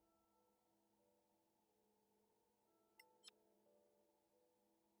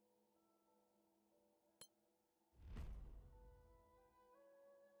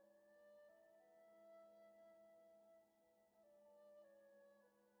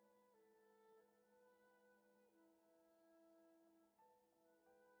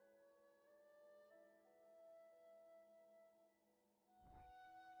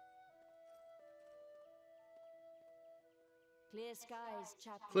 Clear skies,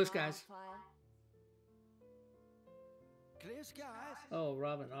 chapter. Clear skies. Fire. Clear skies. Oh,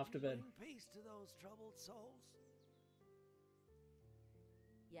 Robin, off to bed. Bring peace to those troubled souls.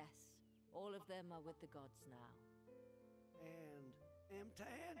 Yes, all of them are with the gods now. And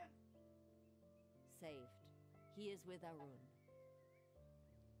Amtan? Saved. He is with Arun.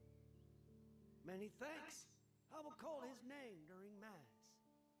 Many thanks. I will call his name during Mass.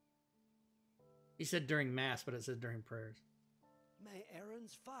 He said during Mass, but it said during prayers. May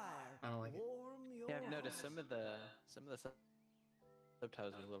Aaron's fire I don't like it. warm your Yeah, I've noticed hearts. some of the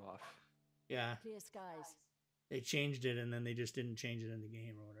subtitles are a little off. Yeah, Clear skies. they changed it and then they just didn't change it in the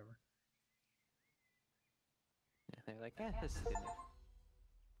game or whatever. Yeah, they're like, yeah, this is good enough.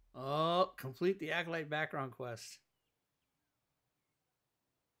 Oh, complete the Acolyte background quest.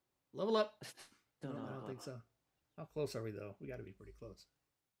 Level up. Still No, not I don't level think up. so. How close are we though? We got to be pretty close.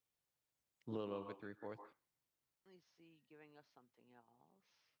 A little over 3/4. Let me see, giving us something else.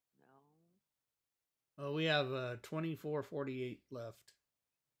 No. Oh, we have 2448 left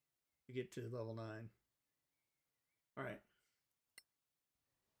to get to level 9. All right.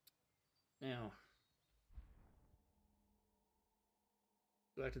 Now,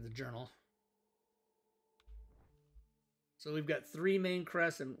 go back to the journal. So we've got 3 main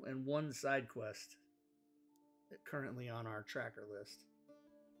quests and 1 side quest currently on our tracker list.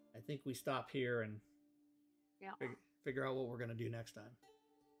 I think we stop here and Yeah. figure out what we're going to do next time.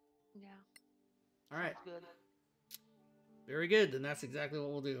 Yeah. All right. Sounds good. Very good. Then that's exactly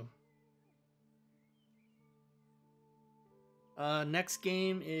what we'll do. Next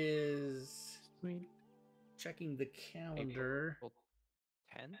game is Sweet. checking the calendar. April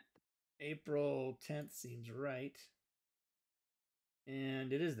 10th? April 10th seems right.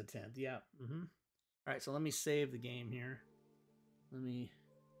 And it is the 10th. Yeah. Mm-hmm. All right. So let me save the game here. Let me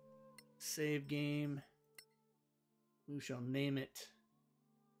save game. We shall name it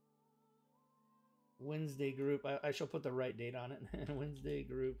Wednesday group. I shall put the right date on it. Wednesday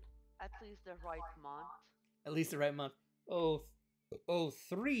group. At least the right month. At least the right month.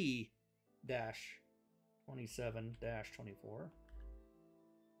 03-27-24.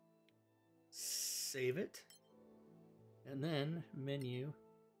 Save it. And then menu,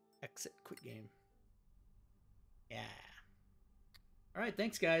 exit, quit game. Yeah. All right.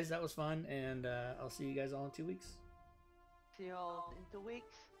 Thanks, guys. That was fun. And I'll see you guys all in 2 weeks. See you all in 2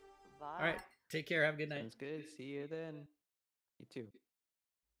 weeks. Bye. All right. Take care. Have a good night. Sounds good. See you then. You too.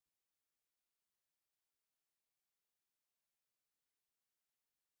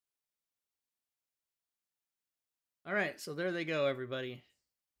 All right. So there they go, everybody.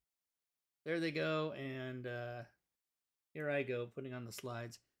 There they go. And here I go, putting on the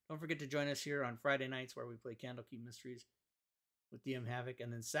slides. Don't forget to join us here on Friday nights where we play Candlekeep Mysteries with DM Havoc.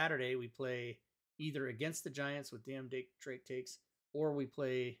 And then Saturday, we play either Against the Giants with DM Drake Takes, or we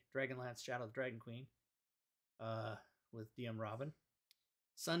play Dragonlance Shadow of the Dragon Queen with DM Robin.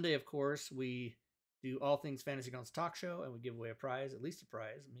 Sunday, of course, we do All Things Fantasy Grounds Talk Show, and we give away a prize, at least a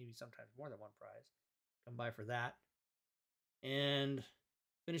prize, maybe sometimes more than 1 prize. Come by for that. And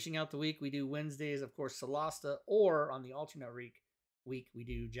finishing out the week, we do Wednesdays, of course, Solasta, or on the alternate week, we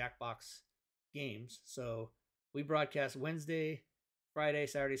do Jackbox games. So we broadcast Wednesday, Friday,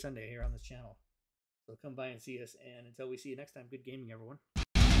 Saturday, Sunday here on this channel. So come by and see us. And until we see you next time, good gaming, everyone.